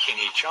attacking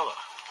each other,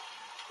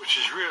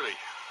 which is really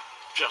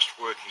just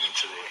working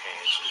into their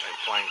hands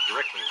and playing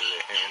directly into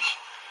their hands.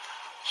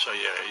 So,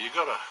 yeah, you've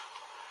got to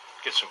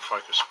get some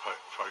focus,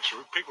 folks.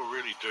 People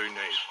really do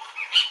need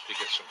to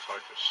get some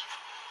focus.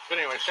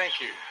 But anyway, thank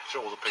you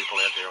to all the people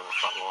out there on the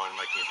front line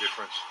making a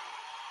difference.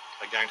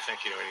 Again,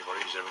 thank you to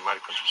anybody who's ever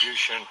made a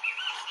contribution.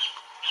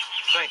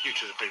 Thank you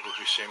to the people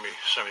who send me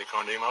so many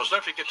kind emails.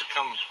 Don't forget to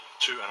come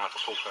to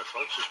Acapulco,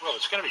 folks, as well.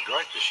 It's going to be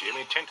great this year.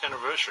 I mean, 10th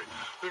anniversary.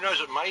 Who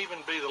knows, it may even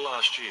be the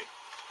last year.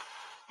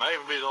 May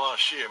even be the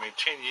last year. I mean,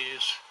 10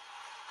 years.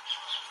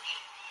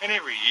 And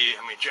every year,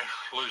 I mean, Jeff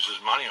loses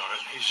money on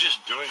it. He's just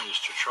doing this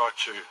to try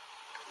to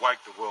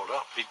wake the world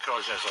up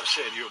because, as I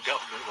said, your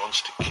government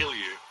wants to kill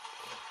you.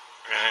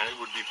 And it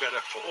would be better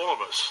for all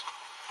of us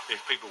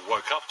if people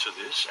woke up to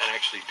this and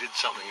actually did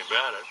something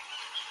about it,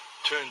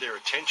 turned their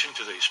attention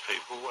to these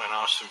people and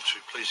asked them to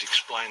please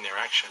explain their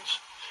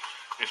actions.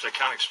 And if they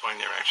can't explain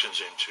their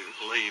actions, then to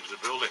leave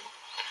the building.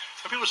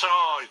 And people say,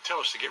 oh, you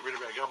tell us to get rid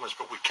of our governments,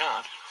 but we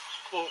can't.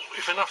 Well,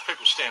 if enough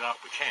people stand up,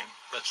 we can.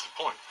 That's the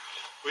point.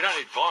 We don't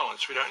need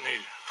violence. We don't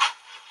need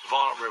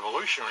violent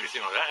revolution or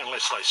anything like that.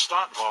 Unless they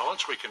start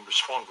violence, we can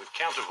respond with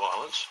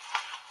counter-violence,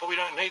 but we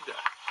don't need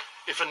that.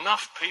 If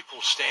enough people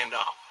stand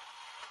up,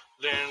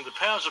 then the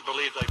powers that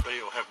believe they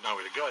be will have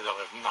nowhere to go. They'll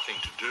have nothing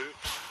to do.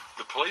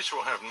 The police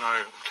will have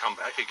no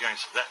comeback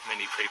against that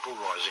many people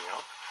rising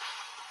up.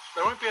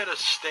 They won't be able to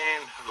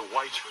stand the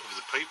weight of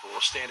the people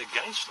or stand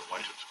against the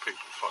weight of the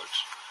people, folks.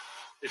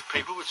 If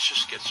people would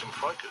just get some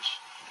focus.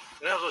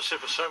 And as I said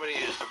for so many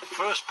years, the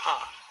first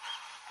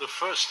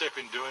step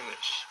in doing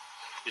this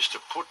is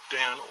to put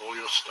down all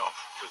your stuff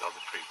with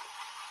other people.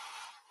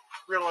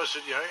 Realise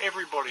that, you know,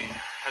 everybody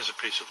has a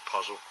piece of the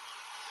puzzle.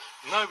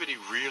 Nobody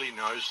really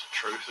knows the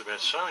truth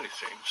about so many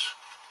things.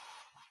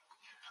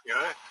 You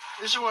know,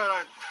 this is why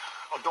I don't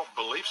adopt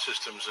belief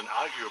systems and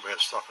argue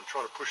about stuff and try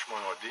to push my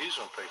ideas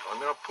on people.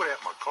 I mean, I put out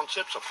my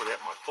concepts, I put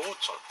out my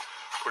thoughts, I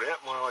put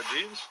out my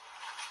ideas.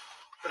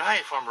 But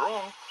hey, if I'm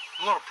wrong,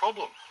 not a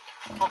problem.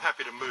 I'm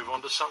happy to move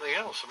on to something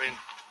else. I mean,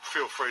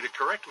 feel free to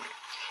correct me.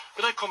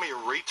 But don't call me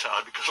a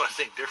retard because I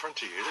think different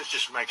to you. That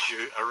just makes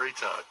you a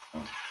retard.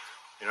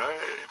 You know,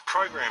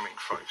 programming,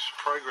 folks,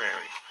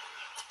 programming.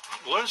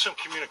 Learn some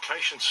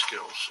communication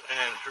skills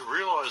and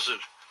realise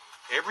that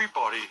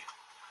everybody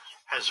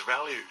has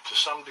value to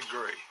some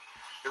degree.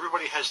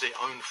 Everybody has their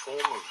own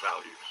form of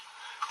value.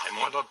 They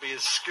might not be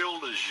as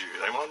skilled as you.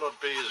 They might not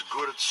be as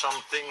good at some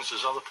things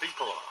as other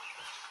people are.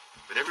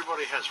 But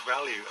everybody has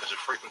value as a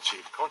frequency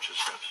of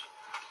consciousness.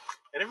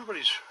 And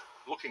everybody's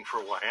looking for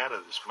a way out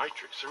of this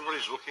matrix.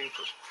 Everybody's looking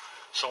for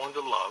someone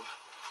to love.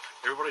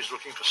 Everybody's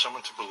looking for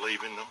someone to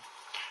believe in them.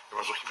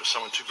 Everyone's looking for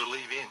someone to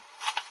believe in.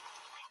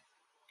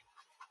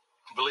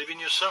 Believe in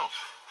yourself.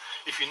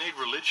 If you need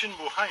religion,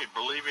 well, hey,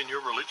 believe in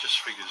your religious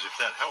figures if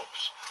that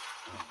helps.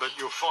 But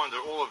you'll find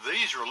that all of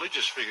these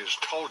religious figures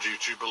told you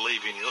to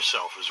believe in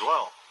yourself as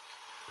well.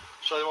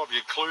 So there might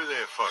be a clue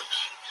there, folks.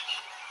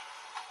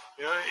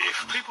 You know,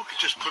 if people could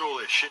just put all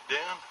their shit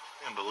down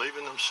and believe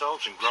in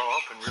themselves and grow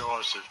up and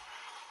realise that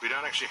we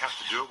don't actually have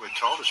to do what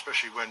we're told,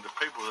 especially when the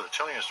people that are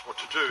telling us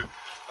what to do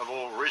have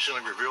all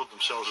recently revealed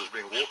themselves as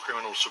being war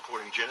criminals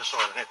supporting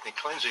genocide and ethnic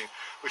cleansing,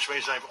 which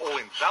means they've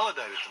all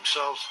invalidated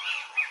themselves.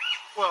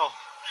 Well,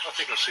 I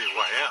think I see a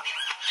way out.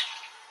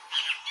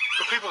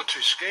 But people are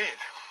too scared.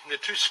 They're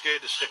too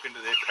scared to step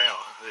into their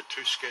power. They're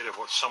too scared of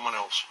what someone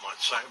else might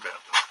say about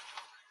them.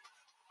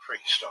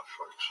 Freaky stuff,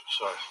 folks.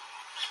 So,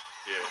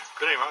 yeah.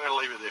 But anyway, I'm going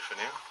to leave it there for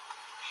now.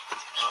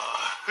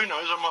 Who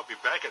knows, I might be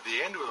back at the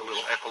end with a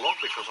little epilogue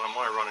because I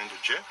might run into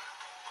Jeff.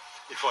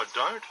 If I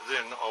don't,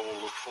 then I will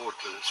look forward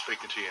to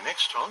speaking to you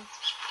next time.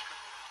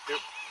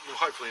 It will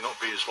hopefully not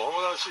be as long,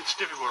 although it's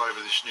difficult over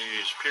this New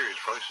Year's period,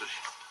 folks. There's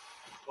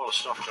a lot of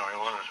stuff going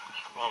on, and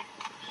I'm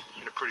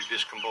in a pretty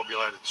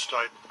discombobulated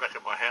state back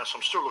at my house.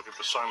 I'm still looking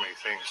for so many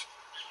things.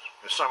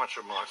 There's so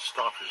much of my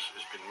stuff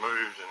has been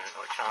moved, and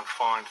I can't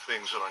find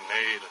things that I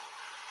need. And,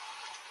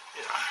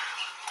 you know,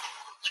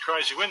 it's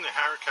crazy. When the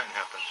hurricane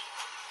happened,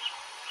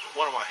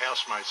 one of my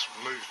housemates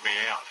moved me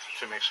out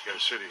to Mexico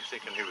City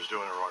thinking he was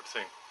doing the right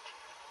thing.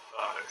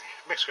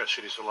 Mexico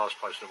City is the last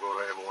place in the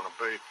world I ever want to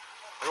be.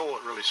 And all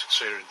it really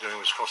succeeded in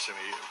doing was costing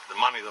me the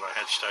money that I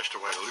had stashed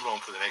away to live on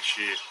for the next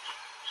year.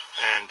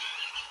 And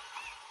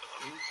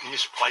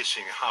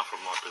misplacing half of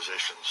my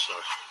possessions. So,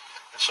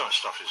 and some of the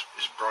stuff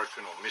is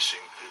broken or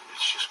missing.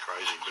 It's just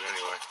crazy. But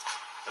anyway,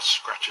 that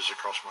scratches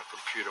across my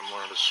computer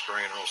monitor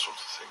screen and all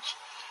sorts of things.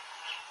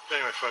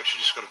 But anyway, folks,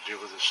 you just got to deal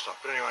with this stuff.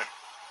 But anyway,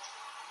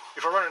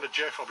 if I run into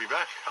Jeff, I'll be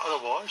back.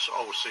 Otherwise,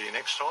 I will see you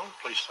next time.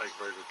 Please take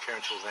very good care.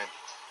 Until then,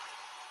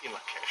 in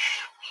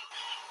Lakesh.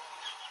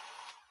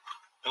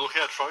 And look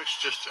out,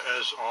 folks, just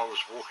as I was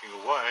walking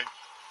away,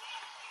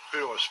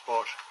 who do I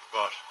spot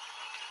but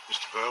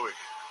Mr. Berwick?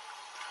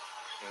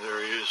 And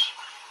there he is,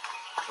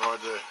 right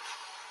there.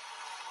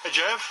 Hey,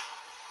 Jeff.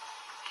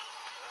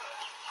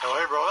 How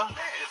are you, brother?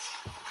 Hey, it's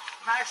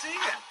Max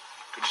Egan.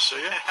 Good to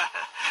see you.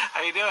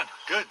 How you doing?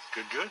 Good.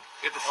 Good to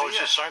see you. I was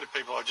just saying to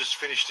people, I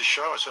just finished the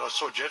show. I said I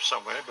saw Jeff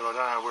somewhere, but I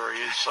don't know where he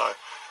is. So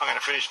I'm going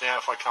to finish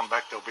now. If I come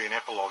back, there'll be an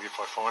epilogue if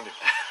I find him.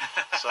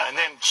 And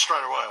then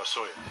straight away I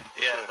saw you.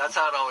 Yeah, that's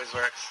how it always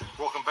works.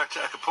 Welcome back to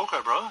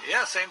Acapulco, brother.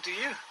 Yeah, same to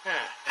you.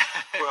 Yeah.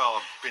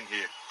 Well, I've been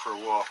here for a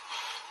while,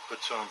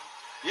 but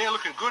yeah,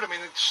 looking good. I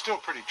mean, it's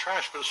still pretty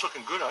trash, but it's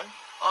looking good, eh?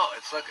 Oh,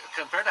 it's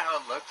compared to how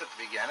it looked at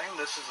the beginning.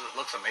 It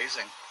looks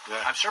amazing.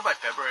 Yeah. I'm sure by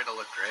February it'll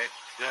look great.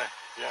 Yeah.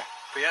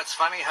 But yeah, it's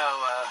funny how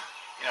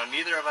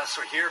neither of us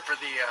were here for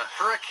the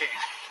hurricane.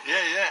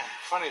 Yeah.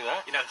 Funny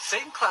that.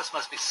 Satan Claus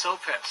must be so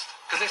pissed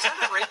because they sent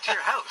it right to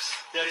your house.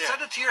 They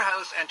sent it to your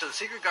house and to the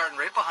secret garden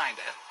right behind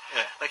it.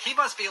 Yeah. Like he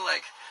must be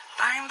like,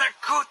 "I'm the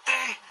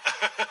cootie."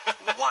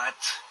 What?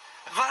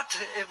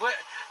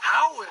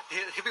 How?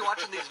 He'll be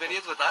watching these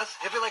videos with us.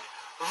 He'll be like,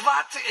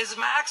 "What is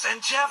Max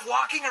and Jeff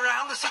walking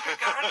around the secret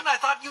garden? I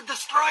thought you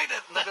destroyed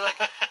it." And they'll be like,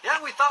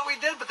 "Yeah, we thought we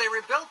did, but they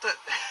rebuilt it."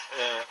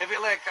 Yeah. He'll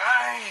be like,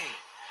 "Aye."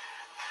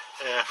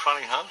 Yeah,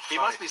 funny, huh? He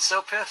must be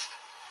so pissed.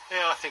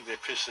 Yeah, I think they're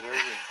pissed at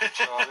everything.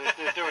 So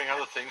they're doing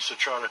other things to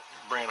try to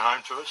bring it home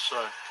to us. So,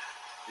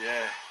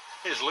 yeah.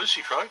 Here's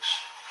Lucy, folks.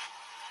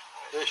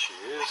 There she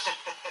is.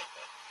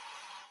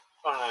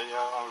 I don't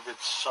know, I'm a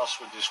bit sus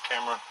with this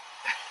camera.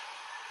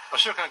 I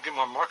still can't get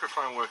my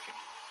microphone working.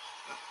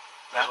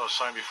 As I was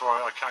saying before,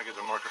 I can't get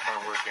the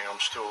microphone working. I'm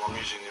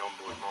using the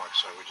onboard mic,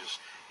 so we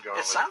just go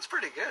on. It sounds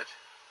pretty good.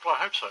 Well,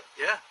 I hope so.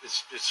 Yeah.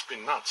 It's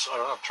been nuts.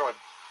 I've tried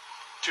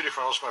 2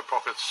 different Osmo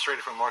Pockets, 3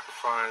 different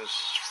microphones,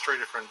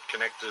 3 different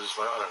connectors.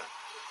 I don't know.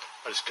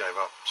 I just gave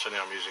up. So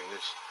now I'm using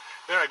this.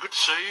 Anyway, good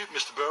to see you,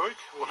 Mr. Berwick.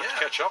 We'll have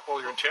to catch up while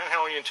you're in town.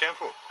 How long are you in town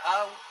for?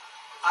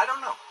 I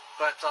don't know,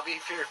 but I'll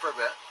be here for a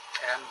bit.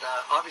 And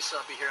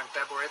obviously I'll be here in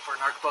February for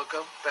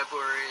Acapulco,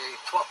 February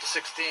 12th to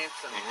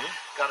 16th, and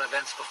got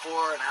events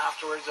before and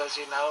afterwards,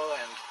 as you know.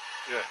 And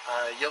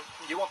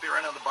you won't be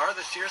running the bar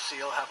this year, so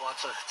you'll have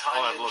lots of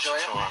time to enjoy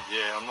it. Time.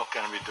 Yeah, I'm not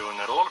going to be doing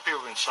that. A lot of people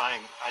have been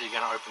saying, "Are you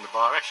going to open the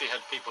bar?" I've actually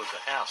had people at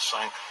the house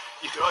saying,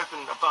 "You could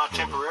open a bar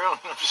temporarily,"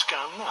 and I'm just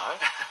going, no,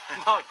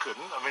 I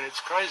couldn't. I mean,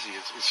 it's crazy.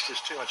 It's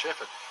just too much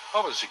effort.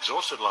 I was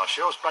exhausted last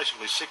year. I was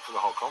basically sick for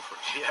the whole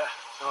conference. Yeah.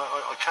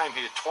 I came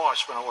here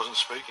twice when I wasn't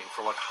speaking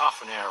for like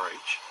half an hour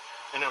each,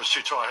 and I was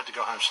too tired. I had to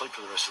go home and sleep for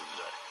the rest of the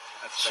day.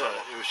 So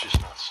it was just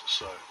nuts.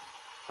 So,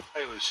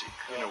 hey Lucy,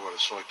 you know what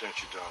it's like, don't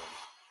you, darling?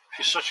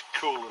 She's such a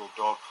cool little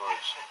dog,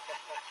 folks.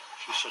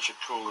 She's such a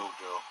cool little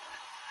girl.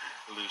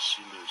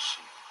 Lucy.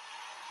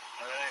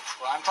 All right.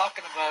 Well, I'm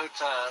talking about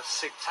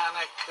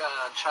satanic,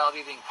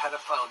 child-eating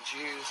pedophile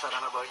Jews. I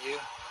don't know about you.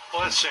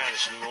 Well, that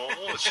sounds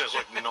normal. It sounds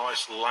like a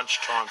nice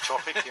lunchtime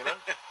topic, you know?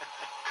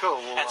 Cool.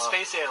 Well, and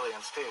space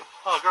aliens, too.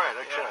 Oh, great.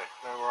 Okay.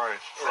 Yeah. No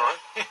worries. All right.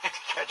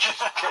 Catch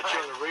you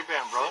on the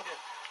rebound, brother.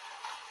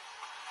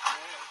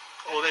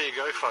 Well, there you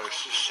go,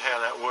 folks. This is how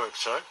that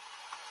works, so.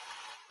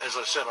 As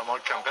I said, I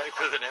might come back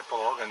with an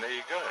epilogue, and there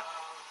you go.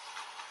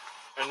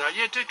 And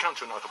do come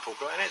to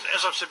Acapulco. And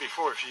as I've said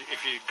before, if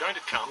you're going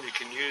to come, you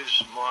can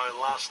use my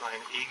last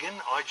name, Egan,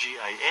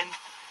 I-G-A-N,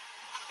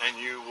 and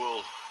you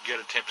will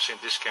get a 10%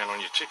 discount on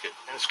your ticket.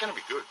 And it's going to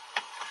be good.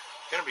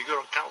 It's going to be good.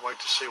 I can't wait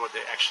to see what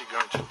they're actually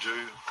going to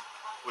do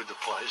with the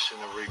place and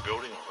the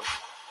rebuilding of it.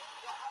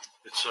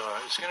 It's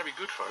going to be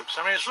good,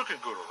 folks. I mean, it's looking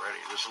good already.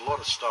 There's a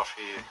lot of stuff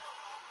here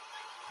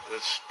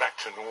that's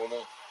back to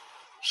normal.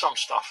 Some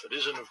stuff that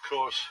isn't, of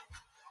course,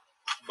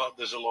 but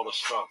there's a lot of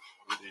stuff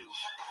that is.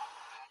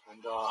 And,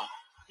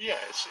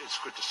 it's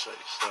good to see.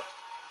 So.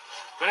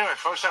 But anyway,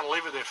 folks, don't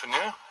leave it there for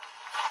now.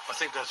 I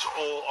think that's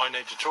all I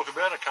need to talk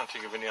about. I can't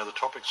think of any other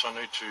topics I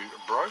need to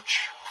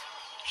broach.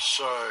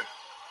 So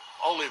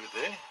I'll leave it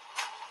there,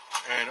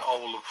 and I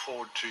will look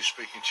forward to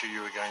speaking to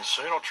you again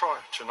soon. I'll try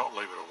to not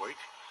leave it a week.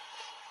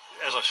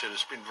 As I said,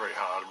 it's been very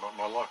hard.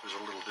 My life is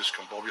a little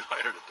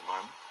discombobulated at the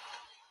moment.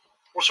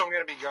 Also, I'm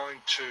going to be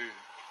going to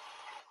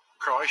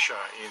Croatia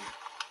in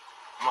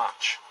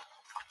March.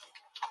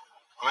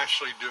 I'm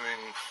actually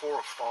doing 4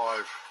 or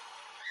 5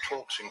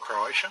 talks in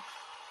Croatia.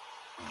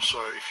 So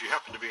if you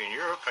happen to be in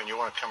Europe and you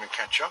want to come and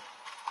catch up,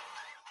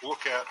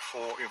 look out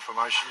for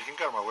information. You can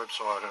go to my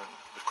website and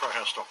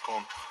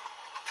thecrowhouse.com.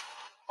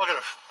 I've got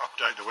to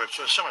update the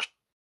website. So much.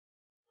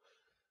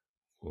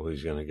 Well,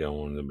 he's going to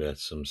go on about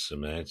some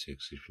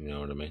semantics, if you know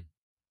what I mean.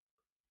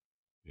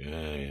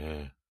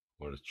 Yeah.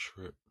 What a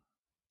trip.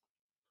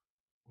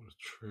 What a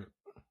trip.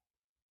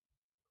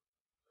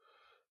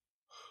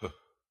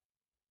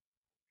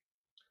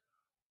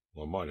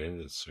 Well, I might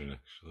end it soon,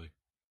 actually.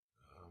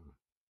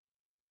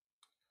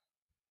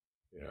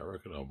 Yeah, I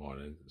reckon I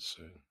might end it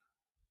soon.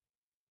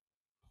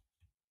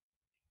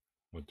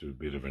 We'll do a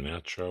bit of an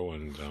outro,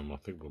 and I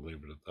think we'll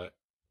leave it at that.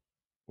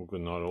 Well,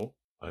 good night, all.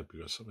 I hope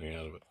you got something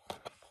out of it.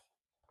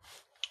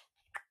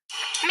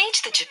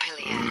 Meet the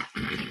Japillion.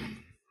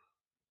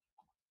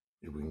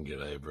 If we can get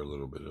over a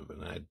little bit of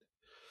an ad,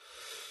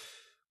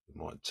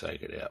 we might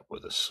take it out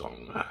with a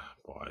song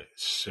by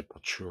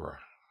Sepultura.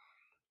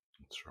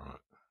 That's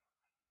right.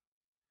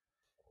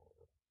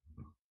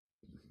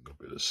 A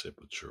bit of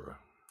Sepultura.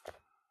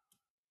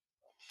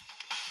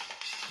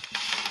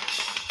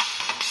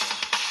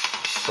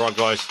 Right,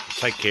 guys,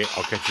 take care.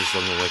 I'll catch you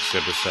on the next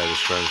episode of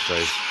Strange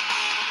Days.